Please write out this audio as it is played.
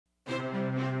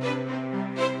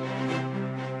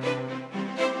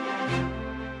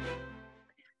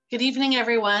Good evening,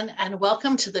 everyone, and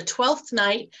welcome to the 12th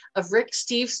night of Rick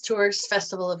Steves Tours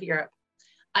Festival of Europe.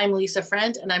 I'm Lisa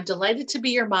Friend, and I'm delighted to be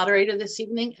your moderator this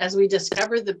evening as we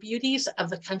discover the beauties of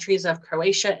the countries of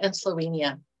Croatia and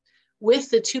Slovenia, with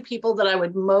the two people that I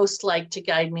would most like to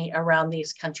guide me around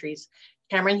these countries,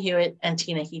 Cameron Hewitt and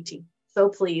Tina Hiti. So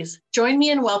please join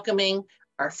me in welcoming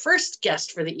our first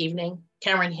guest for the evening,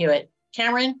 Cameron Hewitt.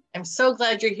 Cameron, I'm so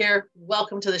glad you're here.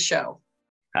 Welcome to the show.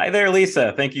 Hi there,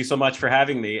 Lisa. Thank you so much for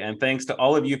having me. And thanks to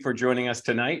all of you for joining us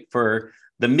tonight for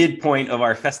the midpoint of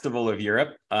our Festival of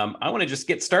Europe. I want to just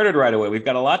get started right away. We've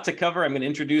got a lot to cover. I'm going to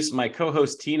introduce my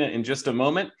co-host Tina in just a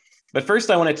moment. But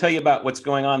first, I want to tell you about what's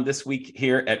going on this week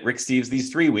here at Rick Steves,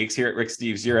 these 3 weeks here at Rick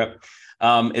Steves Europe.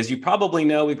 As you probably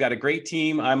know, we've got a great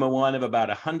team. I'm one of about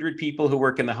 100 people who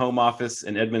work in the home office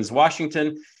in Edmonds,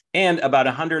 Washington, and about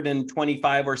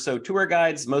 125 or so tour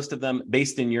guides, most of them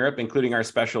based in Europe, including our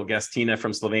special guest, Tina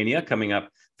from Slovenia, coming up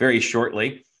very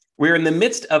shortly. We're in the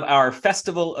midst of our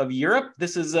Festival of Europe.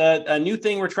 This is a new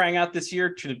thing we're trying out this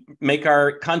year to make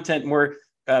our content more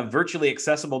virtually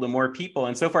accessible to more people.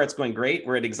 And so far, it's going great.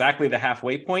 We're at exactly the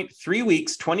halfway point. 3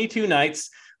 weeks, 22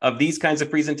 nights of these kinds of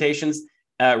presentations.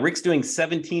 Rick's doing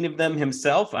 17 of them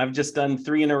himself. I've just done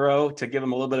 3 in a row to give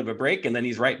him a little bit of a break. And then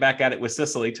he's right back at it with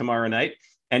Sicily tomorrow night.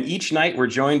 And each night we're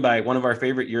joined by one of our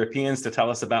favorite Europeans to tell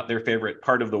us about their favorite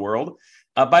part of the world.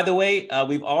 By the way,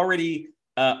 we've already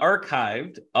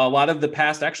archived a lot of the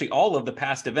past, actually all of the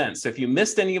past events. So if you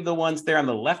missed any of the ones there on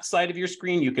the left side of your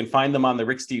screen, you can find them on the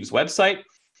Rick Steves website,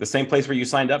 the same place where you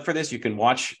signed up for this. You can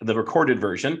watch the recorded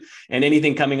version, and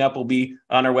anything coming up will be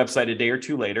on our website a day or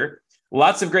two later.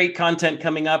 Lots of great content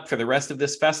coming up for the rest of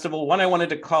this festival. One I wanted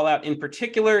to call out in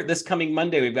particular, this coming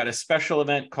Monday, we've got a special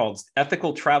event called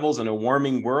Ethical Travels in a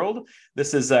Warming World.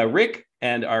 This is Rick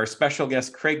and our special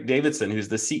guest, Craig Davidson, who's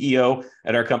the CEO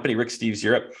at our company, Rick Steves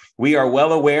Europe. We are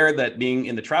well aware that being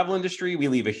in the travel industry, we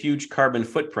leave a huge carbon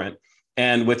footprint.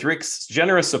 And with Rick's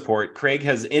generous support, Craig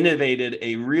has innovated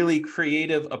a really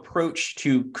creative approach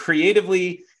to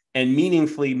creatively and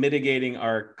meaningfully mitigating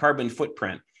our carbon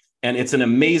footprint. And it's an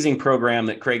amazing program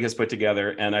that Craig has put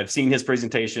together. And I've seen his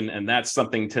presentation, and that's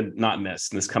something to not miss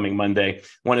this coming Monday.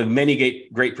 One of many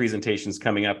great presentations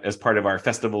coming up as part of our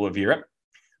Festival of Europe.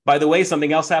 By the way,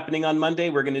 something else happening on Monday,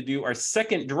 we're going to do our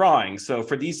second drawing. So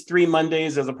for these 3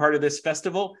 Mondays as a part of this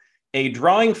festival, a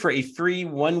drawing for a free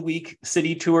 1-week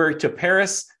city tour to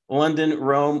Paris, London,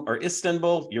 Rome, or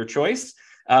Istanbul, your choice.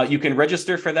 You can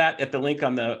register for that at the link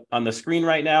on the screen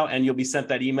right now, and you'll be sent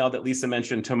that email that Lisa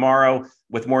mentioned tomorrow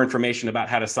with more information about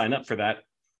how to sign up for that.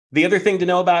 The other thing to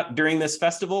know about during this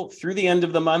festival, through the end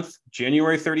of the month,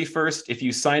 January 31st, if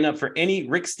you sign up for any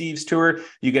Rick Steves tour,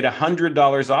 you get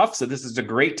 $100 off. So this is a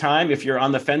great time if you're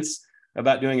on the fence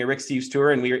about doing a Rick Steves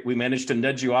tour, and we managed to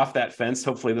nudge you off that fence.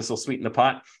 Hopefully this will sweeten the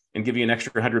pot and give you an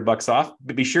extra $100 off.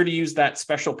 But be sure to use that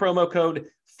special promo code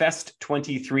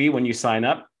FEST23 when you sign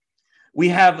up. We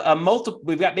have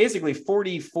we've got basically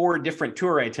 44 different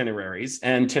tour itineraries.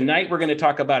 And tonight we're going to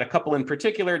talk about a couple in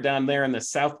particular down there in the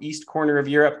southeast corner of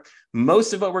Europe.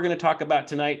 Most of what we're going to talk about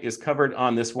tonight is covered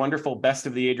on this wonderful Best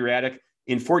of the Adriatic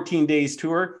in 14 Days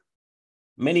tour.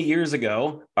 Many years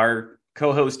ago, our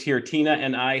co-host here, Tina,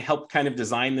 and I helped kind of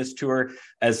design this tour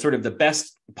as sort of the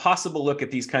best possible look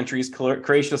at these countries,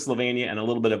 Croatia, Slovenia, and a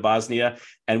little bit of Bosnia.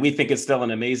 And we think it's still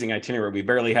an amazing itinerary. We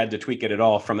barely had to tweak it at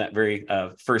all from that very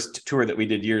first tour that we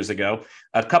did years ago.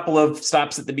 A couple of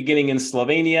stops at the beginning in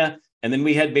Slovenia, and then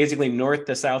we head basically north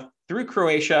to south through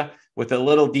Croatia with a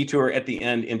little detour at the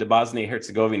end into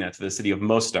Bosnia-Herzegovina to the city of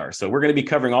Mostar. So we're going to be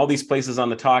covering all these places on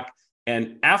the talk.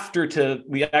 And after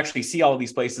we actually see all of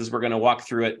these places, we're going to walk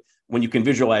through it when you can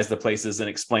visualize the places and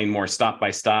explain more stop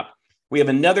by stop. We have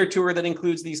another tour that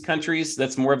includes these countries.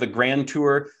 That's more of the grand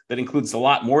tour that includes a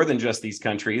lot more than just these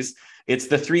countries. It's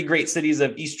the 3 great cities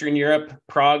of Eastern Europe,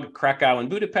 Prague, Krakow, and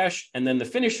Budapest. And then the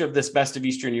finish of this Best of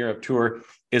Eastern Europe tour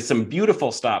is some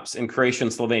beautiful stops in Croatia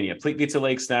and Slovenia. Plitvice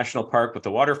Lakes National Park with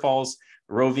the waterfalls,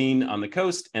 Rovinj on the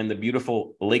coast, and the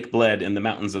beautiful Lake Bled in the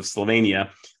mountains of Slovenia.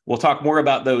 We'll talk more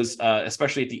about those,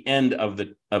 especially at the end of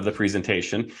the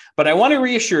presentation. But I want to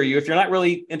reassure you, if you're not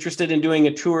really interested in doing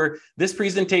a tour, this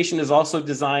presentation is also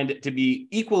designed to be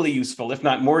equally useful, if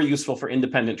not more useful, for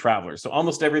independent travelers. So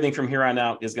almost everything from here on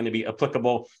out is going to be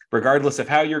applicable, regardless of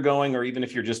how you're going, or even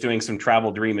if you're just doing some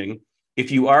travel dreaming.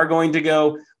 If you are going to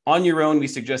go on your own, we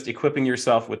suggest equipping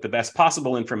yourself with the best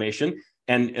possible information.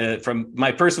 And from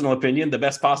my personal opinion, the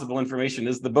best possible information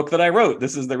is the book that I wrote.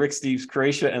 This is the Rick Steves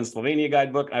Croatia and Slovenia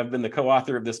Guidebook. I've been the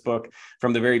co-author of this book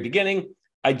from the very beginning.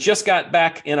 I just got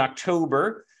back in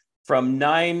October from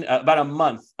about a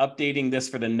month, updating this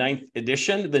for the 9th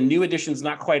edition. The new edition's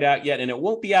not quite out yet, and it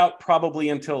won't be out probably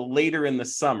until later in the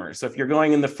summer. So if you're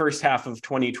going in the first half of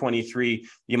 2023,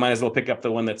 you might as well pick up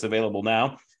the one that's available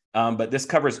now. But this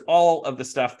covers all of the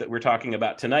stuff that we're talking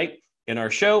about tonight in our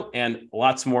show and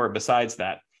lots more besides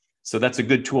that. So that's a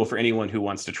good tool for anyone who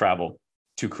wants to travel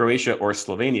to Croatia or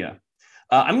Slovenia.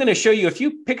 I'm going to show you a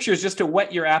few pictures just to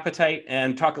whet your appetite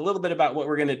and talk a little bit about what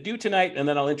we're going to do tonight. And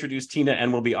then I'll introduce Tina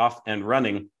and we'll be off and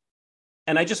running.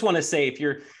 And I just want to say, if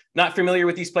you're not familiar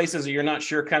with these places or you're not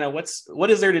sure kind of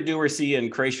what is there to do or see in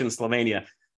Croatia and Slovenia,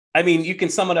 I mean, you can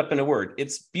sum it up in a word.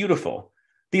 It's beautiful.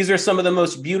 These are some of the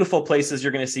most beautiful places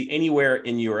you're going to see anywhere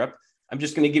in Europe. I'm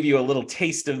just going to give you a little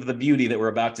taste of the beauty that we're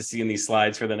about to see in these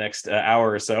slides for the next hour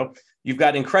or so. You've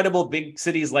got incredible big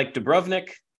cities like Dubrovnik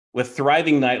with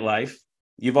thriving nightlife.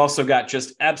 You've also got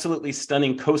just absolutely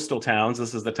stunning coastal towns.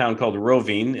 This is the town called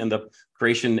Rovinj in the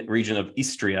Croatian region of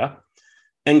Istria.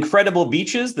 Incredible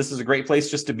beaches. This is a great place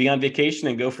just to be on vacation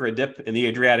and go for a dip in the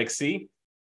Adriatic Sea.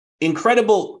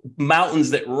 Incredible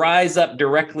mountains that rise up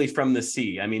directly from the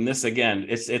sea. I mean, this again,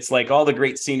 it's like all the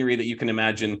great scenery that you can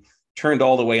imagine turned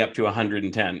all the way up to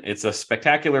 110. It's a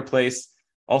spectacular place.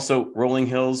 Also rolling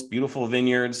hills, beautiful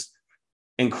vineyards,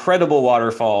 incredible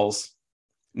waterfalls,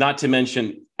 not to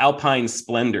mention alpine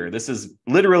splendor. This is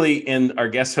literally in our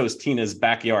guest host Tina's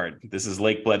backyard. This is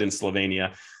Lake Bled in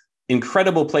Slovenia.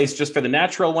 Incredible place just for the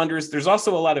natural wonders. There's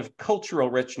also a lot of cultural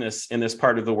richness in this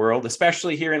part of the world,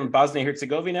 especially here in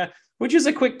Bosnia-Herzegovina, which is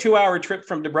a quick 2-hour trip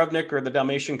from Dubrovnik or the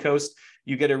Dalmatian coast.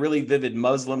 You get a really vivid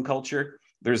Muslim culture.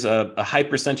 There's a high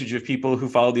percentage of people who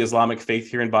follow the Islamic faith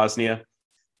here in Bosnia.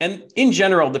 And in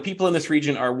general, the people in this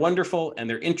region are wonderful and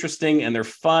they're interesting and they're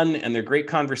fun and they're great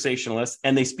conversationalists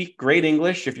and they speak great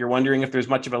English. If you're wondering if there's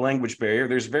much of a language barrier,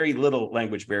 there's very little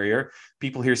language barrier.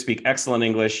 People here speak excellent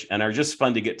English and are just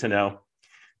fun to get to know.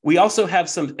 We also have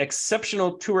some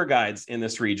exceptional tour guides in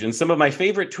this region. Some of my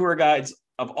favorite tour guides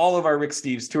of all of our Rick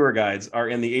Steves tour guides are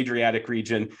in the Adriatic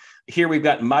region. Here we've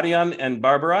got Marian and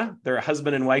Barbara. They're a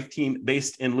husband and wife team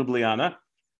based in Ljubljana.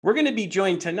 We're going to be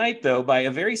joined tonight, though, by a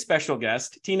very special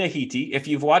guest, Tina Hiti. If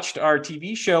you've watched our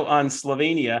TV show on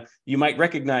Slovenia, you might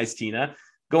recognize Tina.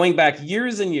 Going back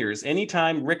years and years,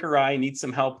 anytime Rick or I need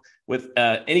some help with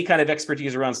any kind of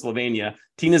expertise around Slovenia,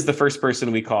 Tina's the first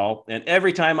person we call. And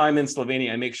every time I'm in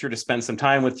Slovenia, I make sure to spend some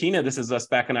time with Tina. This is us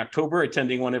back in October,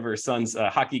 attending one of her son's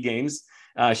hockey games.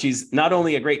 She's not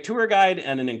only a great tour guide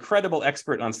and an incredible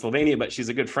expert on Slovenia, but she's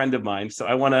a good friend of mine. So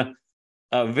I want to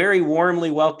very warmly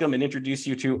welcome and introduce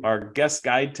you to our guest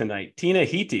guide tonight, Tina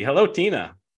Hiti. Hello,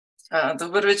 Tina.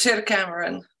 Dobar večer,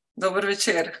 Cameron. Dobar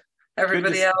večer,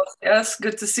 everybody else. Yes,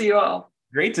 good to see you all.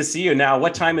 Great to see you. Now,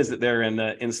 what time is it there in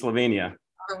Slovenia?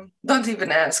 Don't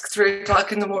even ask. 3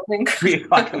 o'clock in the morning. 3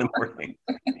 o'clock in the morning.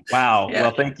 Wow. Yeah.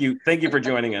 Well, thank you. Thank you for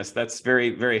joining us. That's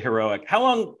very, very heroic.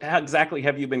 How exactly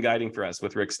have you been guiding for us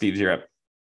with Rick Steves Europe?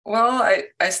 Well,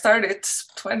 I started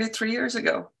 23 years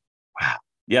ago. Wow.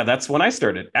 Yeah, that's when I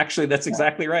started. Actually, that's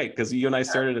exactly right, because you and I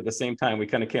started at the same time. We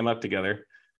kind of came up together.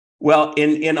 Well,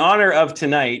 in honor of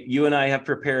tonight, you and I have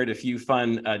prepared a few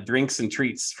fun drinks and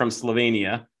treats from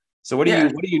Slovenia. So what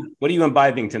are you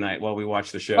imbibing tonight while we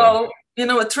watch the show? Well, you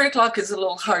know, at 3 o'clock is a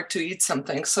little hard to eat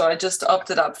something, so I just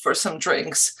opted up for some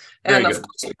drinks. And of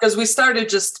course, because we started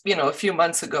just, a few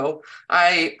months ago,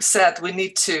 I said we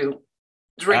need to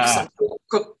drink some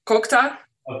kokta.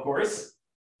 Of course.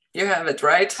 You have it,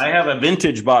 right? I have a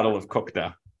vintage bottle of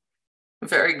kokta.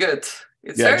 Very good.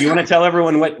 Do you want to tell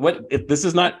everyone this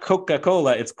is not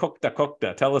Coca-Cola, it's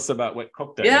kokta. Tell us about what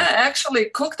kokta is. Yeah, actually,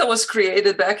 kokta was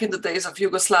created back in the days of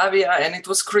Yugoslavia, and it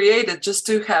was created just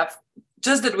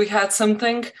that we had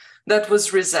something that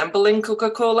was resembling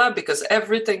Coca-Cola, because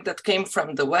everything that came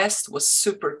from the West was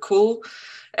super cool.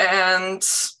 And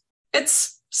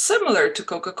it's similar to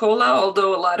Coca-Cola,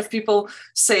 although a lot of people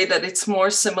say that it's more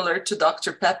similar to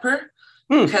Dr. Pepper.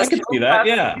 I can see that,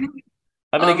 yeah.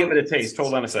 I'm going to give it a taste.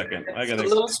 Hold on a second. I got a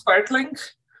little sparkling.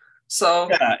 So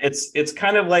yeah, it's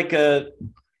kind of like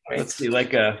it's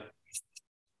like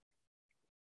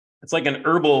an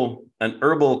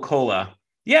herbal cola.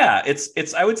 Yeah,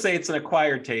 I would say it's an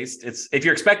acquired taste. If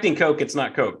you're expecting Coke, it's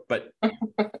not Coke, but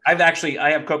I have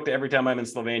Kokta every time I'm in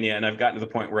Slovenia, and I've gotten to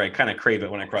the point where I kind of crave it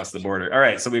when I cross the border. All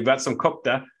right, so we've got some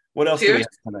Kokta. What else do we have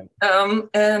tonight?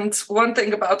 And one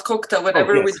thing about Kokta,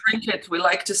 whenever we drink it, we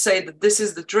like to say that this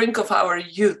is the drink of our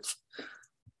youth.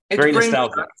 It Very brings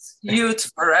nostalgic.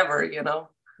 Youth forever, Yeah.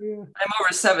 I'm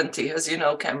over 70, as you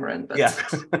know, Cameron, but yeah.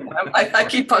 I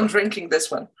keep on drinking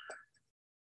this one.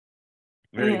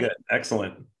 Very good.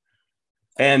 Excellent.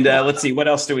 And let's see, what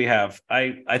else do we have?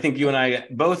 I think you and I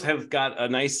both have got a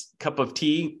nice cup of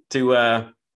tea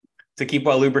to to keep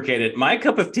well lubricated. My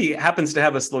cup of tea happens to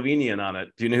have a Slovenian on it.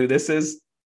 Do you know who this is?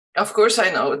 Of course I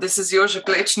know. This is Jože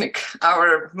Plečnik,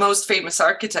 our most famous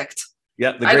architect.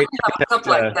 Yeah, I don't have a cup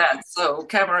like that. So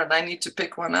Cameron, I need to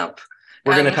pick one up.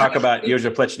 We're going to talk about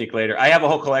Jože Plečnik later. I have a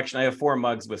whole collection. I have 4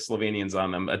 mugs with Slovenians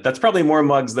on them. That's probably more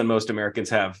mugs than most Americans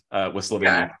have with Slovenia.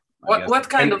 Yeah. What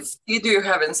kind of tea do you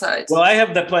have inside? Well, I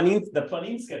have the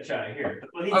Planinska chai here.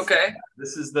 Okay.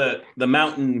 This is the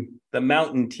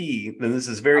mountain tea. And this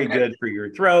is very good for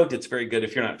your throat. It's very good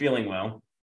if you're not feeling well.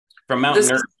 From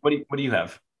Mountain Herbs. What do you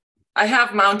have? I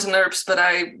have Mountain Herbs, but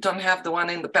I don't have the one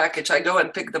in the package. I go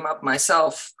and pick them up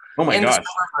myself. Oh my gosh.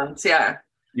 Yeah.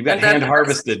 You've got hand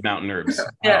harvested Mountain Herbs. Wow.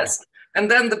 Yes. And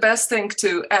then the best thing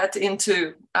to add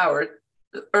into our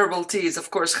herbal tea is,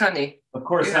 of course, honey. Of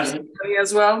course, honey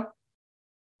as well.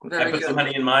 I put some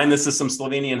honey in mine. This is some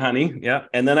Slovenian honey. Yeah.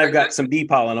 And then I've got some bee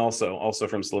pollen also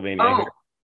from Slovenia. Oh,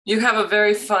 you have a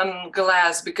very fun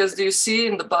glass, because do you see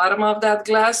in the bottom of that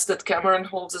glass that Cameron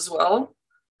holds as well?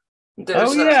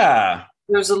 There's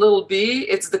there's a little bee.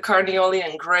 It's the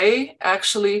Carniolian gray.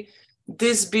 Actually,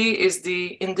 this bee is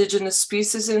the indigenous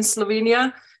species in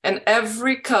Slovenia. And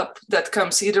every cup that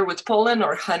comes either with pollen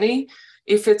or honey,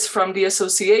 if it's from the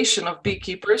Association of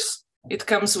Beekeepers, it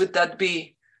comes with that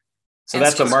bee. So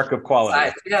that's a mark of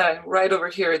quality. Yeah, right over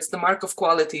here. It's the mark of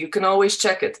quality. You can always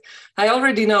check it. I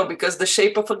already know, because the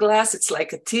shape of a glass, it's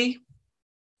like a tea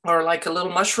or like a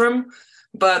little mushroom,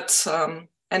 but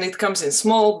and it comes in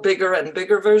small, bigger and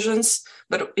bigger versions.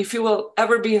 But if you will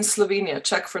ever be in Slovenia,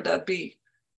 check for that bee.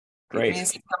 Great. It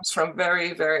means it comes from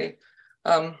very, very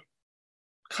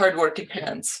hardworking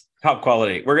hands. Top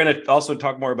quality. We're going to also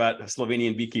talk more about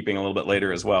Slovenian beekeeping a little bit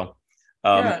later as well.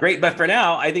 Great. But for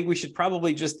now, I think we should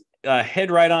probably just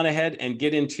head right on ahead and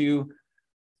get into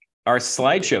our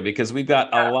slideshow, because we've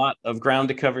got a lot of ground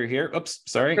to cover here. Oops,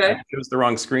 sorry. Okay. I chose the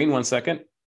wrong screen. 1 second.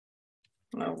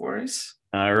 No worries.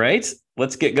 All right.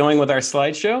 Let's get going with our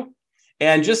slideshow.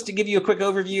 And just to give you a quick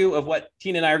overview of what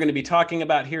Tina and I are going to be talking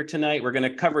about here tonight, we're going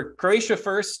to cover Croatia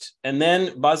first, and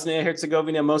then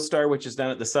Bosnia-Herzegovina, Mostar, which is down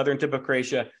at the southern tip of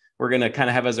Croatia. We're going to kind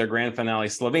of have as our grand finale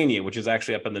Slovenia, which is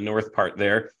actually up in the north part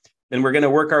there. Then we're going to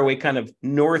work our way kind of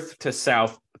north to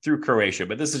south through Croatia.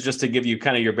 But this is just to give you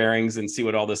kind of your bearings and see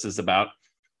what all this is about.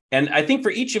 And I think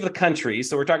for each of the countries,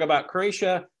 so we're talking about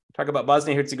Croatia, talk about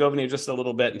Bosnia-Herzegovina just a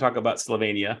little bit, and talk about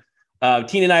Slovenia.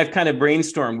 Tina and I have kind of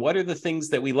brainstormed what are the things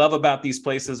that we love about these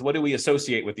places? What do we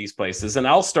associate with these places? And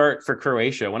I'll start for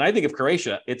Croatia. When I think of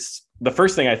Croatia, it's the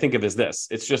first thing I think of is this.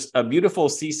 It's just a beautiful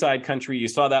seaside country. You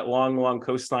saw that long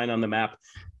coastline on the map.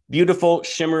 Beautiful,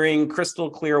 shimmering, crystal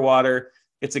clear water.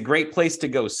 It's a great place to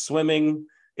go swimming.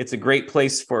 It's a great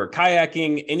place for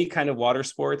kayaking, any kind of water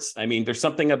sports. I mean, there's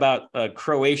something about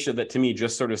Croatia that to me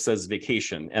just sort of says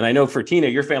vacation. And I know for Tina,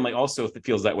 your family also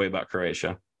feels that way about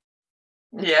Croatia.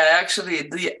 Yeah, actually,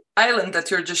 the island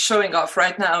that you're just showing off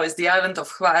right now is the island of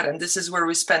Hvar, and this is where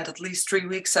we spend at least 3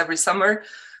 weeks every summer.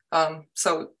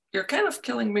 So you're kind of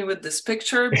killing me with this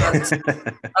picture, but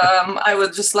I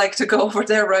would just like to go over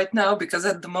there right now, because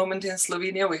at the moment in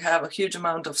Slovenia, we have a huge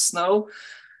amount of snow.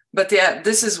 But yeah,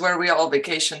 this is where we all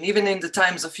vacation. Even in the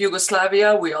times of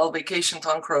Yugoslavia, we all vacationed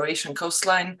on Croatian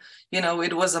coastline. You know,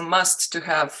 it was a must to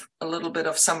have a little bit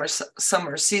of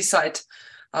summer seaside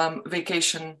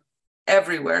vacation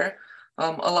everywhere.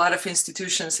 A lot of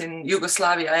institutions in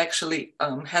Yugoslavia actually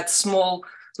had small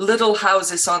little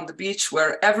houses on the beach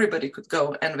where everybody could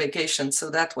go and vacation. So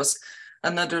that was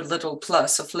another little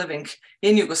plus of living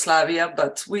in Yugoslavia.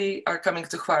 But we are coming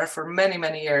to Hvar for many,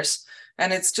 many years.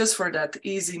 And it's just for that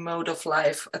easy mode of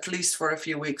life, at least for a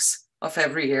few weeks of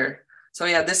every year. So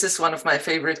yeah, this is one of my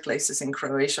favorite places in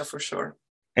Croatia for sure.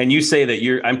 And you say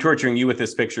that I'm torturing you with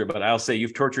this picture, but I'll say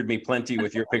you've tortured me plenty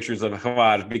with your pictures of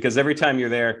Hvar, because every time you're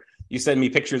there, you send me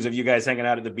pictures of you guys hanging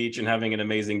out at the beach and having an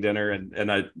amazing dinner.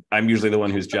 And I'm usually the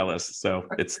one who's jealous. So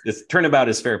it's turnabout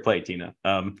is fair play, Tina.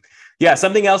 Yeah,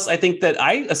 something else I think that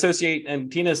I associate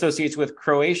and Tina associates with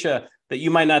Croatia that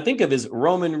you might not think of is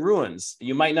Roman ruins.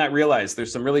 You might not realize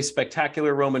there's some really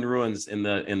spectacular Roman ruins in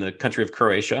the country of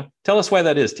Croatia. Tell us why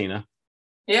that is, Tina.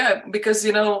 Yeah, because,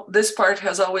 you know, this part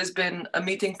has always been a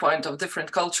meeting point of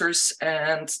different cultures,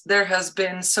 and there has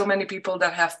been so many people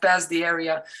that have passed the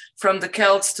area, from the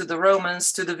Celts to the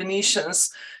Romans to the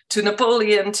Venetians to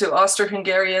Napoleon to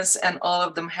Austro-Hungarians, and all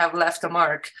of them have left a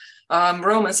mark.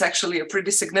 Romans actually a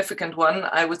pretty significant one.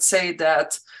 I would say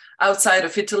that outside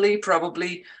of Italy,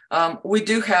 probably, we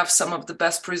do have some of the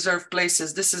best preserved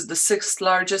places. This is the 6th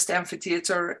largest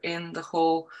amphitheater in the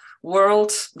whole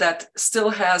world that still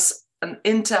has an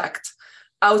intact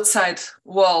outside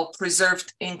wall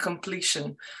preserved in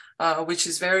completion. which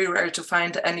is very rare to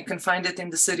find, and you can find it in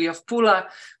the city of Pula.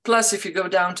 Plus, if you go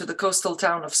down to the coastal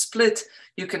town of Split,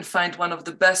 you can find one of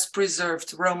the best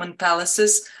preserved Roman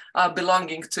palaces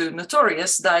belonging to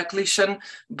notorious Diocletian,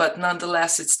 but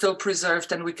nonetheless, it's still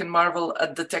preserved, and we can marvel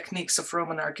at the techniques of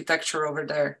Roman architecture over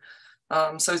there.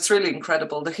 So it's really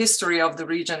incredible. The history of the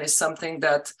region is something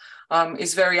that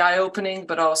is very eye-opening,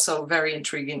 but also very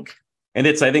intriguing. And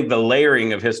it's, I think the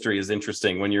layering of history is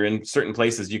interesting. When you're in certain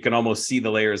places, you can almost see the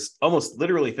layers almost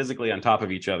literally physically on top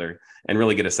of each other and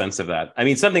really get a sense of that. I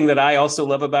mean, something that I also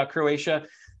love about Croatia,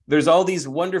 there's all these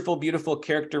wonderful, beautiful,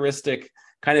 characteristic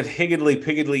kind of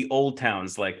higgledy-piggledy old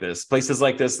towns like this, places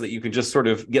like this that you can just sort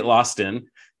of get lost in.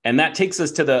 And that takes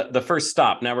us to the first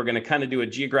stop. Now we're going to kind of do a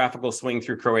geographical swing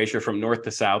through Croatia from north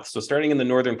to south. So starting in the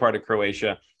northern part of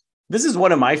Croatia, this is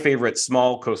one of my favorite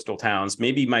small coastal towns,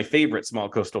 maybe my favorite small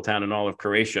coastal town in all of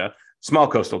Croatia. Small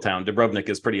coastal town. Dubrovnik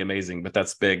is pretty amazing, but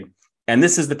that's big. And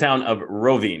this is the town of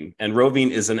Rovinj. And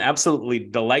Rovinj is an absolutely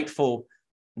delightful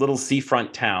little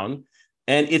seafront town.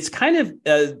 And it's kind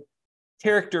of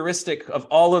characteristic of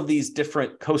all of these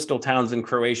different coastal towns in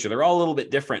Croatia. They're all a little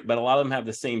bit different, but a lot of them have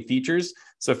the same features.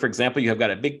 So for example, you have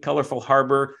got a big colorful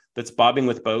harbor that's bobbing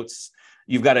with boats.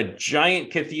 You've got a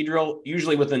giant cathedral,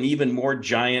 usually with an even more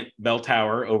giant bell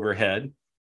tower overhead.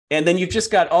 And then you've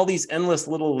just got all these endless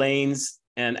little lanes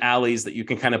and alleys that you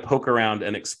can kind of poke around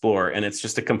and explore. And it's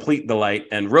just a complete delight.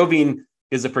 And Rovinj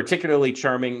is a particularly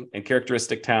charming and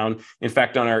characteristic town. In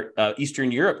fact, on our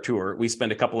Eastern Europe tour, we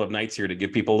spent a couple of nights here to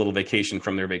give people a little vacation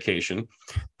from their vacation.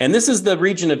 And this is the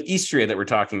region of Istria that we're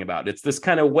talking about. It's this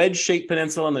kind of wedge-shaped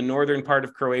peninsula in the northern part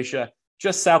of Croatia,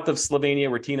 just south of Slovenia,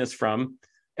 where Tina's from.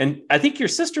 And I think your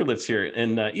sister lives here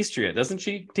in Istria, doesn't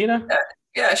she, Tina?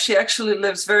 Yeah, she actually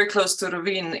lives very close to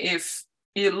Rovinj. If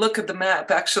you look at the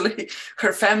map, actually,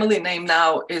 her family name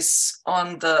now is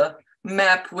on the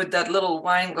map with that little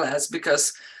wine glass,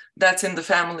 because that's in the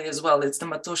family as well. It's the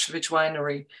Matošević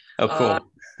winery. Oh,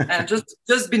 cool. And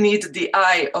just beneath the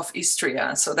eye of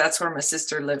Istria. So that's where my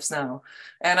sister lives now.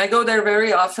 And I go there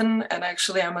very often. And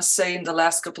actually, I must say, in the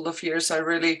last couple of years, I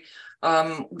really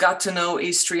got to know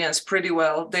Istrians pretty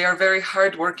well. They are very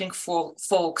hardworking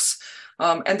folks.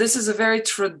 And this is a very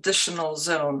traditional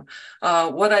zone.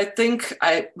 What I think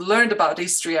I learned about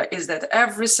Istria is that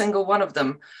every single one of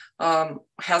them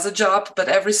has a job, but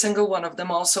every single one of them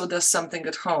also does something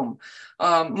at home.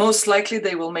 Most likely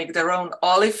they will make their own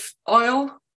olive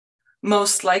oil.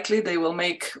 Most likely they will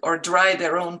make or dry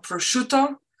their own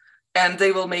prosciutto, and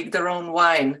they will make their own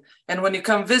wine. And when you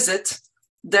come visit,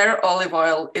 their olive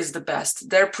oil is the best.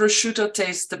 Their prosciutto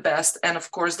tastes the best. And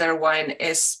of course, their wine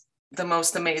is the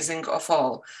most amazing of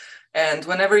all. And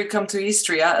whenever you come to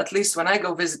Istria, at least when I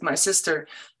go visit my sister,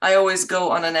 I always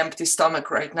go on an empty stomach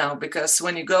right now, because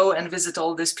when you go and visit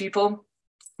all these people,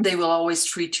 they will always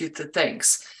treat you to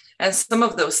things. And some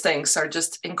of those things are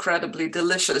just incredibly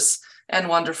delicious and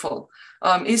wonderful.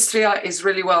 Istria is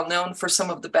really well known for some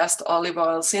of the best olive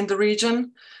oils in the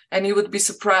region. And you would be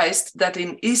surprised that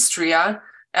in Istria,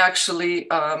 actually,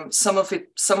 some of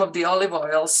the olive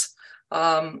oils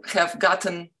have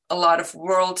gotten a lot of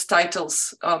world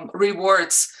titles,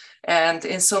 rewards, and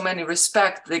in so many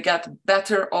respects, they got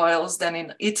better oils than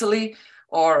in Italy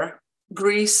or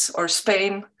Greece or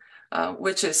Spain,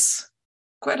 which is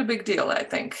quite a big deal, I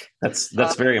think. That's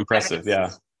very impressive,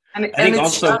 yeah. And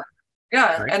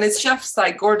it's chefs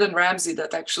like Gordon Ramsay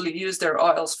that actually use their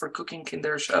oils for cooking in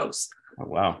their shows. Oh,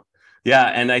 wow. Yeah,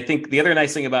 and I think the other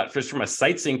nice thing about, just from a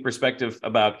sightseeing perspective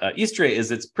about Istria,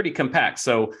 is it's pretty compact.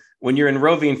 So when you're in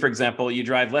Rovinj, for example, you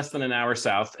drive less than an hour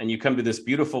south and you come to this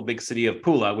beautiful big city of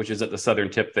Pula, which is at the southern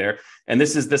tip there. And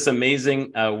this is this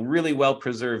amazing, really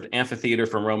well-preserved amphitheater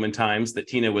from Roman times that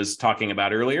Tina was talking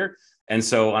about earlier. And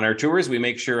so on our tours, we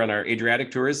make sure on our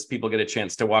Adriatic tours, people get a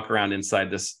chance to walk around inside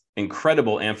this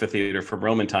incredible amphitheater from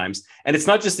Roman times. And it's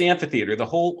not just the amphitheater, the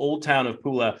whole old town of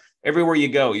Pula, everywhere you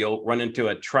go, you'll run into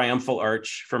a triumphal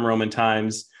arch from Roman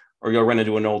times, or you'll run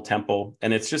into an old temple.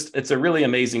 And it's a really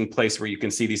amazing place where you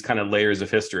can see these kind of layers of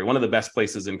history. One of the best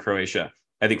places in Croatia,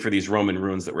 I think, for these Roman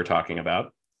ruins that we're talking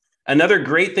about. Another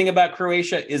great thing about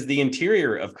Croatia is the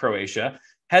interior of Croatia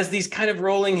has these kind of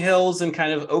rolling hills and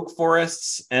kind of oak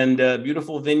forests and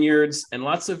beautiful vineyards and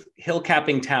lots of hill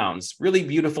capping towns, really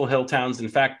beautiful hill towns. In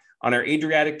fact, on our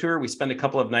Adriatic tour, we spent a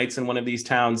couple of nights in one of these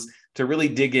towns to really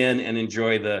dig in and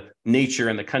enjoy the nature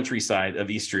and the countryside of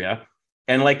Istria.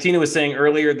 And like Tina was saying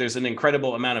earlier, there's an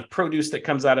incredible amount of produce that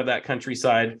comes out of that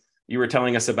countryside. You were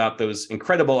telling us about those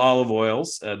incredible olive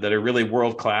oils that are really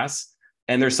world-class.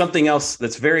 And there's something else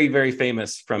that's very, very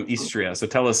famous from Istria. So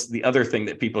tell us the other thing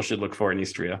that people should look for in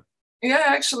Istria. Yeah,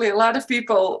 actually, a lot of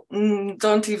people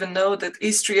don't even know that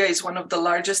Istria is one of the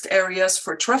largest areas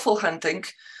for truffle hunting.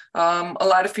 A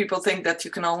lot of people think that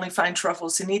you can only find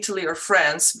truffles in Italy or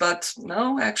France, but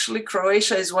no, actually,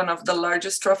 Croatia is one of the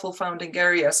largest truffle founding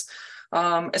areas,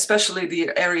 especially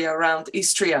the area around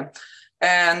Istria.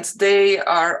 And they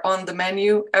are on the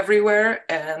menu everywhere.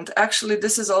 And actually,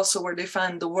 this is also where they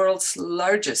find the world's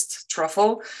largest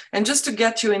truffle. And just to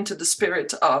get you into the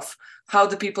spirit of how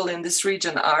the people in this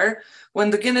region are, when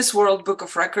the Guinness World Book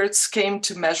of Records came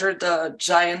to measure the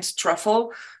giant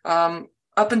truffle,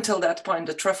 up until that point,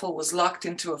 the truffle was locked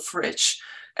into a fridge.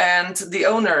 And the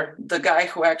owner, the guy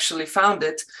who actually found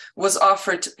it, was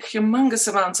offered humongous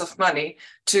amounts of money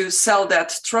to sell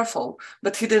that truffle,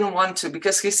 but he didn't want to,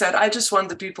 because he said, I just want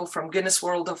the people from Guinness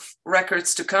World of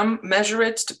Records to come, measure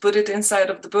it, to put it inside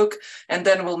of the book, and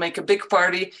then we'll make a big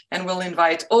party and we'll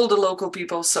invite all the local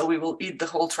people, so we will eat the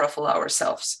whole truffle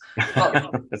ourselves.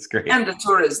 Well, that's great. And the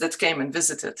tourists that came and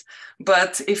visited.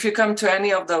 But if you come to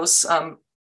any of those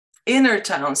inner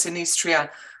towns in Istria,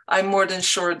 I'm more than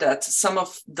sure that some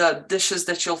of the dishes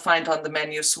that you'll find on the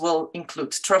menus will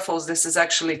include truffles. This is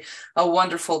actually a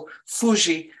wonderful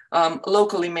Fuji,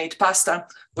 locally made pasta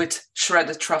with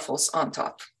shredded truffles on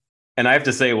top. And I have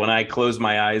to say, when I close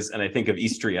my eyes and I think of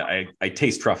Istria, I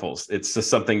taste truffles. It's just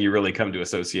something you really come to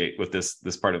associate with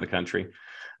this part of the country.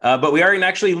 But we aren't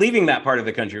actually leaving that part of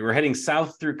the country. We're heading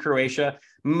south through Croatia.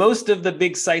 Most of the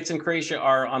big sites in Croatia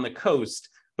are on the coast.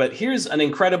 But here's an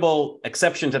incredible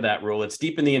exception to that rule. It's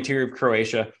deep in the interior of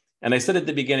Croatia. And I said at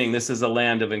the beginning, this is a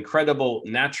land of incredible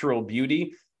natural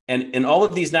beauty. And in all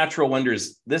of these natural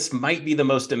wonders, this might be the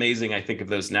most amazing, I think, of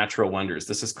those natural wonders.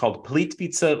 This is called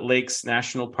Plitvice Lakes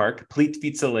National Park,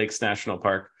 Plitvice Lakes National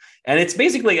Park. And it's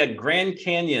basically a Grand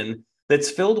Canyon that's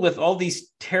filled with all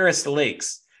these terraced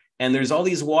lakes. And there's all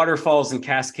these waterfalls and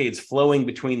cascades flowing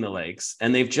between the lakes.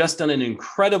 And they've just done an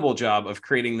incredible job of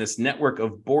creating this network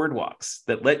of boardwalks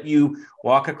that let you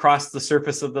walk across the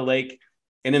surface of the lake.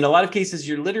 And in a lot of cases,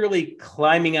 you're literally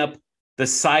climbing up the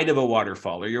side of a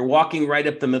waterfall, or you're walking right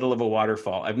up the middle of a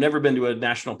waterfall. I've never been to a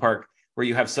national park where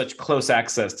you have such close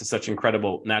access to such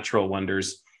incredible natural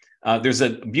wonders. There's a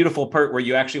beautiful part where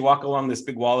you actually walk along this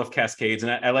big wall of cascades.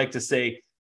 And I like to say,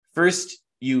 first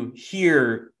you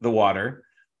hear the water,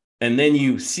 and then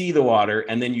you see the water,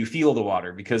 and then you feel the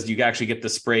water, because you actually get the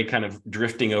spray kind of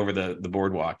drifting over the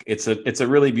boardwalk. It's a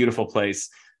really beautiful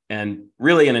place and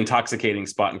really an intoxicating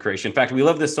spot in Croatia. In fact, we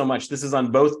love this so much. This is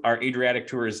on both our Adriatic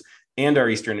tours and our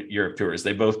Eastern Europe tours.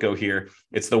 They both go here.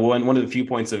 It's the one of the few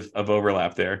points of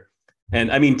overlap there.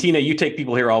 And I mean, Tina, you take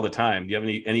people here all the time. Do you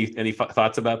have any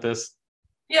thoughts about this?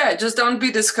 Yeah, just don't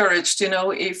be discouraged. You know,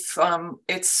 if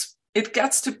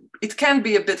it can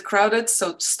be a bit crowded,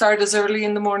 so start as early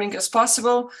in the morning as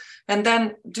possible, and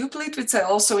then do Plitvice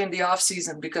also in the off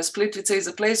season, because Plitvice is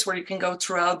a place where you can go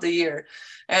throughout the year.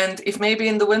 And if maybe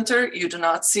in the winter you do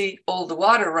not see all the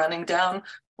water running down,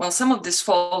 well, some of these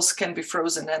falls can be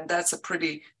frozen, and that's a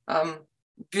pretty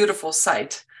beautiful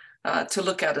sight to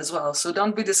look at as well. So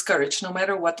don't be discouraged, no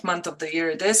matter what month of the year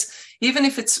it is. Even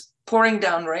if it's pouring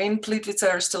down rain, Plitvice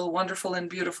are still wonderful and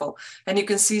beautiful. And you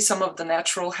can see some of the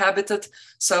natural habitat.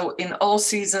 So in all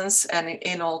seasons and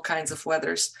in all kinds of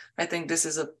weathers, I think this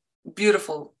is a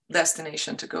beautiful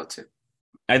destination to go to.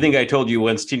 I think I told you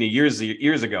once, Tina, years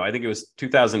ago, I think it was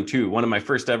 2002, one of my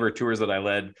first ever tours that I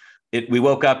led, we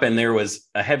woke up and there was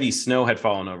a heavy snow had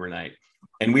fallen overnight.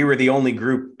 And we were the only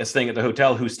group staying at the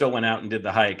hotel who still went out and did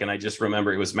the hike. And I just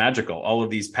remember it was magical. All of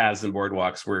these paths and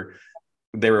boardwalks were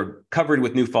covered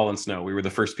with new fallen snow. We were the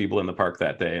first people in the park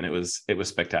that day, and it was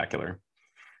spectacular.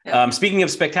 Yeah. Speaking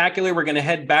of spectacular, we're going to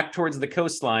head back towards the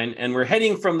coastline, and we're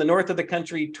heading from the north of the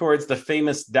country towards the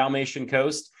famous Dalmatian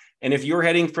coast. And if you're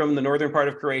heading from the northern part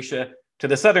of Croatia to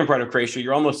the southern part of Croatia,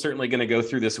 you're almost certainly going to go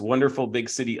through this wonderful big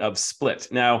city of Split.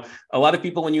 Now, a lot of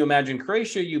people, when you imagine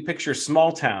Croatia, you picture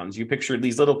small towns. You picture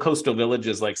these little coastal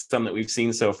villages like some that we've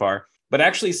seen so far. But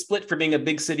actually, Split, for being a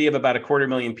big city of about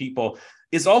 250,000 people,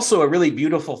 is also a really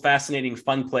beautiful, fascinating,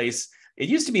 fun place. It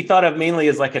used to be thought of mainly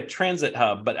as like a transit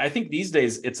hub, but I think these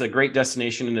days it's a great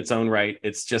destination in its own right.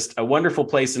 It's just a wonderful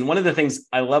place. And one of the things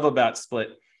I love about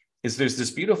Split is there's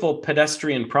this beautiful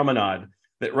pedestrian promenade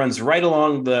that runs right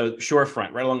along the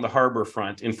shorefront, right along the harbor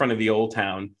front in front of the old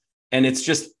town. And it's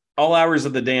just all hours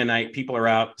of the day and night. People are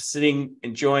out sitting,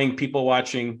 enjoying, people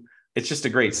watching. It's just a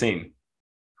great scene.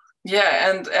 Yeah,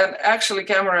 and actually,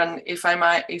 Cameron, if I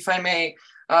may,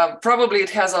 probably it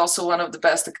has also one of the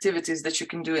best activities that you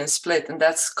can do in Split, and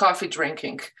that's coffee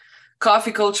drinking.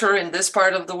 Coffee culture in this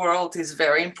part of the world is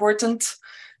very important.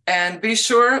 And be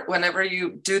sure, whenever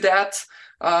you do that,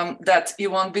 that you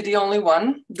won't be the only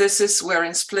one. This is where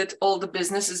in Split all the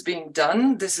business is being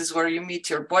done. This is where you meet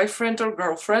your boyfriend or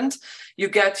girlfriend. You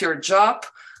get your job.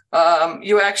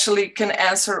 You actually can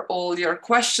answer all your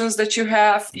questions that you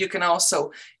have. You can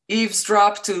also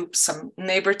eavesdrop to some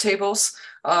neighbor tables.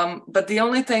 But the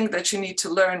only thing that you need to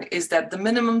learn is that the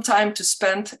minimum time to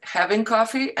spend having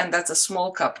coffee, and that's a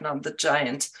small cup, not the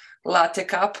giant latte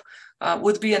cup,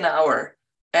 would be an hour.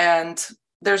 And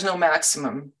there's no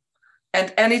maximum.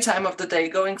 And any time of the day,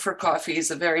 going for coffee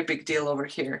is a very big deal over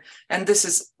here. And this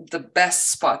is the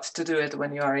best spot to do it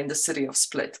when you are in the city of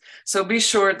Split. So be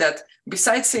sure that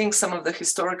besides seeing some of the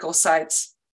historical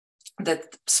sites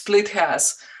that Split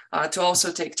has, to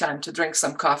also take time to drink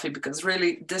some coffee, because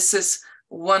really this is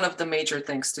one of the major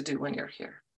things to do when you're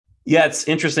here. Yeah, it's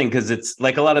interesting because it's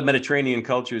like a lot of Mediterranean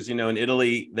cultures. You know, in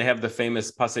Italy, they have the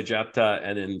famous passeggiata,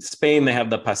 and in Spain, they have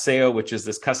the paseo, which is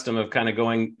this custom of kind of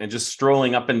going and just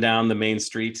strolling up and down the main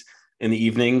street in the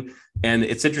evening. And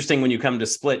it's interesting when you come to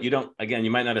Split, you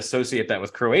might not associate that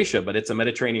with Croatia, but it's a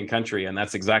Mediterranean country. And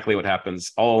that's exactly what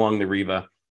happens all along the Riva.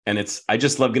 And I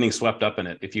just love getting swept up in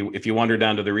it. If you wander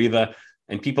down to the Riva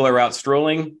and people are out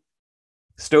strolling,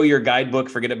 stow your guidebook,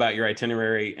 forget about your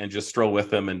itinerary, and just stroll with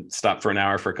them and stop for an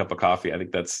hour for a cup of coffee. I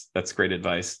think that's great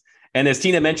advice. And as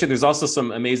Tina mentioned, there's also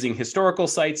some amazing historical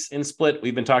sites in Split.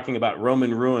 We've been talking about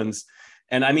Roman ruins.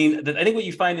 And I mean, I think what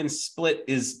you find in Split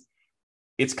is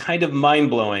it's kind of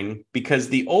mind-blowing, because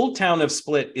the old town of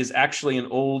Split is actually an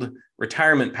old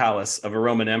retirement palace of a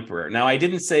Roman emperor. Now, I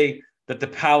didn't say that the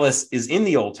palace is in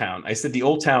the old town. I said the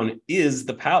old town is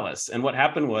the palace. And what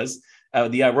happened was,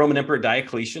 the Roman Emperor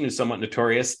Diocletian, who's somewhat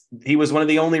notorious, he was one of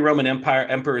the only Roman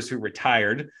emperors who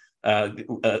retired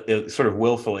sort of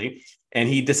willfully. And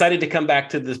he decided to come back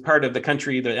to this part of the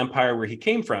country, the empire where he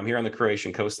came from, here on the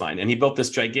Croatian coastline. And he built this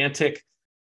gigantic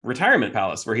retirement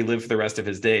palace where he lived for the rest of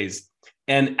his days.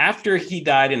 And after he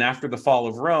died and after the fall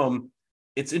of Rome,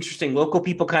 it's interesting, local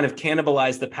people kind of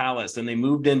cannibalized the palace and they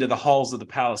moved into the halls of the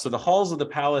palace. So the halls of the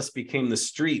palace became the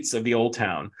streets of the old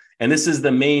town. And this is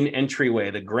the main entryway,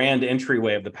 the grand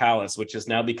entryway of the palace, which has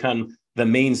now become the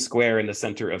main square in the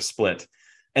center of Split.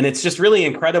 And it's just really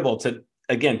incredible to,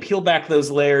 again, peel back those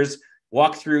layers,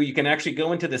 walk through. You can actually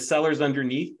go into the cellars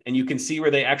underneath and you can see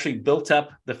where they actually built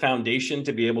up the foundation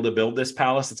to be able to build this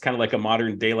palace. It's kind of like a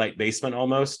modern daylight basement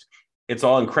almost. It's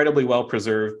all incredibly well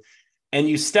preserved. And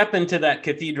you step into that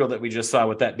cathedral that we just saw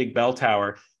with that big bell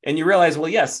tower, and you realize, well,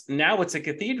 yes, now it's a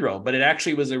cathedral, but it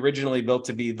actually was originally built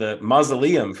to be the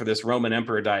mausoleum for this Roman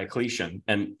Emperor Diocletian.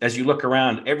 And as you look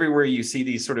around, everywhere you see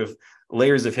these sort of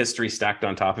layers of history stacked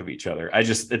on top of each other.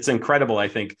 It's incredible, I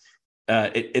think.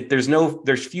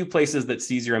 There's few places that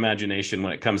seize your imagination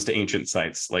when it comes to ancient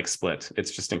sites like Split.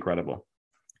 It's just incredible.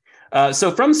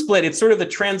 So from Split, it's sort of the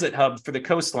transit hub for the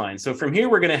coastline. So from here,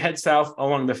 we're going to head south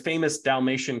along the famous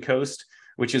Dalmatian coast,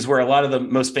 which is where a lot of the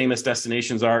most famous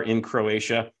destinations are in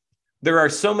Croatia. There are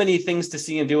so many things to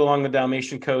see and do along the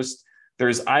Dalmatian coast.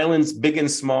 There's islands, big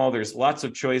and small. There's lots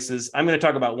of choices. I'm going to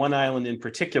talk about one island in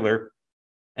particular,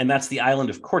 and that's the island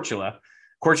of Korčula.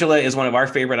 Korčula is one of our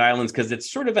favorite islands because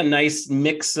it's sort of a nice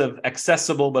mix of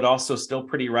accessible, but also still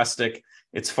pretty rustic.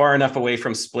 It's far enough away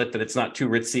from Split that it's not too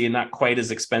ritzy and not quite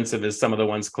as expensive as some of the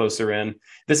ones closer in.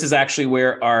 This is actually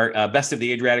where our Best of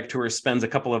the Adriatic tour spends a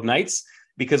couple of nights,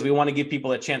 because we want to give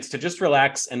people a chance to just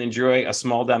relax and enjoy a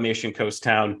small Dalmatian coast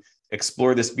town,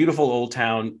 explore this beautiful old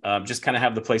town, just kind of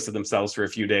have the place to themselves for a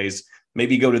few days,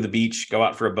 maybe go to the beach, go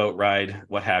out for a boat ride,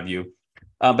 what have you.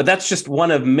 But that's just one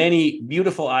of many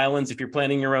beautiful islands if you're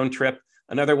planning your own trip.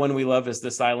 Another one we love is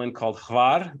this island called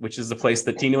Hvar, which is the place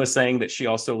that Tina was saying that she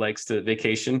also likes to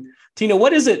vacation. Tina,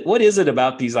 what is it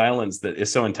about these islands that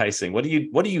is so enticing? What do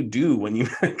you do when you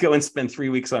go and spend 3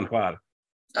 weeks on Hvar?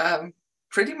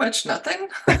 Pretty much nothing.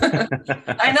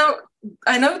 I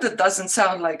know that doesn't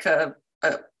sound like a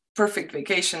perfect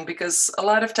vacation, because a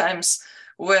lot of times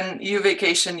when you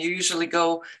vacation, you usually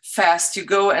go fast. You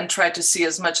go and try to see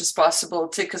as much as possible,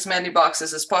 tick as many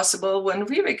boxes as possible. When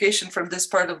we vacation from this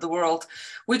part of the world,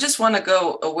 we just want to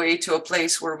go away to a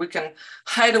place where we can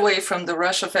hide away from the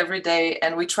rush of every day.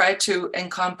 And we try to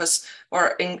encompass,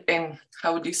 or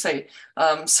how would you say,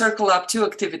 circle up two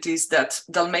activities that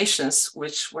Dalmatians,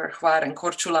 where Hvar and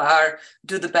Korčula are,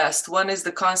 do the best. One is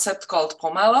the concept called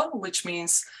pomalo, which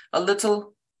means a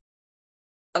little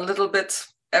bit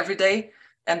every day.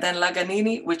 And then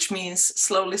laganini, which means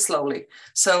slowly, slowly.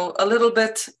 So a little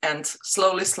bit and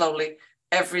slowly, slowly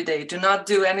every day. Do not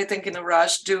do anything in a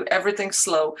rush, do everything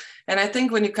slow. And I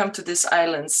think when you come to these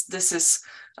islands, this is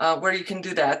where you can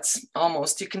do that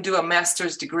almost. You can do a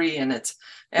master's degree in it.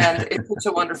 And it's such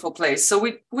a wonderful place. So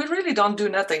we really don't do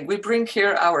nothing. We bring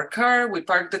here our car, we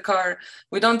park the car.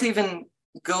 We don't even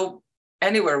go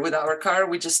anywhere with our car.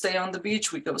 We just stay on the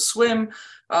beach. We go swim,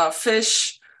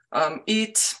 fish,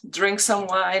 eat, drink some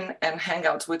wine, and hang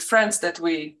out with friends that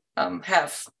we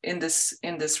have in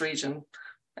this region.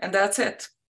 And that's it.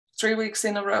 3 weeks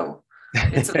in a row.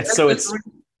 It's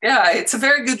a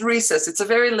very good recess. It's a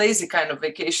very lazy kind of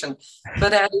vacation, but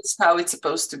that is how it's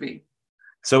supposed to be.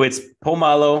 So it's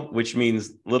pomalo, which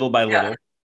means little by little.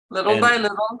 Little by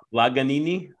little.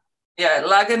 Lagănini? Yeah,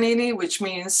 lagănini, which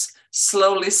means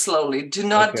slowly, slowly. Do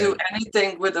not do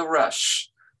anything with a rush.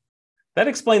 That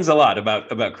explains a lot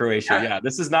about Croatia. Yeah,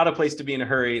 this is not a place to be in a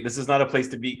hurry. This is not a place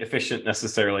to be efficient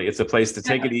necessarily. It's a place to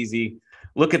take it easy.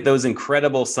 Look at those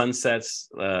incredible sunsets.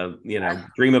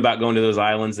 Dream about going to those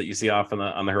islands that you see off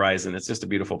on the horizon. It's just a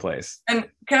beautiful place. And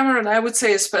Cameron, I would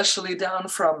say especially down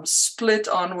from Split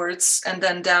onwards and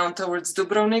then down towards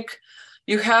Dubrovnik,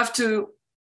 you have to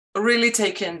really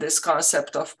take in this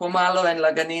concept of pomalo and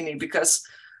lagănini, because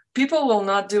people will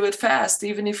not do it fast.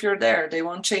 Even if you're there, they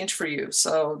won't change for you.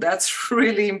 So that's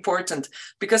really important,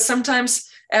 because sometimes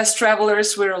as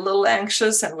travelers, we're a little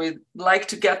anxious and we like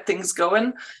to get things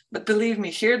going. But believe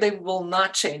me, here they will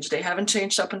not change. They haven't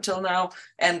changed up until now,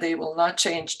 and they will not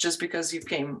change just because you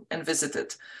came and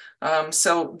visited.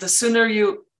 So the sooner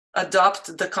you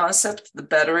adopt the concept, the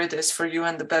better it is for you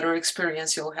and the better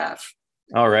experience you'll have.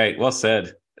 All right. Well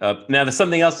said. Now, there's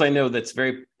something else I know that's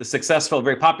very successful,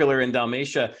 very popular in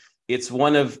Dalmatia.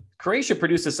 Croatia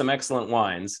produces some excellent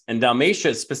wines, and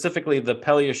Dalmatia, specifically the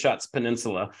Pelješac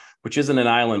Peninsula, which isn't an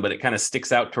island, but it kind of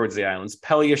sticks out towards the islands.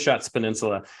 Pelješac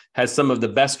Peninsula has some of the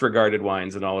best regarded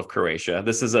wines in all of Croatia.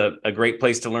 This is a great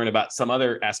place to learn about some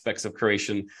other aspects of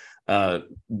Croatian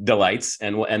delights.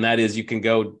 And that is, you can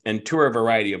go and tour a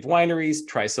variety of wineries,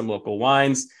 try some local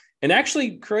wines. And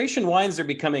actually, Croatian wines are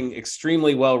becoming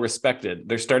extremely well respected.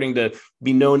 They're starting to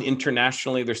be known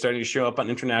internationally. They're starting to show up on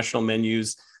international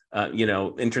menus.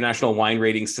 International wine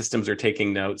rating systems are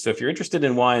taking note. So if you're interested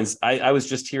in wines, I was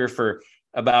just here for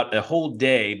about a whole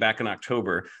day back in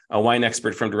October. A wine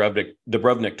expert from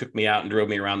Dubrovnik took me out and drove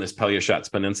me around this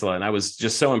Pelješac Peninsula. And I was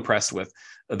just so impressed with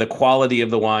the quality of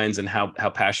the wines and how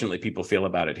passionately people feel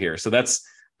about it here. So that's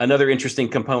another interesting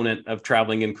component of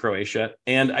traveling in Croatia.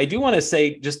 And I do want to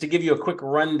say, just to give you a quick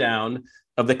rundown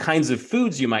of the kinds of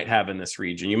foods you might have in this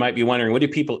region. You might be wondering, what do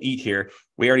people eat here?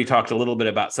 We already talked a little bit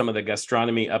about some of the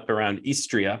gastronomy up around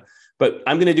Istria, but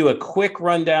I'm going to do a quick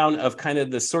rundown of kind of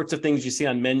the sorts of things you see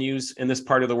on menus in this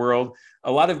part of the world.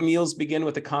 A lot of meals begin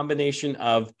with a combination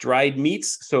of dried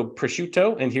meats, so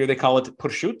prosciutto, and here they call it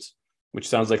prosciutto, which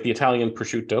sounds like the Italian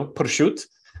prosciutto, prosciutto.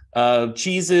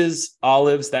 Cheeses,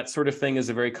 olives, that sort of thing is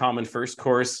a very common first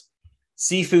course.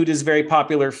 Seafood is very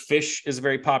popular. Fish is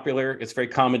very popular. It's very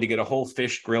common to get a whole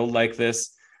fish grilled like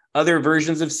this. Other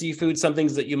versions of seafood, some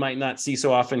things that you might not see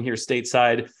so often here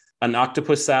stateside. An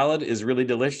octopus salad is really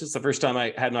delicious. The first time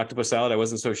I had an octopus salad, I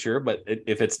wasn't so sure, but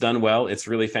if it's done well, it's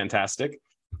really fantastic.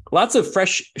 Lots of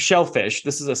fresh shellfish.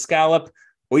 This is a scallop.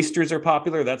 Oysters are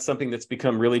popular. That's something that's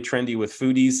become really trendy with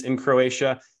foodies in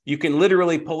Croatia. You can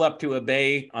literally pull up to a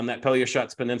bay on that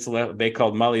Pelješac Peninsula, a bay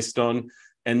called Mali Ston,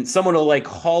 and someone will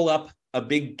haul up a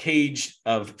big cage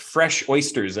of fresh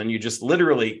oysters, and you just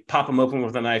literally pop them open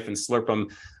with a knife and slurp them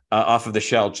off of the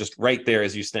shell just right there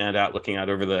as you stand out looking out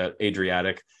over the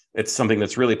Adriatic. It's something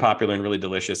that's really popular and really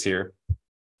delicious here.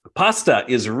 Pasta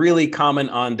is really common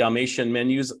on Dalmatian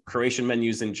menus, Croatian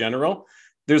menus in general.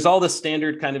 There's all the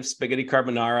standard kind of spaghetti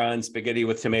carbonara and spaghetti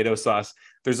with tomato sauce.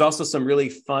 There's also some really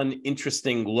fun,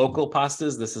 interesting local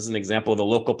pastas. This is an example of a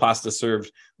local pasta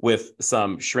served with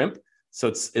some shrimp. So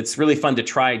it's really fun to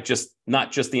try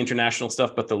not just the international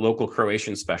stuff, but the local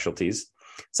Croatian specialties.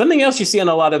 Something else you see on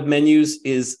a lot of menus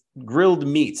is grilled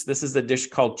meats. This is a dish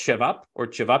called cevap or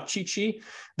cevapcici.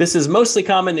 This is mostly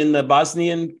common in the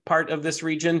Bosnian part of this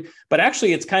region, but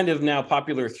actually it's kind of now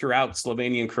popular throughout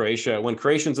Slovenia and Croatia. When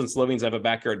Croatians and Slovenes have a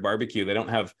backyard barbecue, they don't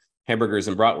have hamburgers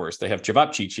and bratwurst. They have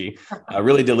cevapcici,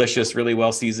 really delicious, really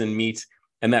well-seasoned meat.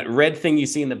 And that red thing you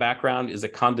see in the background is a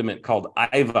condiment called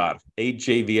ajvar,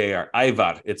 A-J-V-A-R,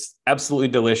 ajvar. It's absolutely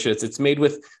delicious. It's made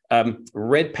with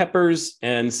red peppers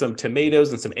and some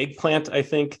tomatoes and some eggplant, I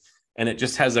think. And it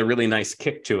just has a really nice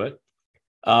kick to it.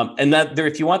 And that there,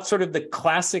 if you want sort of the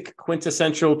classic,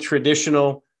 quintessential,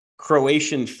 traditional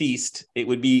Croatian feast, it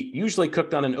would be usually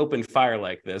cooked on an open fire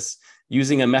like this,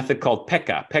 using a method called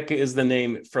peka. Peka is the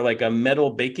name for like a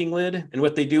metal baking lid. And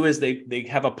what they do is they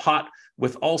have a pot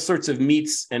with all sorts of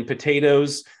meats and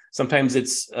potatoes. Sometimes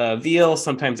it's veal,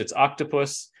 sometimes it's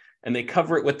octopus. and they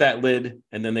cover it with that lid,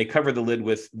 and then they cover the lid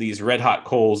with these red hot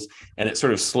coals, and it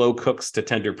sort of slow cooks to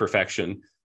tender perfection.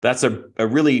 That's a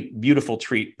really beautiful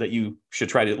treat that you should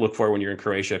try to look for when you're in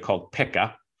Croatia, called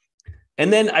peka.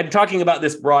 And then I'm talking about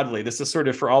this broadly. This is sort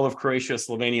of for all of Croatia,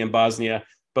 Slovenia, and Bosnia.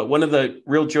 But one of the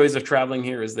real joys of traveling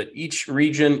here is that each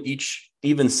region, each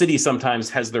even city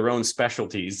sometimes has their own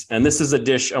specialties. And this is a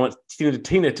dish, I want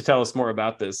Tina to tell us more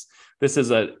about this. This is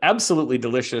an absolutely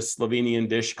delicious Slovenian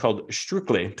dish called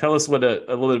štrukli. Tell us a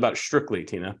little bit about štrukli,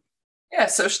 Tina. Yeah,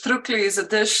 so štrukli is a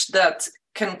dish that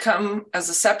can come as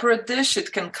a separate dish.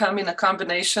 It can come in a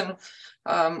combination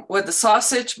with the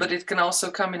sausage, but it can also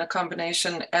come in a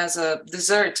combination as a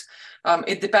dessert.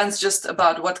 It depends just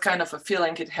about what kind of a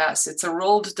filling it has. It's a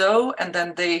rolled dough, and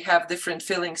then they have different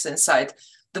fillings inside.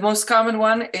 The most common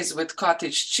one is with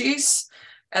cottage cheese.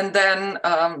 And then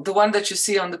the one that you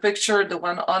see on the picture, the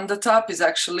one on the top, is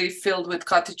actually filled with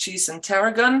cottage cheese and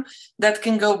tarragon. That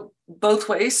can go both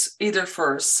ways, either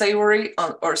for savory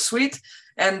or sweet.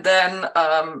 And then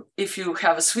if you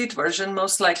have a sweet version,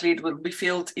 most likely it will be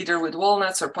filled either with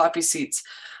walnuts or poppy seeds.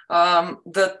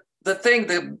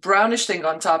 The brownish thing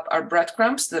on top are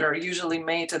breadcrumbs that are usually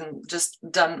made and just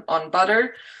done on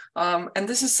butter. And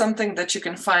this is something that you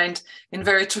can find in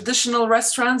very traditional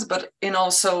restaurants, but in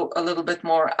also a little bit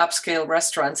more upscale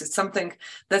restaurants. It's something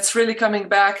that's really coming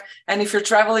back. And if you're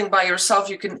traveling by yourself,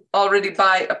 you can already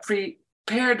buy a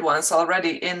prepared ones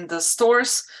already in the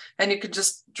stores, and you can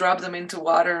just drop them into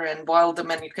water and boil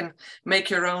them, and you can make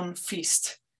your own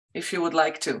feast if you would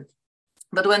like to.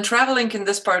 But when traveling in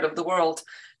this part of the world,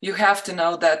 you have to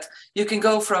know that you can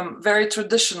go from very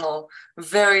traditional,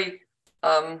 very,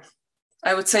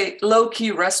 I would say,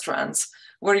 low-key restaurants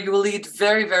where you will eat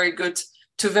very, very good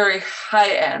to very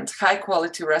high-end,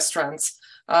 high-quality restaurants.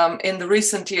 In the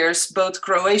recent years, both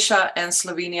Croatia and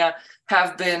Slovenia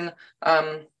have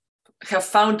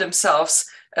found themselves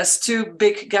as two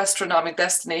big gastronomic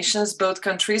destinations. Both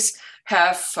countries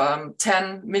have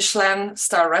 10 Michelin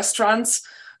star restaurants.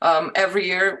 Every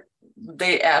year,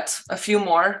 they add a few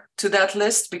more to that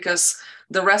list because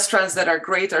the restaurants that are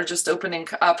great are just opening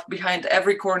up behind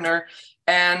every corner.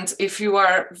 And if you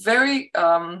are very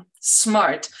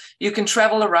smart, you can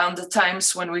travel around the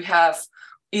times when we have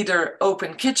either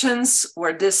open kitchens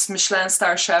where these Michelin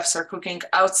star chefs are cooking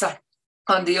outside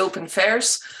on the open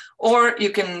fairs, or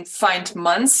you can find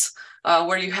months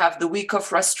where you have the week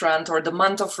of restaurant or the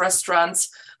month of restaurants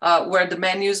where the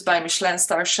menus by Michelin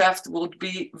star chef would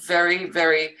be very,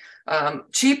 very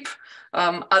cheap.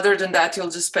 Other than that, you'll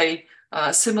just pay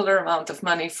a similar amount of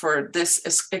money for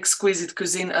this exquisite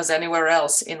cuisine as anywhere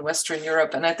else in Western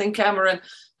Europe. And I think, Cameron,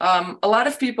 a lot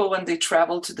of people, when they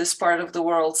travel to this part of the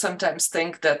world, sometimes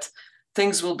think that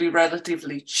things will be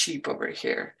relatively cheap over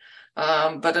here.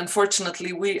 But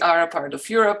unfortunately, we are a part of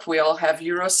Europe. We all have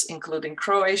euros, including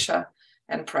Croatia,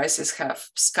 and prices have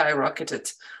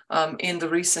skyrocketed in the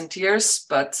recent years,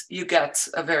 but you get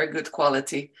a very good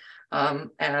quality.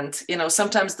 And, you know,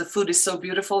 sometimes the food is so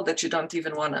beautiful that you don't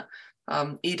even want to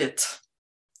eat it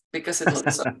because it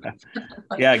looks so good.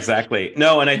 Yeah, exactly.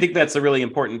 No, and I think that's a really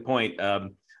important point.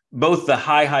 Both the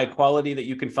high quality that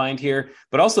you can find here,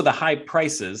 but also the high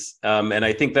prices. And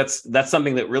I think that's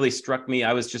something that really struck me.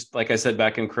 I was just, like I said,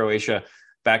 back in Croatia,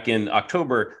 back in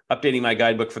October, updating my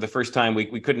guidebook for the first time.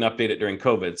 We couldn't update it during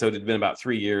COVID. So it had been about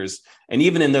 3 years. And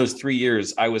even in those 3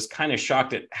 years, I was kind of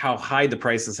shocked at how high the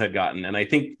prices had gotten. And I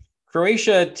think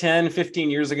Croatia 10, 15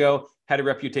 years ago had a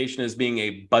reputation as being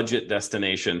a budget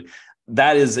destination.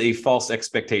 That is a false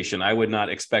expectation. I would not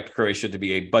expect Croatia to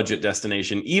be a budget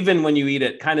destination, even when you eat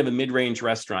at kind of a mid-range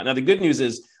restaurant. Now, the good news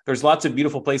is there's lots of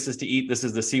beautiful places to eat. This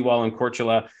is the seawall in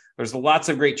Korčula. There's lots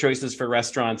of great choices for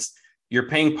restaurants. You're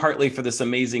paying partly for this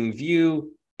amazing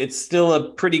view. It's still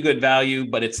a pretty good value,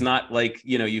 but it's not like,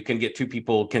 you know, you can get two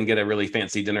people can get a really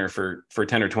fancy dinner for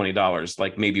 $10 or $20,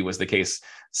 like maybe was the case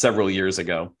several years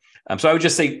ago. So I would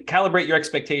just say calibrate your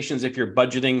expectations if you're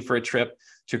budgeting for a trip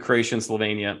to Croatia and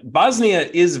Slovenia. Bosnia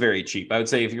is very cheap. I would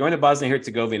say if you're going to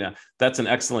Bosnia-Herzegovina, that's an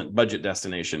excellent budget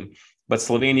destination. But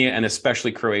Slovenia and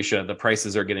especially Croatia, the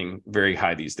prices are getting very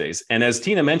high these days. And as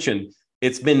Tina mentioned,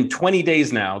 it's been 20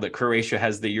 days now that Croatia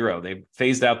has the euro. They've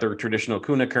phased out their traditional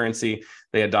kuna currency.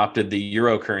 They adopted the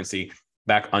euro currency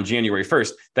back on January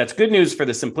 1st. That's good news for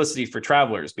the simplicity for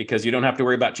travelers because you don't have to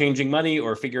worry about changing money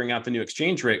or figuring out the new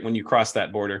exchange rate when you cross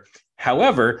that border.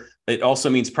 However, it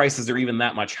also means prices are even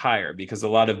that much higher because a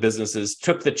lot of businesses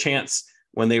took the chance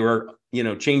when they were, you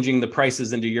know, changing the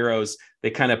prices into euros. They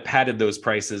kind of padded those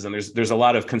prices, and there's a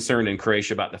lot of concern in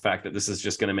Croatia about the fact that this is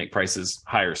just going to make prices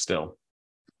higher still.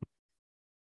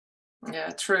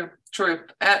 Yeah, true.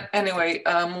 Anyway,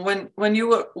 when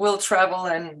you will travel,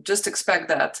 and just expect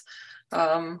that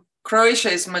Croatia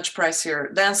is much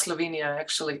pricier than Slovenia,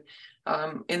 actually,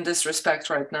 in this respect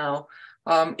right now.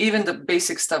 Even the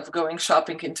basic stuff, going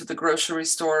shopping into the grocery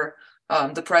store,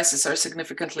 the prices are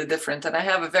significantly different. And I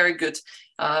have a very good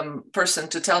person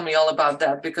to tell me all about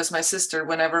that, because my sister,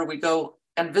 whenever we go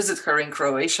and visit her in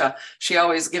Croatia, she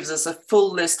always gives us a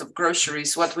full list of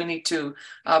groceries, what we need to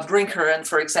bring her. And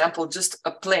for example, just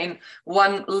a plain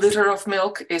 1 liter of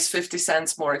milk is 50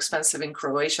 cents more expensive in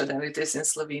Croatia than it is in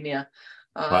Slovenia.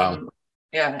 Wow.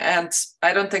 Yeah, and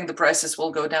I don't think the prices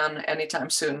will go down anytime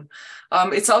soon.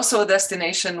 It's also a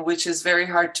destination which is very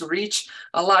hard to reach.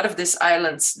 A lot of these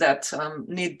islands that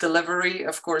need delivery,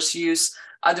 of course, use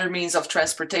other means of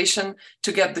transportation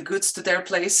to get the goods to their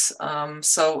place.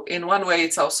 So in one way,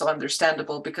 it's also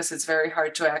understandable, because it's very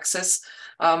hard to access,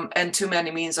 and too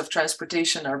many means of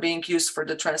transportation are being used for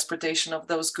the transportation of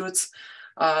those goods.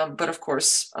 But of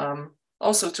course,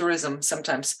 also tourism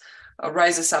sometimes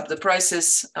rises up the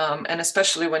prices, and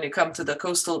especially when you come to the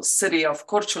coastal city of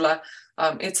Korčula,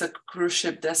 it's a cruise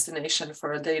ship destination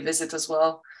for a day visit as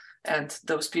well. And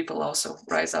those people also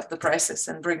rise up the prices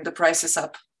and bring the prices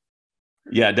up.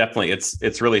 Yeah, definitely.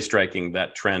 It's really striking,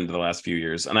 that trend the last few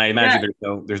years. And I imagine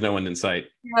there's no end in sight.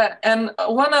 Yeah, and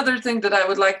one other thing that I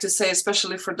would like to say,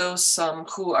 especially for those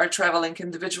who are traveling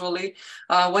individually,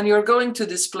 when you're going to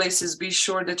these places, be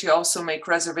sure that you also make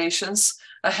reservations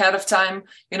ahead of time.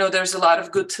 You know, there's a lot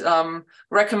of good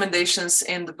recommendations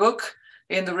in the book,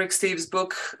 in the Rick Steves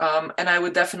book, and I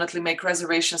would definitely make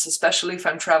reservations, especially if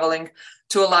I'm traveling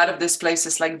to a lot of these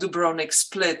places like Dubrovnik,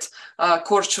 Split,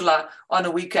 Korčula on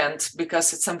a weekend,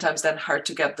 because it's sometimes then hard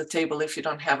to get the table if you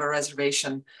don't have a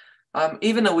reservation,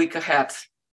 even a week ahead.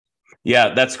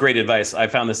 Yeah, that's great advice. I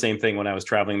found the same thing when I was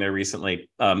traveling there recently.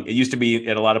 It used to be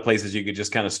at a lot of places you could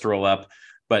just kind of stroll up,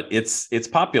 but it's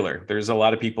popular. There's a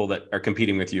lot of people that are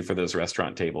competing with you for those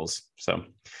restaurant tables. So,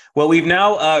 well, we've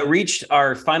now reached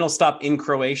our final stop in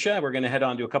Croatia. We're going to head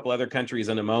on to a couple other countries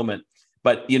in a moment.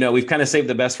 But, you know, we've kind of saved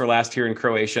the best for last here in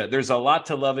Croatia. There's a lot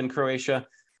to love in Croatia.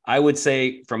 I would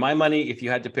say, for my money, if you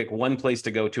had to pick one place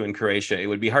to go to in Croatia, it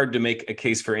would be hard to make a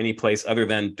case for any place other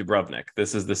than Dubrovnik.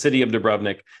 This is the city of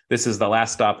Dubrovnik. This is the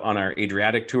last stop on our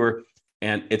Adriatic tour.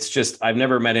 And it's just, I've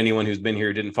never met anyone who's been here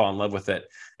who didn't fall in love with it,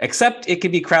 except it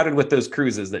could be crowded with those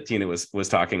cruises that Tina was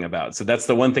talking about. So that's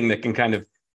the one thing that can kind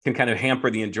of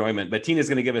hamper the enjoyment. But Tina's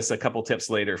going to give us a couple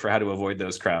tips later for how to avoid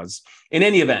those crowds. In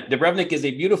any event, Dubrovnik is a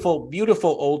beautiful,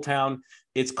 beautiful old town.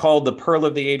 It's called the Pearl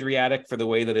of the Adriatic for the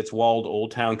way that its walled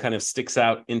old town kind of sticks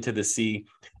out into the sea.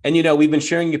 And, you know, we've been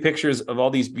sharing you pictures of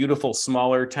all these beautiful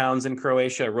smaller towns in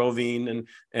Croatia, Rovinj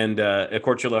and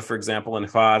Korčula, for example, and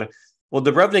Hvar. Well,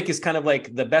 Dubrovnik is kind of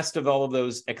like the best of all of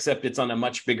those, except it's on a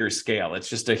much bigger scale. It's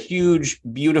just a huge,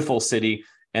 beautiful city.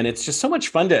 And it's just so much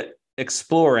fun to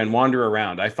explore and wander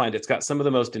around. I find it's got some of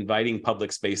the most inviting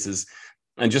public spaces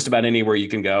and just about anywhere you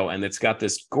can go. And it's got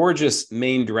this gorgeous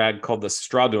main drag called the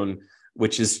Stradun,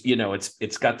 which is, you know,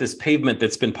 it's got this pavement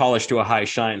that's been polished to a high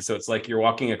shine. So it's like you're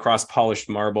walking across polished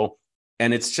marble,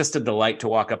 and it's just a delight to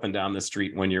walk up and down the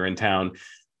street when you're in town.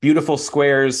 Beautiful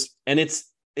squares. And it's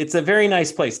a very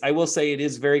nice place. I will say it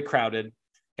is very crowded.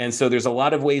 And so there's a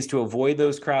lot of ways to avoid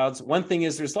those crowds. One thing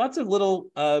is there's lots of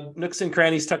little nooks and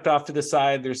crannies tucked off to the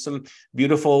side. There's some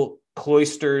beautiful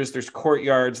cloisters, there's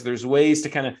courtyards, there's ways to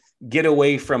kind of get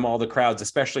away from all the crowds,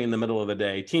 especially in the middle of the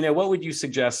day. Tina, what would you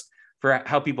suggest for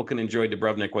how people can enjoy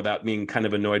Dubrovnik without being kind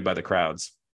of annoyed by the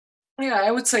crowds? Yeah,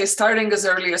 I would say starting as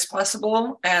early as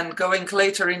possible and going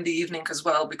later in the evening as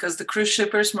well, because the cruise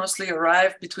shippers mostly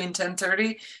arrive between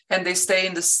 10:30 and they stay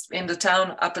in the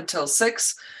town up until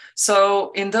 6.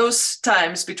 So in those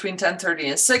times between 10:30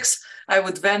 and 6, I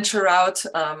would venture out,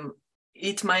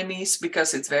 eat my knees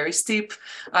because it's very steep,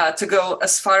 to go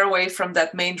as far away from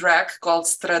that main drag called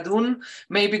Stradun,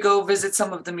 maybe go visit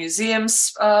some of the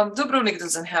museums. Dubrovnik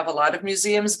doesn't have a lot of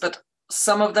museums, but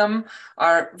some of them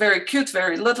are very cute,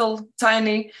 very little,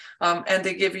 tiny, and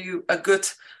they give you a good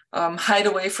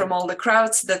hideaway from all the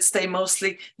crowds that stay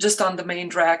mostly just on the main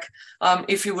drag.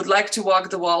 If you would like to walk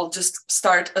the wall, just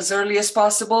start as early as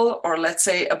possible, or let's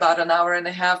say about an hour and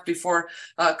a half before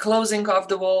closing off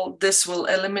the wall. This will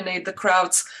eliminate the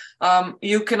crowds.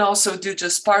 You can also do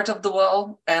just part of the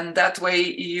wall, and that way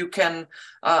you can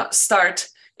start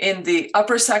in the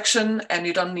upper section and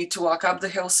you don't need to walk up the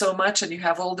hill so much, and you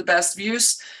have all the best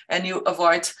views, and you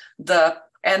avoid the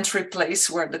entry place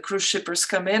where the cruise shippers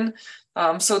come in.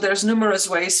 So there's numerous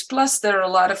ways. Plus, there are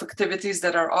a lot of activities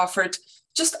that are offered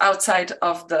just outside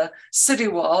of the city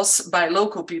walls by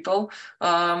local people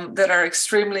that are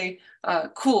extremely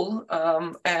cool.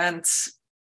 And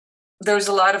there's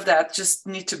a lot of that. Just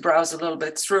need to browse a little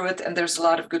bit through it. And there's a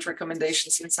lot of good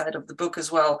recommendations inside of the book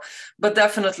as well. But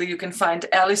definitely you can find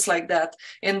alleys like that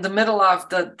in the middle of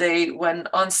the day when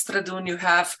on Stradun you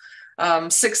have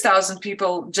 6,000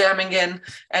 people jamming in,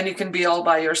 and you can be all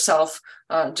by yourself,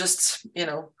 just,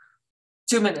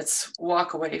 2 minutes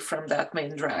walk away from that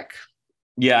main drag.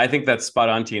 Yeah, I think that's spot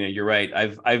on, Tina. You're right.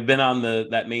 I've been on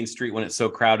that main street when it's so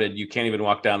crowded, you can't even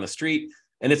walk down the street.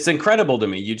 And it's incredible to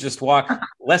me. You just walk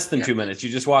less than 2 minutes. You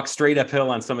just walk straight uphill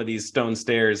on some of these stone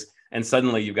stairs, and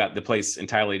suddenly you've got the place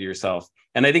entirely to yourself.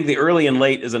 And I think the early and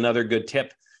late is another good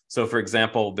tip. So for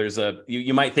example, there's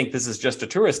you might think this is just a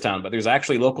tourist town, but there's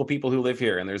actually local people who live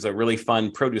here. And there's a really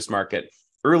fun produce market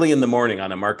early in the morning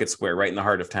on a market square right in the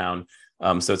heart of town.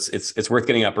 So it's worth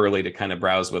getting up early to kind of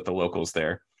browse with the locals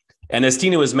there. And as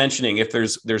Tina was mentioning, if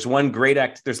there's one great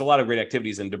there's a lot of great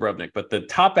activities in Dubrovnik, but the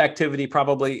top activity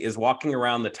probably is walking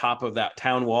around the top of that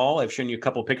town wall. I've shown you a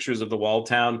couple pictures of the walled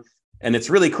town, and it's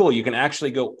really cool. You can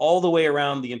actually go all the way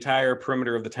around the entire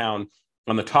perimeter of the town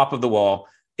on the top of the wall.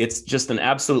 It's just an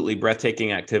absolutely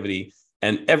breathtaking activity.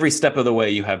 And every step of the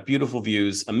way, you have beautiful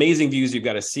views, amazing views. You've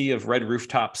got a sea of red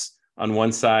rooftops on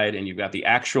one side, and you've got the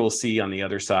actual sea on the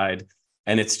other side.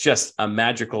 And it's just a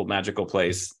magical, magical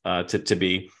place to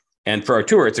be. And for our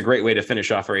tour, it's a great way to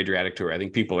finish off our Adriatic tour. I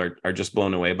think people are just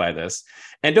blown away by this.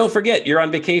 And don't forget, you're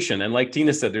on vacation. And like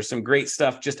Tina said, there's some great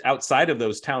stuff just outside of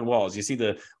those town walls. You see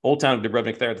the old town of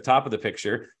Dubrovnik there at the top of the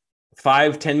picture.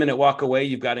 5-10 minute walk away,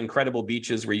 you've got incredible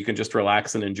beaches where you can just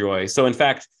relax and enjoy. So in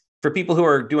fact, for people who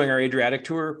are doing our Adriatic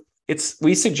tour,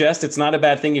 we suggest it's not a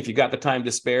bad thing if you got the time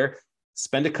to spare.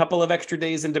 Spend a couple of extra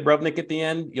days in Dubrovnik at the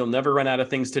end. You'll never run out of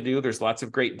things to do. There's lots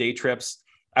of great day trips.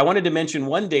 I wanted to mention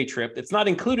one day trip. It's not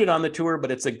included on the tour,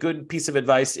 but it's a good piece of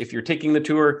advice if you're taking the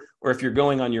tour or if you're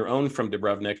going on your own from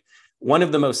Dubrovnik. One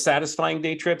of the most satisfying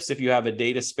day trips, if you have a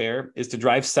day to spare, is to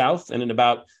drive south. And in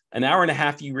about an hour and a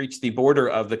half, you reach the border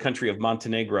of the country of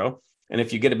Montenegro. And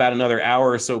if you get about another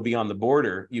hour or so beyond the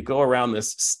border, you go around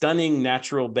this stunning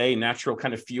natural bay, natural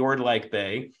kind of fjord-like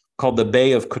bay called the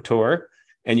Bay of Kotor.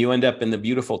 And you end up in the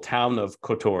beautiful town of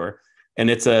Kotor. And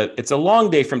it's a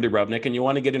long day from Dubrovnik, and you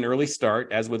want to get an early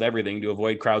start, as with everything, to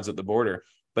avoid crowds at the border.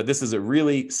 But this is a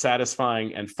really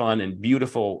satisfying and fun and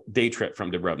beautiful day trip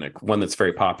from Dubrovnik, one that's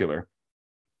very popular.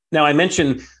 Now, I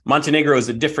mentioned Montenegro is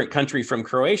a different country from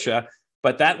Croatia,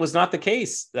 but that was not the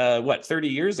case, 30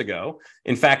 years ago.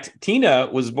 In fact, Tina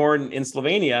was born in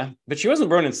Slovenia, but she wasn't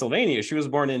born in Slovenia. She was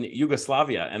born in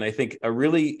Yugoslavia. And I think a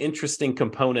really interesting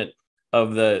component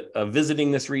of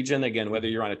visiting this region, again, whether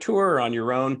you're on a tour or on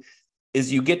your own, is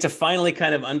you get to finally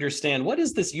kind of understand, what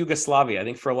is this Yugoslavia? I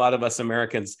think for a lot of us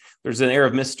Americans, there's an air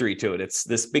of mystery to it. It's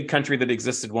this big country that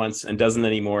existed once and doesn't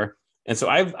anymore. And so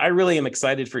I really am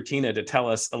excited for Tina to tell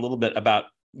us a little bit about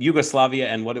Yugoslavia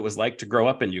and what it was like to grow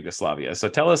up in Yugoslavia. So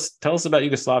tell us about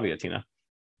Yugoslavia, Tina.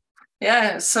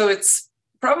 Yeah, so it's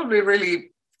probably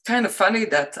really kind of funny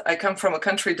that I come from a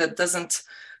country that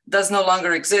does no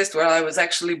longer exist, where I was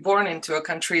actually born into a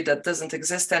country that doesn't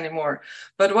exist anymore.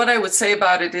 But what I would say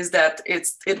about it is that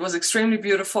it was extremely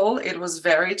beautiful. It was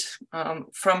varied,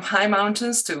 from high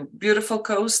mountains to beautiful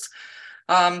coast,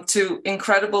 to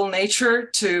incredible nature,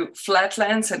 to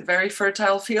flatlands and very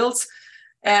fertile fields.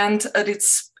 And at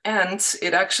its end,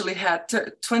 it actually had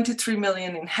 23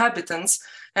 million inhabitants,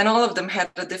 and all of them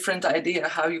had a different idea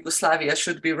how Yugoslavia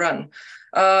should be run.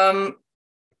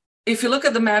 If you look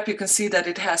at the map, you can see that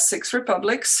it has 6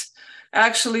 republics.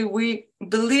 Actually, we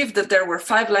believe that there were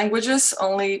 5 languages,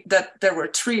 only that there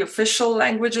were 3 official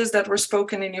languages that were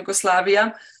spoken in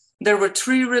Yugoslavia. There were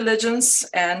 3 religions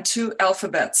and 2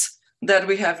 alphabets that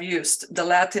we have used, the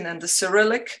Latin and the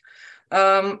Cyrillic.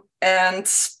 And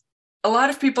a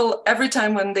lot of people, every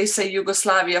time when they say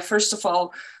Yugoslavia, first of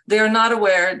all, they are not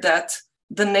aware that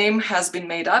the name has been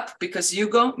made up, because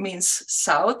Yugo means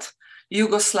south.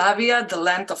 Yugoslavia, the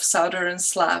land of Southern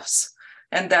Slavs.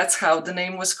 And that's how the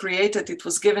name was created. It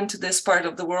was given to this part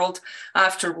of the world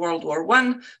after World War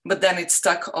I, but then it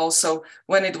stuck also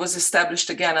when it was established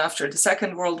again after the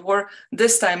Second World War,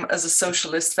 this time as a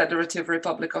Socialist Federative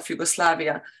Republic of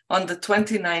Yugoslavia on the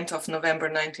 29th of November,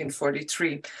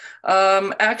 1943.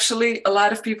 Actually, a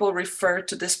lot of people refer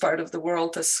to this part of the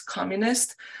world as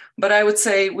communist, but I would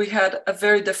say we had a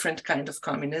very different kind of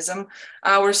communism.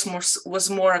 Ours was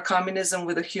more a communism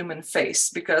with a human face,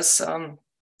 because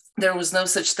there was no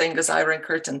such thing as Iron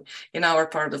Curtain in our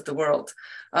part of the world.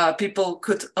 People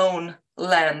could own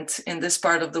land in this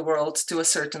part of the world to a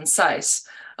certain size.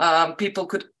 People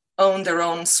could own their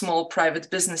own small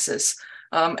private businesses.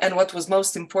 And what was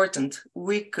most important,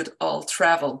 we could all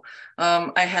travel.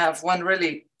 I have one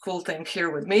really cool thing here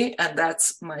with me, and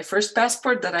that's my first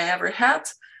passport that I ever had.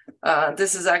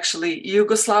 This is actually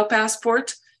Yugoslav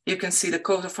passport. You can see the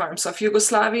coat of arms of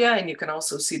Yugoslavia, and you can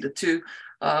also see the two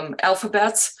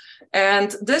alphabets.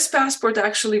 And this passport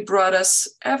actually brought us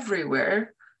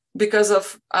everywhere because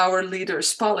of our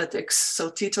leader's politics. So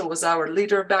Tito was our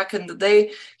leader back in the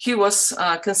day. He was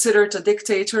considered a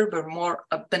dictator, but more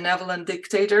a benevolent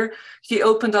dictator. He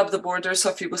opened up the borders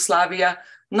of Yugoslavia,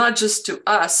 not just to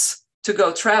us to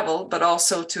go travel, but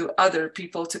also to other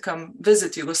people to come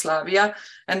visit Yugoslavia.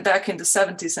 And back in the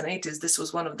 70s and 80s, this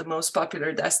was one of the most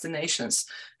popular destinations.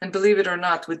 And believe it or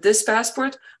not, with this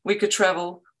passport, we could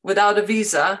travel without a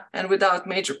visa and without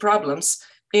major problems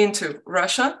into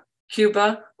Russia,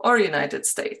 Cuba, or United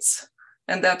States.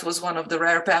 And that was one of the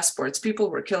rare passports.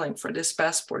 People were killing for these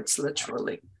passports,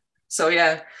 literally. So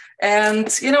yeah, and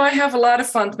I have a lot of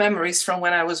fond memories from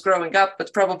when I was growing up,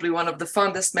 but probably one of the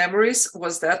fondest memories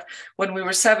was that when we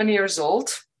were 7 years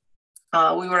old,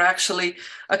 we were actually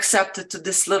accepted to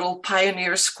this little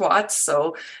pioneer squad.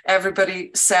 So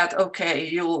everybody said, okay,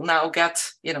 you'll now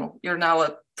get, you're now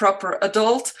a proper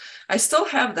adult. I still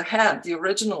have the hat, the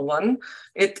original one.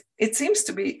 It seems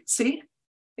to be, see,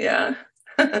 yeah.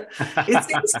 It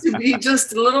seems to be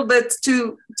just a little bit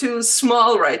too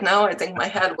small right now. I think my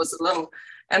head was a little,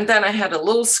 and then I had a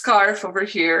little scarf over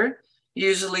here.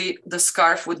 Usually the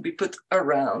scarf would be put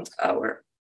around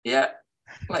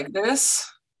like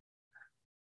this.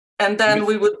 And then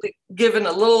we would be given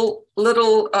a little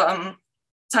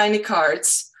tiny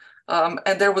cards.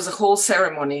 And there was a whole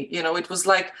ceremony, it was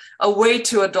like a way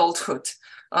to adulthood.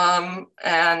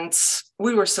 And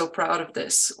we were so proud of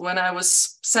this. When I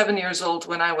was 7 years old,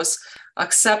 when I was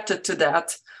accepted to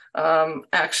that,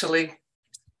 actually,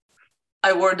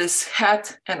 I wore this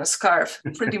hat and a scarf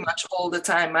pretty much all the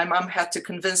time. My mom had to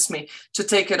convince me to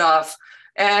take it off.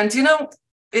 And,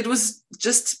 it was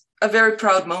just a very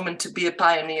proud moment to be a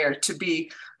pioneer, to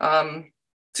be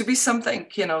something,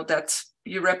 that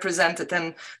you represented.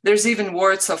 And there's even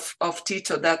words of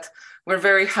Tito that were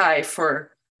very high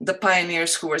for the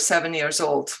pioneers who were 7 years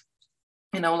old,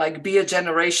 like be a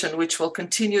generation which will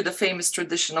continue the famous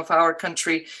tradition of our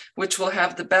country, which will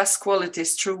have the best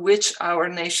qualities through which our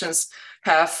nations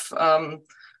have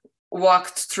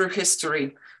walked through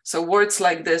history. So words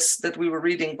like this that we were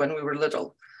reading when we were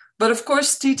little. But of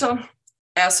course, Tito,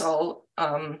 as all,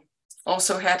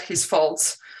 also had his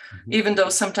faults, even though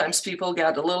sometimes people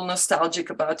get a little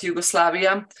nostalgic about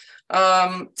Yugoslavia.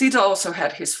 Tito also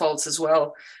had his faults as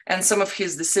well. And some of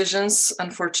his decisions,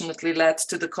 unfortunately, led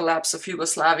to the collapse of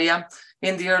Yugoslavia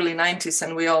in the early 90s.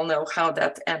 And we all know how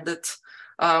that ended.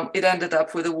 It ended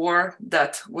up with a war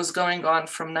that was going on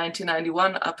from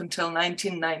 1991 up until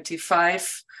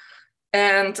 1995.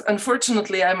 And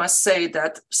unfortunately, I must say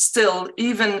that still,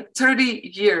 even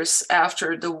 30 years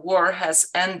after the war has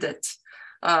ended,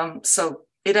 so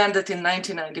it ended in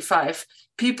 1995,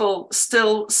 people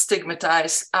still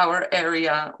stigmatize our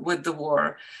area with the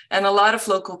war. And a lot of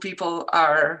local people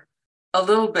are a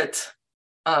little bit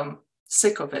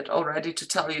sick of it already, to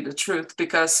tell you the truth,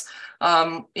 because,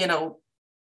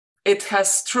 it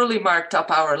has truly marked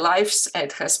up our lives.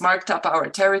 It has marked up our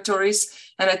territories.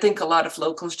 And I think a lot of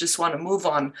locals just want to move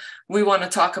on. We want to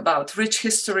talk about rich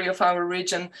history of our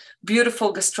region,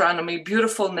 beautiful gastronomy,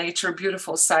 beautiful nature,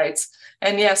 beautiful sites.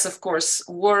 And yes, of course,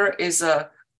 war is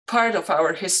a part of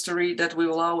our history that we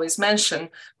will always mention,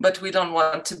 but we don't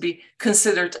want to be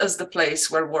considered as the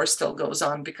place where war still goes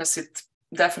on, because it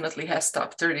definitely has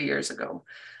stopped 30 years ago.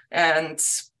 And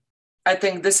I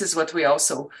think this is what we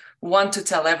also want to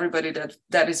tell everybody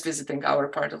that is visiting our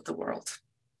part of the world.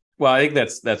 Well, I think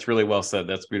that's really well said.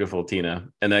 That's beautiful, Tina.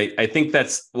 And I think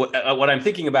that's what I'm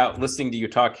thinking about listening to you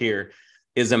talk here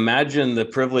is, imagine the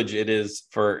privilege it is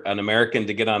for an American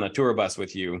to get on a tour bus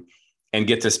with you and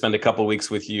get to spend a couple of weeks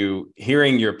with you,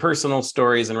 hearing your personal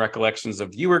stories and recollections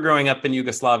of you were growing up in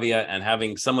Yugoslavia, and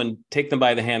having someone take them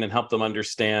by the hand and help them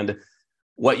understand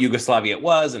what Yugoslavia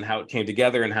was and how it came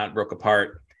together and how it broke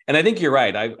apart. And I think you're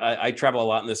right. I travel a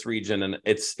lot in this region, and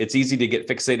it's easy to get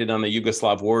fixated on the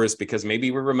Yugoslav wars because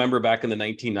maybe we remember back in the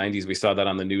 1990s, we saw that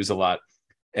on the news a lot.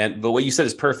 But what you said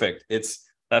is perfect. It's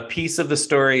a piece of the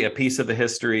story, a piece of the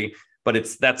history, but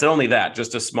that's only that,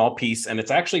 just a small piece. And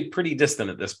it's actually pretty distant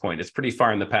at this point. It's pretty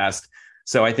far in the past.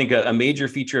 So I think a major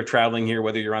feature of traveling here,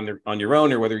 whether you're on your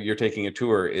own or whether you're taking a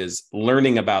tour, is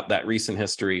learning about that recent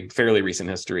history, fairly recent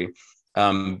history.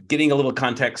 Getting a little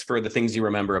context for the things you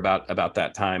remember about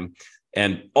that time,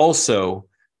 and also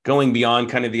going beyond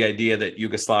kind of the idea that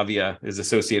Yugoslavia is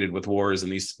associated with wars,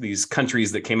 and these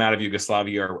countries that came out of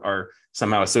Yugoslavia are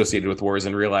somehow associated with wars,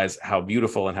 and realize how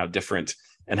beautiful and how different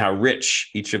and how rich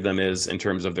each of them is in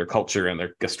terms of their culture and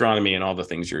their gastronomy and all the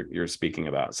things you're speaking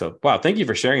about. So, wow, thank you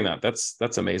for sharing that.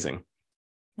 That's amazing.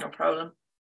 No problem.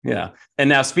 Yeah. And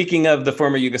now, speaking of the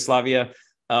former Yugoslavia,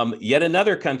 yet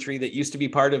another country that used to be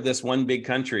part of this one big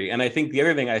country. And I think the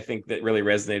other thing I think that really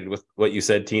resonated with what you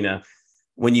said, Tina,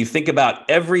 when you think about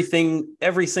everything,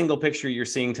 every single picture you're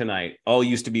seeing tonight, all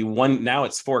used to be one. Now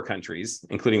it's 4 countries,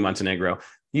 including Montenegro.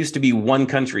 Used to be one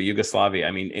country, Yugoslavia.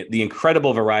 I mean, the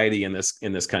incredible variety in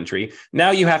this country.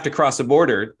 Now you have to cross a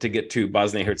border to get to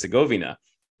Bosnia-Herzegovina.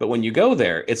 But when you go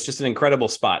there, it's just an incredible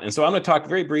spot. And so I'm going to talk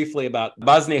very briefly about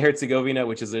Bosnia-Herzegovina,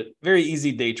 which is a very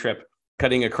easy day trip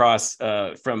cutting across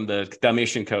from the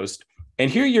Dalmatian coast. And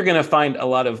here you're going to find a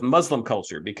lot of Muslim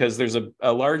culture because there's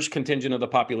a large contingent of the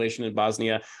population in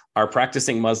Bosnia are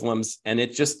practicing Muslims. And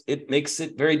it makes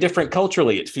it very different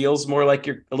culturally. It feels more like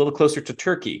you're a little closer to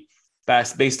Turkey,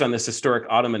 based on this historic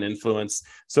Ottoman influence.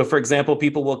 So, for example,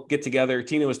 people will get together.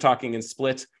 Tina was talking in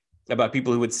Split about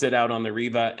people who would sit out on the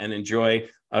riva and enjoy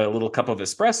a little cup of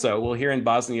espresso. Well, here in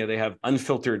Bosnia, they have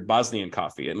unfiltered Bosnian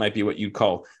coffee. It might be what you'd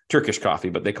call Turkish coffee,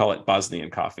 but they call it Bosnian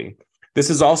coffee. This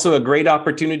is also a great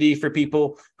opportunity for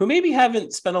people who maybe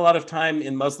haven't spent a lot of time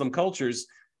in Muslim cultures.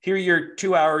 Here you're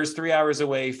 2 hours, 3 hours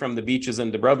away from the beaches in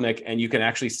Dubrovnik, and you can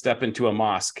actually step into a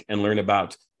mosque and learn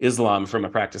about Islam from a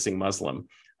practicing Muslim.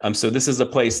 So this is a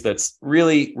place that's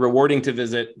really rewarding to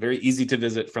visit, very easy to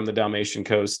visit from the Dalmatian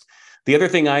coast. The other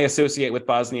thing I associate with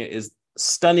Bosnia is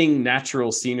stunning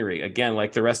natural scenery. Again,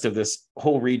 like the rest of this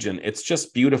whole region, it's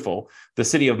just beautiful. The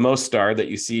city of Mostar that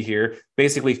you see here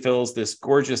basically fills this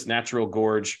gorgeous natural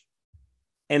gorge.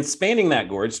 And spanning that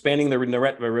gorge, spanning the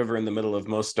Neretva River in the middle of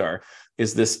Mostar,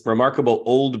 is this remarkable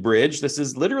old bridge. This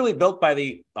is literally built by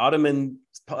the Ottoman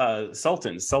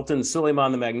sultans. Sultan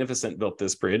Suleiman the Magnificent built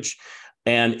this bridge.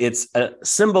 And it's a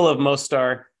symbol of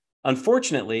Mostar.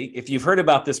 Unfortunately, if you've heard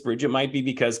about this bridge, it might be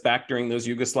because back during those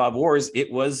Yugoslav wars,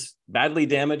 it was badly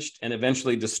damaged and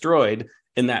eventually destroyed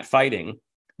in that fighting.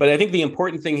 But I think the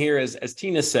important thing here is, as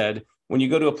Tina said, when you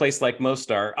go to a place like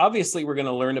Mostar, obviously we're going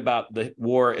to learn about the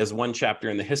war as one chapter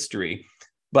in the history,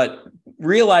 but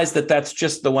realize that that's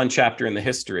just the one chapter in the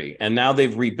history. And now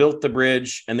they've rebuilt the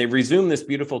bridge and they've resumed this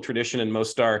beautiful tradition in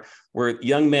Mostar where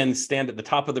young men stand at the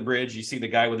top of the bridge. You see the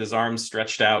guy with his arms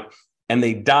stretched out, and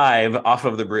they dive off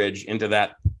of the bridge into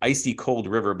that icy cold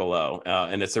river below.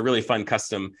 And it's a really fun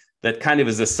custom that kind of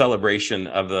is a celebration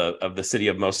of the city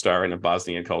of Mostar and of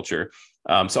Bosnian culture.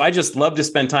 So I just love to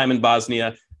spend time in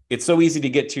Bosnia. It's so easy to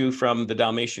get to from the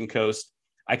Dalmatian coast.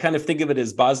 I kind of think of it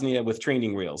as Bosnia with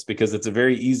training wheels because it's a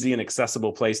very easy and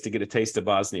accessible place to get a taste of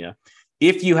Bosnia.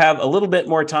 If you have a little bit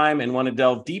more time and want to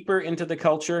delve deeper into the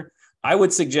culture, I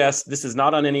would suggest, this is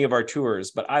not on any of our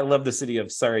tours, but I love the city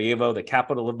of Sarajevo, the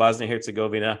capital of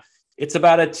Bosnia-Herzegovina. It's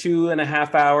about a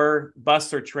 2.5 hour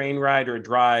bus or train ride or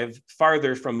drive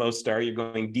farther from Mostar. You're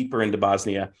going deeper into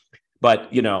Bosnia.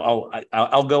 But, you know,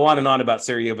 I'll go on and on about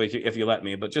Sarajevo if you let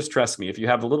me, but just trust me, if you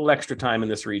have a little extra time in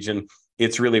this region,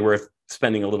 it's really worth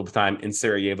spending a little time in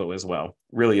Sarajevo as well.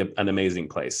 Really an amazing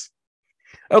place.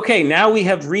 Okay, now we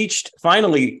have reached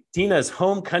finally Tina's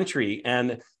home country.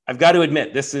 And I've got to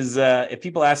admit, this is, if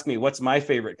people ask me, what's my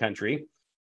favorite country?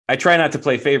 I try not to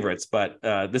play favorites, but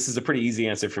this is a pretty easy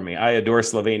answer for me. I adore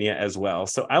Slovenia as well.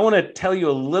 So I want to tell you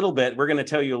a little bit, we're going to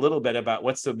tell you a little bit about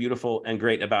what's so beautiful and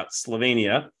great about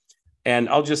Slovenia. And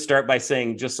I'll just start by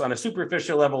saying, just on a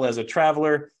superficial level as a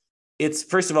traveler, it's,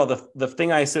 first of all, the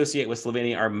thing I associate with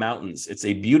Slovenia are mountains. It's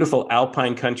a beautiful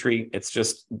alpine country. It's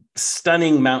just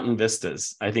stunning mountain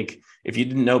vistas. I think if you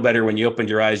didn't know better when you opened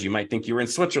your eyes, you might think you were in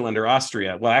Switzerland or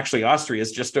Austria. Well, actually, Austria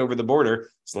is just over the border.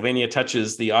 Slovenia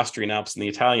touches the Austrian Alps and the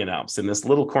Italian Alps in this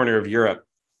little corner of Europe.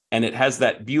 And it has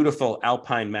that beautiful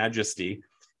alpine majesty.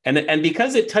 And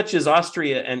because it touches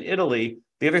Austria and Italy,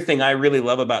 the other thing I really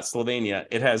love about Slovenia,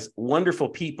 it has wonderful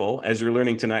people, as you're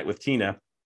learning tonight with Tina.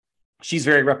 She's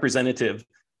very representative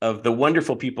of the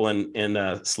wonderful people in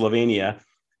Slovenia.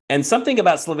 And something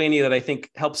about Slovenia that I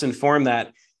think helps inform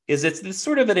that is it's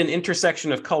sort of at an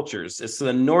intersection of cultures. It's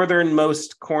the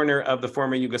northernmost corner of the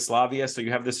former Yugoslavia, so you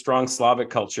have this strong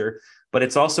Slavic culture, but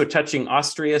it's also touching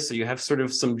Austria, so you have sort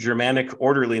of some Germanic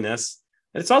orderliness.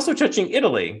 And it's also touching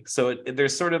Italy, so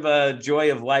there's sort of a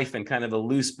joy of life and kind of a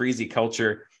loose, breezy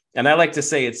culture. And I like to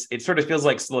say it sort of feels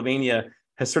like Slovenia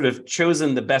has sort of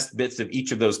chosen the best bits of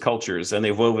each of those cultures, and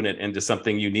they've woven it into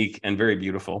something unique and very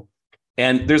beautiful.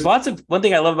 And there's one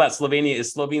thing I love about Slovenia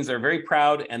is Slovenes are very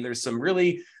proud, and there's some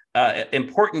really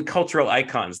important cultural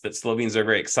icons that Slovenes are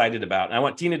very excited about. And I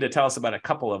want Tina to tell us about a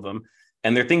couple of them.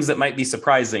 And they're things that might be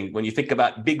surprising when you think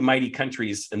about big, mighty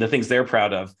countries and the things they're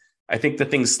proud of. I think the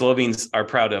things Slovenes are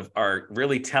proud of are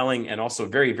really telling and also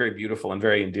very, very beautiful and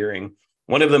very endearing.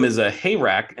 One of them is a hay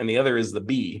rack and the other is the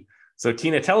bee. So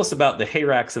Tina, tell us about the hay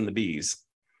racks and the bees.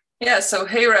 Yeah, so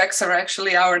hay racks are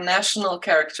actually our national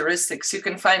characteristics. You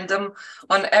can find them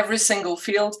on every single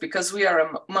field because we are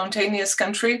a mountainous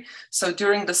country. So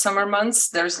during the summer months,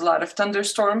 there's a lot of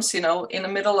thunderstorms. You know, in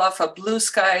the middle of a blue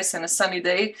skies and a sunny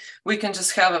day, we can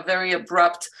just have a very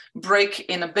abrupt break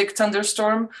in a big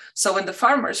thunderstorm. So when the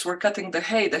farmers were cutting the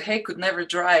hay could never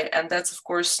dry. And that's, of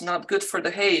course, not good for the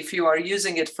hay if you are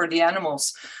using it for the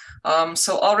animals.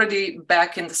 So already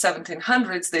back in the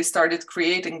 1700s, they started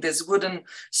creating these wooden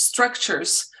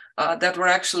structures that were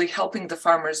actually helping the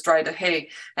farmers dry the hay.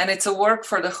 And it's a work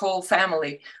for the whole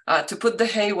family to put the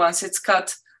hay once it's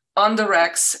cut on the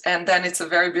racks, and then it's a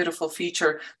very beautiful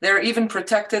feature. They're even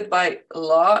protected by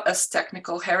law as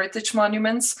technical heritage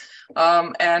monuments.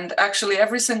 And actually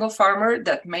every single farmer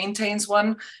that maintains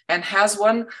one and has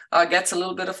one gets a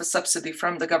little bit of a subsidy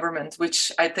from the government, which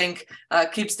I think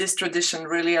keeps this tradition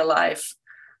really alive.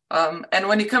 And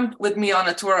when you come with me on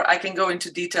a tour, I can go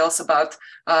into details about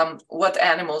what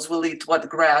animals will eat what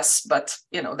grass, but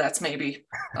you know, that's maybe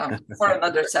for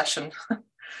another session.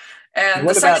 And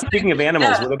what about, speaking of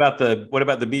animals, yeah, what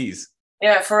about the bees?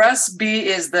 Yeah, for us, bee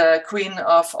is the queen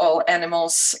of all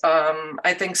animals.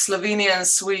 I think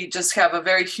Slovenians, we just have a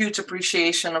very huge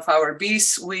appreciation of our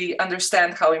bees. We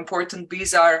understand how important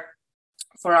bees are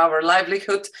for our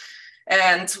livelihood.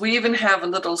 And we even have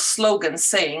a little slogan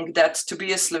saying that to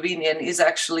be a Slovenian is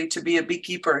actually to be a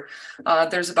beekeeper.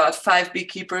 There's about 5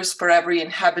 beekeepers per every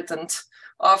inhabitant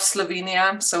of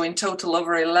Slovenia. So in total,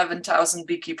 over 11,000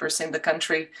 beekeepers in the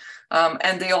country.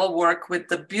 And they all work with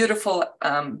the beautiful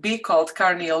bee called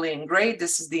Carniolan grey.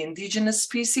 This is the indigenous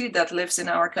species that lives in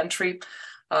our country.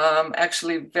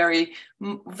 Actually very,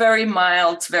 very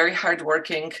mild, very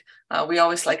hardworking. We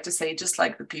always like to say, just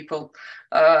like the people.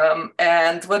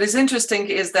 And what is interesting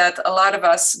is that a lot of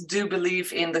us do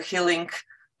believe in the healing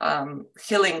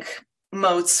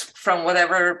modes from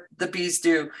whatever the bees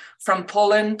do, from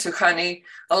pollen to honey.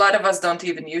 A lot of us don't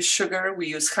even use sugar. We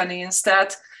use honey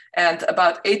instead. And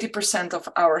about 80% of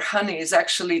our honey is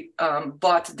actually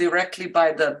bought directly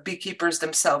by the beekeepers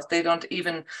themselves. They don't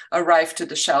even arrive to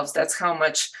the shelves. That's how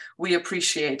much we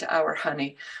appreciate our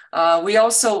honey. We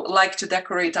also like to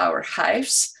decorate our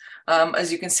hives.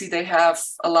 As you can see, they have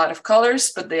a lot of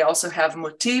colors, but they also have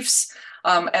motifs.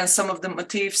 And some of the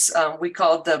motifs we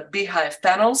call the beehive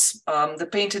panels. The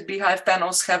painted beehive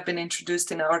panels have been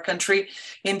introduced in our country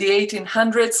in the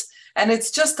 1800s, and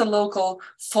it's just a local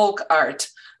folk art.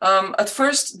 At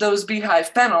first, those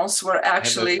beehive panels were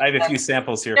actually... I have a few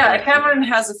samples here. Yeah, Cameron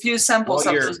has a few samples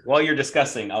while you're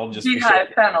discussing, I'll just... Beehive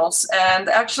panels. And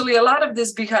actually, a lot of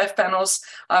these beehive panels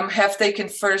have taken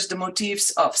first the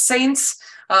motifs of saints.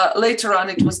 Later on,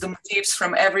 it was the motifs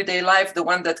from everyday life. The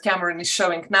one that Cameron is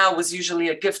showing now was usually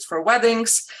a gift for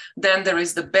weddings. Then there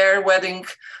is the bear wedding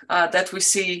that we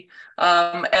see.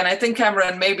 And I think,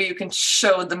 Cameron, maybe you can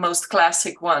show the most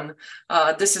classic one.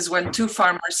 This is when 2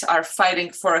 farmers are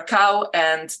fighting for a cow,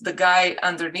 and the guy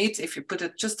underneath, if you put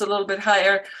it just a little bit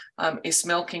higher, is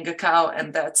milking a cow,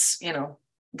 and that's, you know,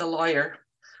 the lawyer.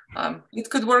 It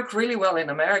could work really well in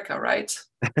America, right?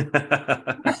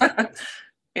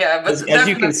 Yeah, but as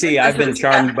you can see, I've been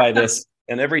charmed by this,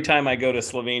 and every time I go to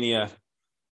Slovenia,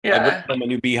 I bring them a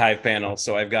new beehive panel.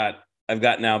 So I've got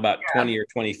now about 20 or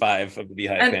 25 of the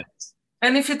beehive panels.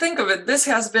 And if you think of it, this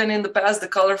has been in the past the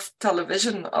color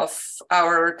television of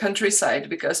our countryside,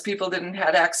 because people didn't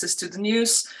have access to the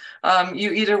news.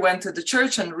 You either went to the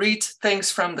church and read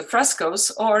things from the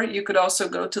frescoes, or you could also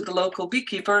go to the local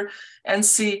beekeeper and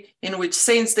see in which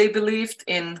saints they believed,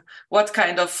 in what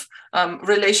kind of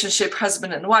relationship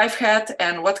husband and wife had,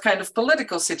 and what kind of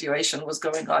political situation was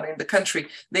going on in the country.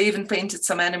 They even painted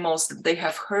some animals that they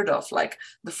have heard of, like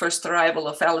the first arrival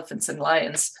of elephants and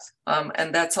lions.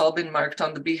 And that's all been marked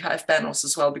on the beehive panels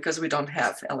as well, because we don't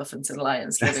have elephants and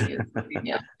lions living in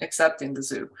Slovenia, except in the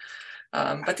zoo.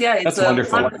 But yeah, it's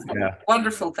a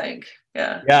wonderful thing.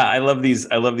 Yeah. Yeah, I love these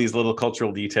little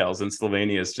cultural details, and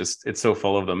Slovenia is just, it's so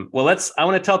full of them. Well, I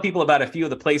want to tell people about a few of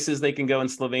the places they can go in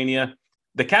Slovenia.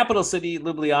 The capital city,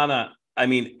 Ljubljana, I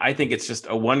mean, I think it's just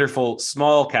a wonderful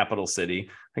small capital city.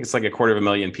 I think it's like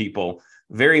 250,000 people.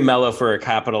 Very mellow for a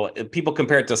capital. People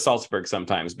compare it to Salzburg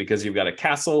sometimes, because you've got a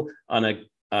castle on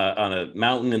a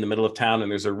mountain in the middle of town,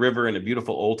 and there's a river and a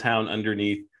beautiful old town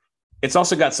underneath. It's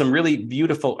also got some really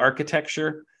beautiful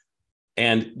architecture.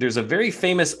 And there's a very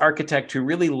famous architect who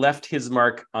really left his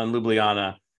mark on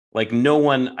Ljubljana, like no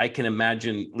one I can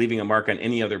imagine leaving a mark on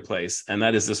any other place. And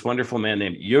that is this wonderful man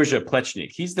named Jože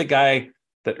Plečnik. He's the guy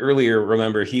that earlier,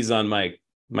 remember, he's on my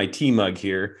tea mug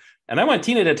here. And I want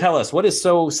Tina to tell us what is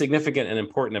so significant and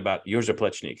important about Jože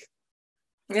Plečnik.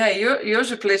 Yeah,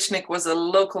 Jože Plečnik was a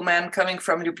local man coming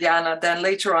from Ljubljana. Then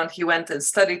later on, he went and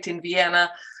studied in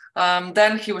Vienna.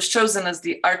 Then he was chosen as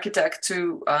the architect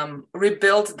to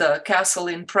rebuild the castle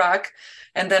in Prague.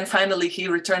 And then finally, he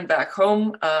returned back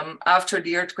home. After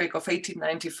the earthquake of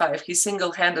 1895, he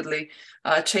single-handedly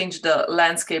changed the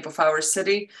landscape of our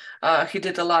city. He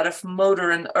did a lot of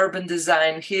modern urban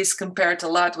design. He's compared a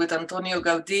lot with Antonio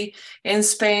Gaudí in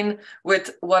Spain,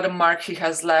 with what a mark he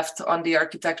has left on the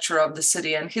architecture of the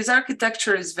city. And his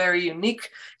architecture is very unique.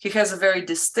 He has a very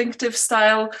distinctive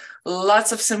style,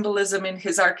 lots of symbolism in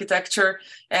his architecture.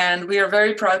 And we are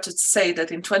very proud to say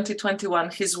that in 2021,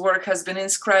 his work has been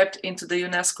inscribed into the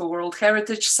UNESCO World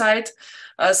Heritage Site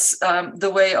as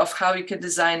the way of how you can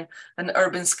design an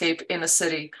urbanscape in a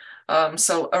city.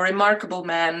 So a remarkable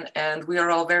man, and we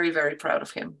are all very, very proud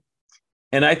of him.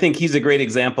 And I think he's a great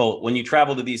example. When you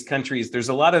travel to these countries, there's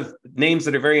a lot of names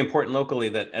that are very important locally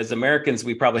that as Americans,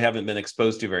 we probably haven't been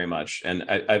exposed to very much. And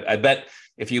I bet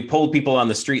if you polled people on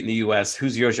the street in the US,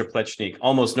 who's Jože Plečnik,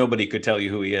 almost nobody could tell you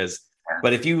who he is.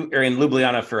 But if you are in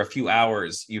Ljubljana for a few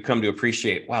hours, you come to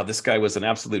appreciate, wow, this guy was an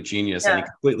absolute genius and he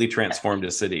completely transformed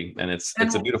his city. And it's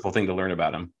a beautiful thing to learn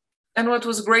about him. And what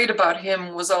was great about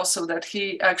him was also that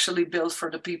he actually built for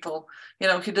the people. You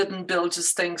know, he didn't build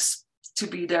just things to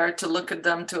be there, to look at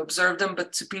them, to observe them,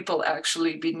 but to people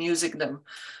actually been using them.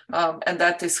 And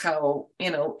that is how,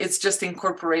 you know, it's just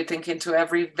incorporating into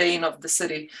every vein of the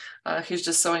city. He's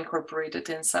just so incorporated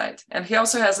inside. And he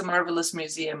also has a marvelous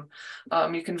museum.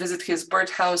 You can visit his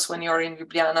birdhouse when you're in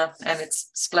Ljubljana, and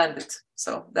it's splendid.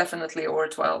 So definitely a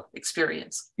worthwhile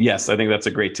experience. Yes, I think that's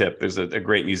a great tip. There's a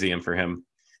great museum for him.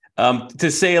 To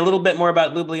say a little bit more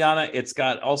about Ljubljana, it's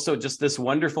got also just this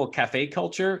wonderful cafe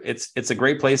culture. It's a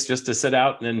great place just to sit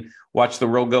out and watch the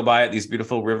world go by at these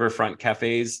beautiful riverfront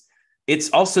cafes.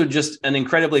 It's also just an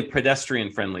incredibly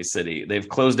pedestrian-friendly city. They've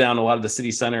closed down a lot of the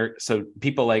city center, so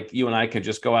people like you and I can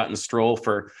just go out and stroll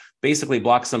for basically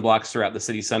blocks and blocks throughout the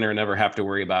city center and never have to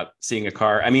worry about seeing a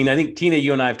car. I mean, I think, Tina,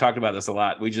 you and I have talked about this a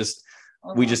lot. We just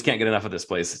can't get enough of this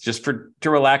place. It's just to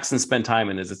relax and spend time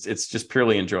in. It's just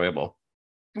purely enjoyable.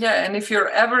 Yeah, and if you're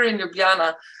ever in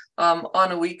Ljubljana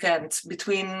on a weekend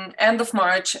between end of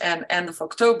March and end of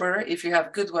October, if you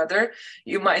have good weather,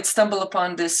 you might stumble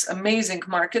upon this amazing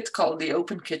market called the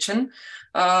Open Kitchen.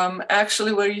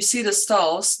 Actually, where you see the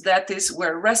stalls, that is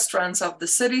where restaurants of the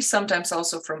city, sometimes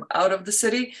also from out of the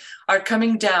city, are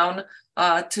coming down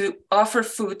to offer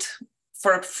food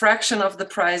for a fraction of the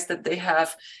price that they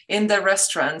have in their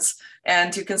restaurants.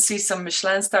 And you can see some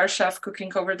Michelin star chef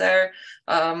cooking over there.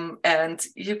 And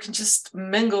you can just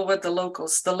mingle with the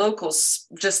locals. The locals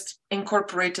just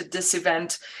incorporated this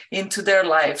event into their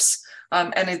lives.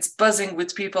 And it's buzzing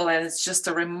with people, and it's just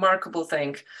a remarkable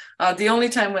thing. The only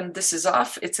time when this is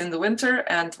off, it's in the winter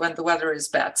and when the weather is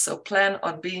bad. So plan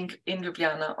on being in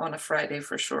Ljubljana on a Friday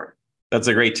for sure. That's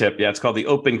a great tip. Yeah, it's called the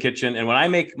Open Kitchen. And when I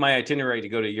make my itinerary to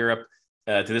go to Europe,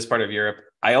 to this part of Europe,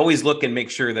 I always look and make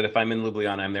sure that if I'm in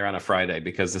Ljubljana, I'm there on a Friday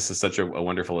because this is such a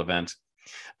wonderful event.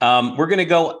 We're going to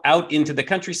go out into the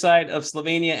countryside of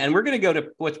Slovenia, and we're going to go to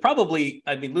what's probably,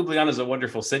 I mean, Ljubljana is a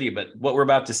wonderful city, but what we're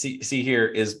about to see here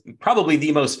is probably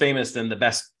the most famous and the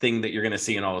best thing that you're going to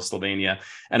see in all of Slovenia.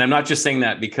 And I'm not just saying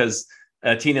that because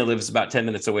Tina lives about 10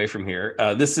 minutes away from here.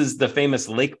 This is the famous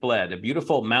Lake Bled, a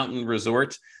beautiful mountain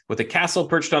resort with a castle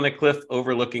perched on a cliff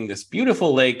overlooking this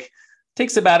beautiful lake.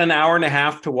 Takes about an hour and a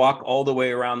half to walk all the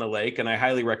way around the lake, and I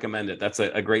highly recommend it. That's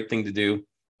a great thing to do.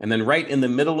 And then right in the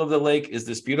middle of the lake is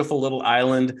this beautiful little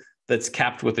island that's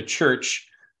capped with a church,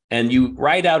 and you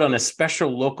ride out on a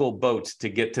special local boat to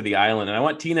get to the island. And I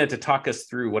want Tina to talk us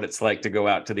through what it's like to go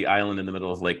out to the island in the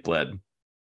middle of Lake Bled.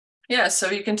 Yeah,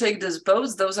 so you can take these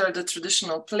boats. Those are the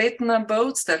traditional Pletna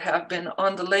boats that have been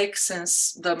on the lake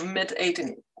since the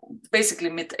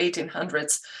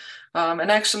mid-1800s.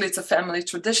 And actually, it's a family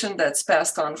tradition that's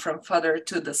passed on from father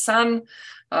to the son.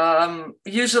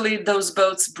 Usually, those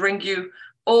boats bring you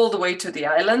all the way to the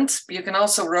island. You can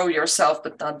also row yourself,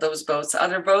 but not those boats,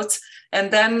 other boats.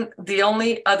 And then the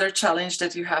only other challenge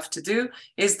that you have to do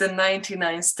is the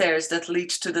 99 stairs that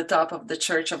lead to the top of the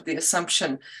Church of the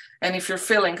Assumption. And if you're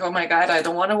feeling, oh my God, I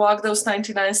don't want to walk those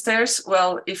 99 stairs.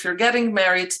 Well, if you're getting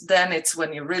married, then it's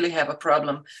when you really have a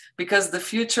problem, because the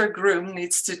future groom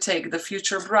needs to take the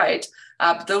future bride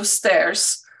up those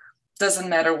stairs. Doesn't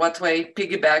matter what way,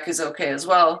 piggyback is okay as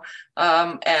well.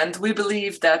 And we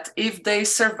believe that if they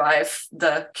survive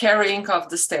the carrying of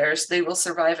the stairs, they will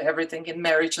survive everything in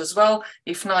marriage as well.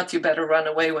 If not, you better run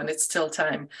away when it's still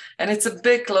time. And it's a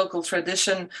big local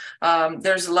tradition.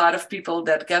 There's a lot of people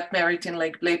that get married in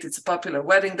Lake Bled. It's a popular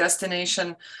wedding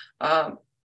destination.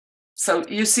 So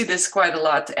you see this quite a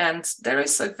lot, and there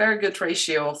is a very good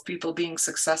ratio of people being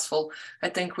successful. I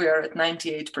think we are at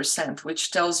 98%, which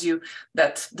tells you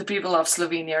that the people of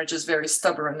Slovenia are just very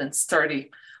stubborn and sturdy.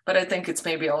 But I think it's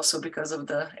maybe also because of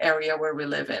the area where we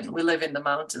live in. We live in the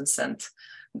mountains, and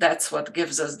that's what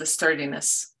gives us the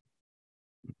sturdiness.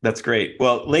 That's great.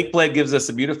 Well, Lake Bled gives us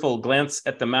a beautiful glance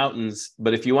at the mountains,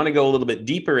 but if you want to go a little bit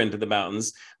deeper into the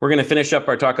mountains, we're going to finish up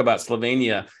our talk about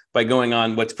Slovenia by going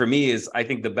on what for me is, I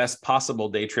think, the best possible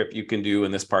day trip you can do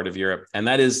in this part of Europe. And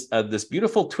that is this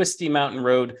beautiful twisty mountain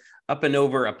road up and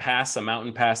over a pass, a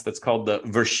mountain pass that's called the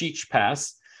Vršič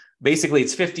Pass. Basically,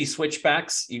 it's 50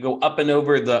 switchbacks. You go up and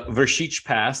over the Vršič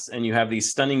Pass, and you have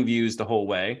these stunning views the whole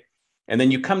way. And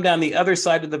then you come down the other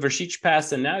side of the Vršič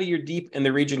Pass, and now you're deep in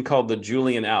the region called the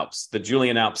Julian Alps. The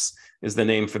Julian Alps is the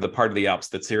name for the part of the Alps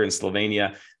that's here in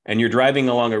Slovenia. And you're driving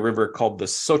along a river called the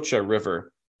Soča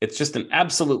River. It's just an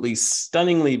absolutely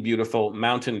stunningly beautiful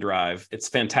mountain drive. It's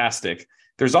fantastic.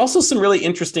 There's also some really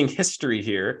interesting history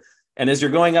here. And as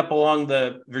you're going up along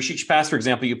the Vršič Pass, for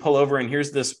example, you pull over and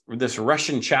here's this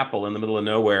Russian chapel in the middle of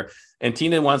nowhere. And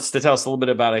Tina wants to tell us a little bit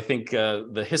about, I think,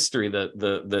 the history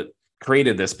that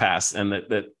created this pass and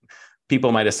that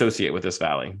people might associate with this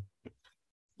valley.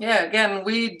 Yeah, again,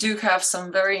 we do have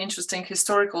some very interesting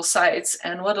historical sites,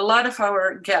 and what a lot of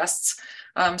our guests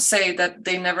say that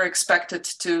they never expected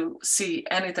to see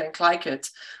anything like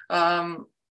it.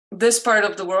 This part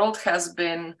of the world has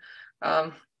been,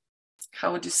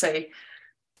 how would you say,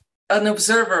 an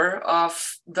observer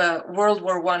of the World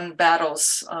War I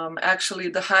battles. Actually,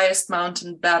 the highest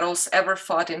mountain battles ever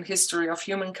fought in history of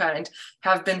humankind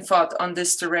have been fought on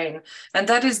this terrain. And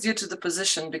that is due to the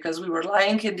position, because we were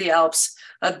lying in the Alps,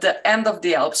 at the end of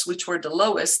the Alps, which were the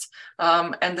lowest.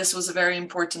 And this was a very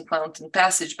important mountain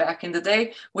passage back in the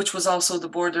day, which was also the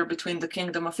border between the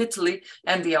Kingdom of Italy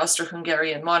and the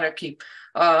Austro-Hungarian monarchy.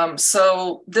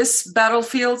 So these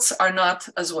battlefields are not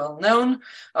as well known,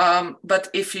 but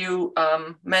if you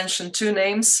mention two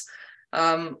names,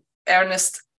 Erwin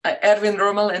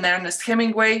Rommel and Ernest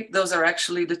Hemingway, those are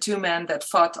actually the two men that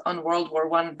fought on World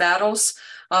War I battles.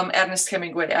 Ernest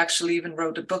Hemingway actually even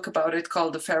wrote a book about it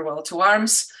called The Farewell to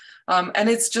Arms. And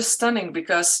it's just stunning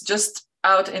because just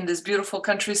out in this beautiful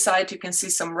countryside, you can see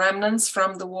some remnants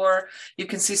from the war. You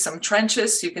can see some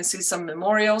trenches. You can see some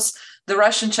memorials. The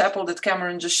Russian chapel that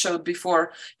Cameron just showed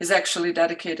before is actually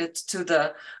dedicated to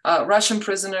the Russian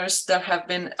prisoners that have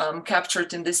been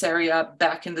captured in this area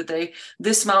back in the day.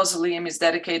 This mausoleum is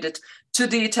dedicated to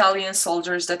the Italian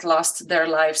soldiers that lost their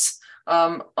lives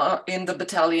in the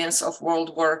battalions of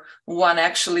World War I.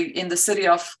 Actually, in the city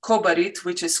of Kobarit,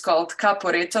 which is called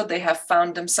Caporetto, they have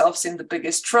found themselves in the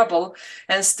biggest trouble.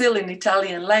 And still in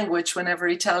Italian language, whenever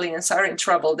Italians are in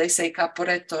trouble, they say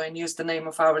Caporetto and use the name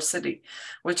of our city,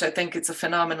 which I think it's a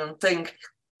phenomenal thing.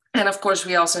 And of course,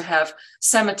 we also have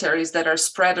cemeteries that are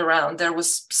spread around. There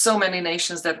was so many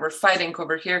nations that were fighting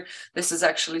over here. This is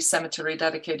actually a cemetery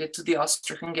dedicated to the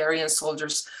Austro-Hungarian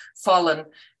soldiers fallen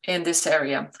in this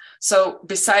area. So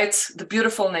besides the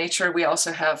beautiful nature, we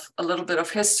also have a little bit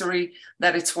of history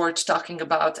that it's worth talking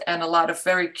about, and a lot of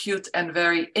very cute and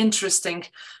very interesting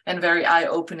and very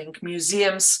eye-opening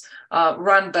museums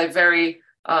run by very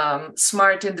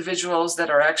smart individuals that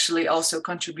are actually also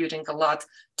contributing a lot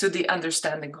to the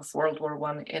understanding of World War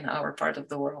I in our part of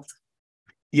the world.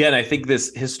 Yeah, and I think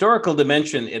this historical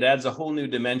dimension, it adds a whole new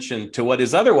dimension to what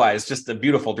is otherwise just a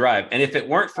beautiful drive. And if it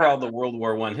weren't for all the World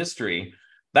War I history,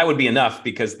 that would be enough,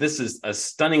 because this is a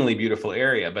stunningly beautiful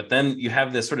area. But then you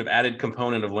have this sort of added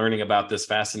component of learning about this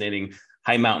fascinating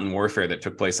high mountain warfare that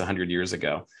took place 100 years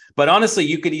ago. But honestly,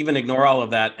 you could even ignore all of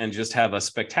that and just have a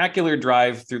spectacular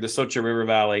drive through the Soča River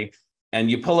Valley.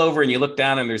 And you pull over and you look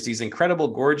down and there's these incredible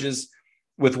gorges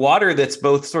with water that's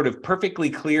both sort of perfectly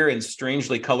clear and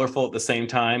strangely colorful at the same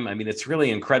time. I mean, it's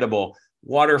really incredible.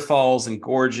 Waterfalls and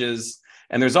gorges.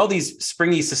 And there's all these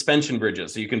springy suspension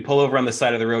bridges. So you can pull over on the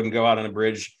side of the road and go out on a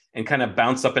bridge and kind of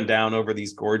bounce up and down over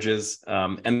these gorges.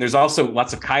 And there's also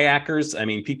lots of kayakers. I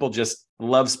mean, people just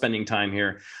love spending time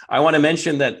here. I want to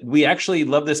mention that we actually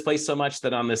love this place so much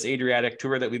that on this Adriatic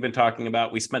tour that we've been talking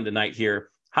about, we spend a night here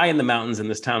high in the mountains in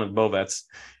this town of Bovec.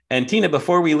 And Tina,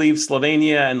 before we leave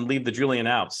Slovenia and leave the Julian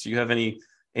Alps, do you have any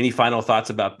final thoughts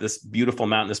about this beautiful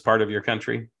mountainous part of your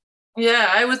country? Yeah,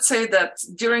 I would say that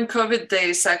during COVID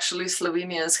days, actually,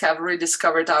 Slovenians have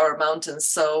rediscovered our mountains.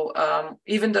 So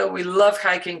even though we love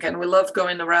hiking and we love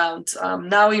going around,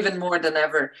 now even more than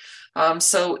ever,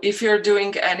 So if you're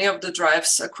doing any of the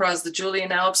drives across the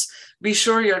Julian Alps, be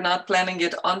sure you're not planning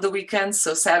it on the weekends.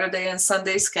 So Saturday and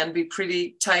Sundays can be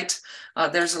pretty tight.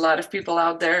 There's a lot of people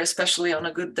out there, especially on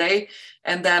a good day.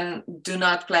 And then do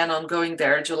not plan on going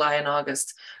there July and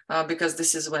August, because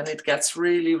this is when it gets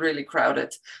really, really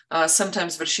crowded.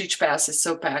 Sometimes Vršić Pass is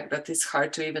so packed that it's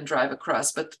hard to even drive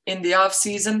across. But in the off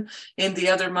season, in the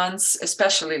other months,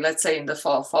 especially let's say in the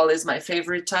fall is my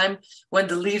favorite time when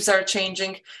the leaves are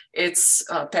changing. It's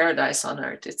paradise on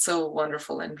earth. It's so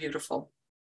wonderful and beautiful.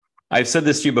 I've said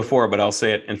this to you before, but I'll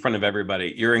say it in front of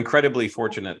everybody. You're incredibly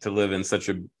fortunate to live in such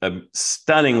a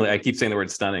stunningly, I keep saying the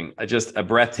word stunning, just a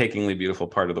breathtakingly beautiful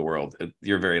part of the world.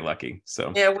 You're very lucky.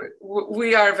 So yeah,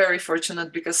 we are very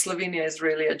fortunate because Slovenia is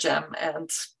really a gem,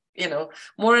 and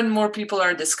more and more people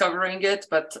are discovering it.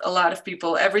 But a lot of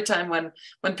people, every time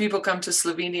when people come to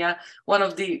Slovenia, one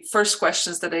of the first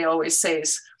questions that they always say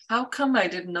is, how come I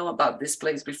didn't know about this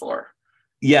place before?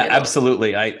 Yeah,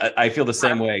 absolutely. I feel the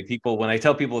same way. People, when I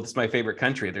tell people it's my favorite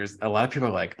country, there's a lot of people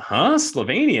are like, huh,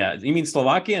 Slovenia? You mean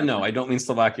Slovakia? No, I don't mean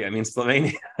Slovakia. I mean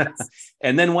Slovenia.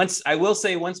 And then once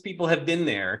people have been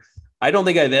there, I don't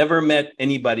think I've ever met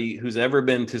anybody who's ever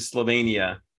been to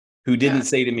Slovenia who didn't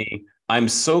say to me, I'm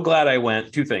so glad I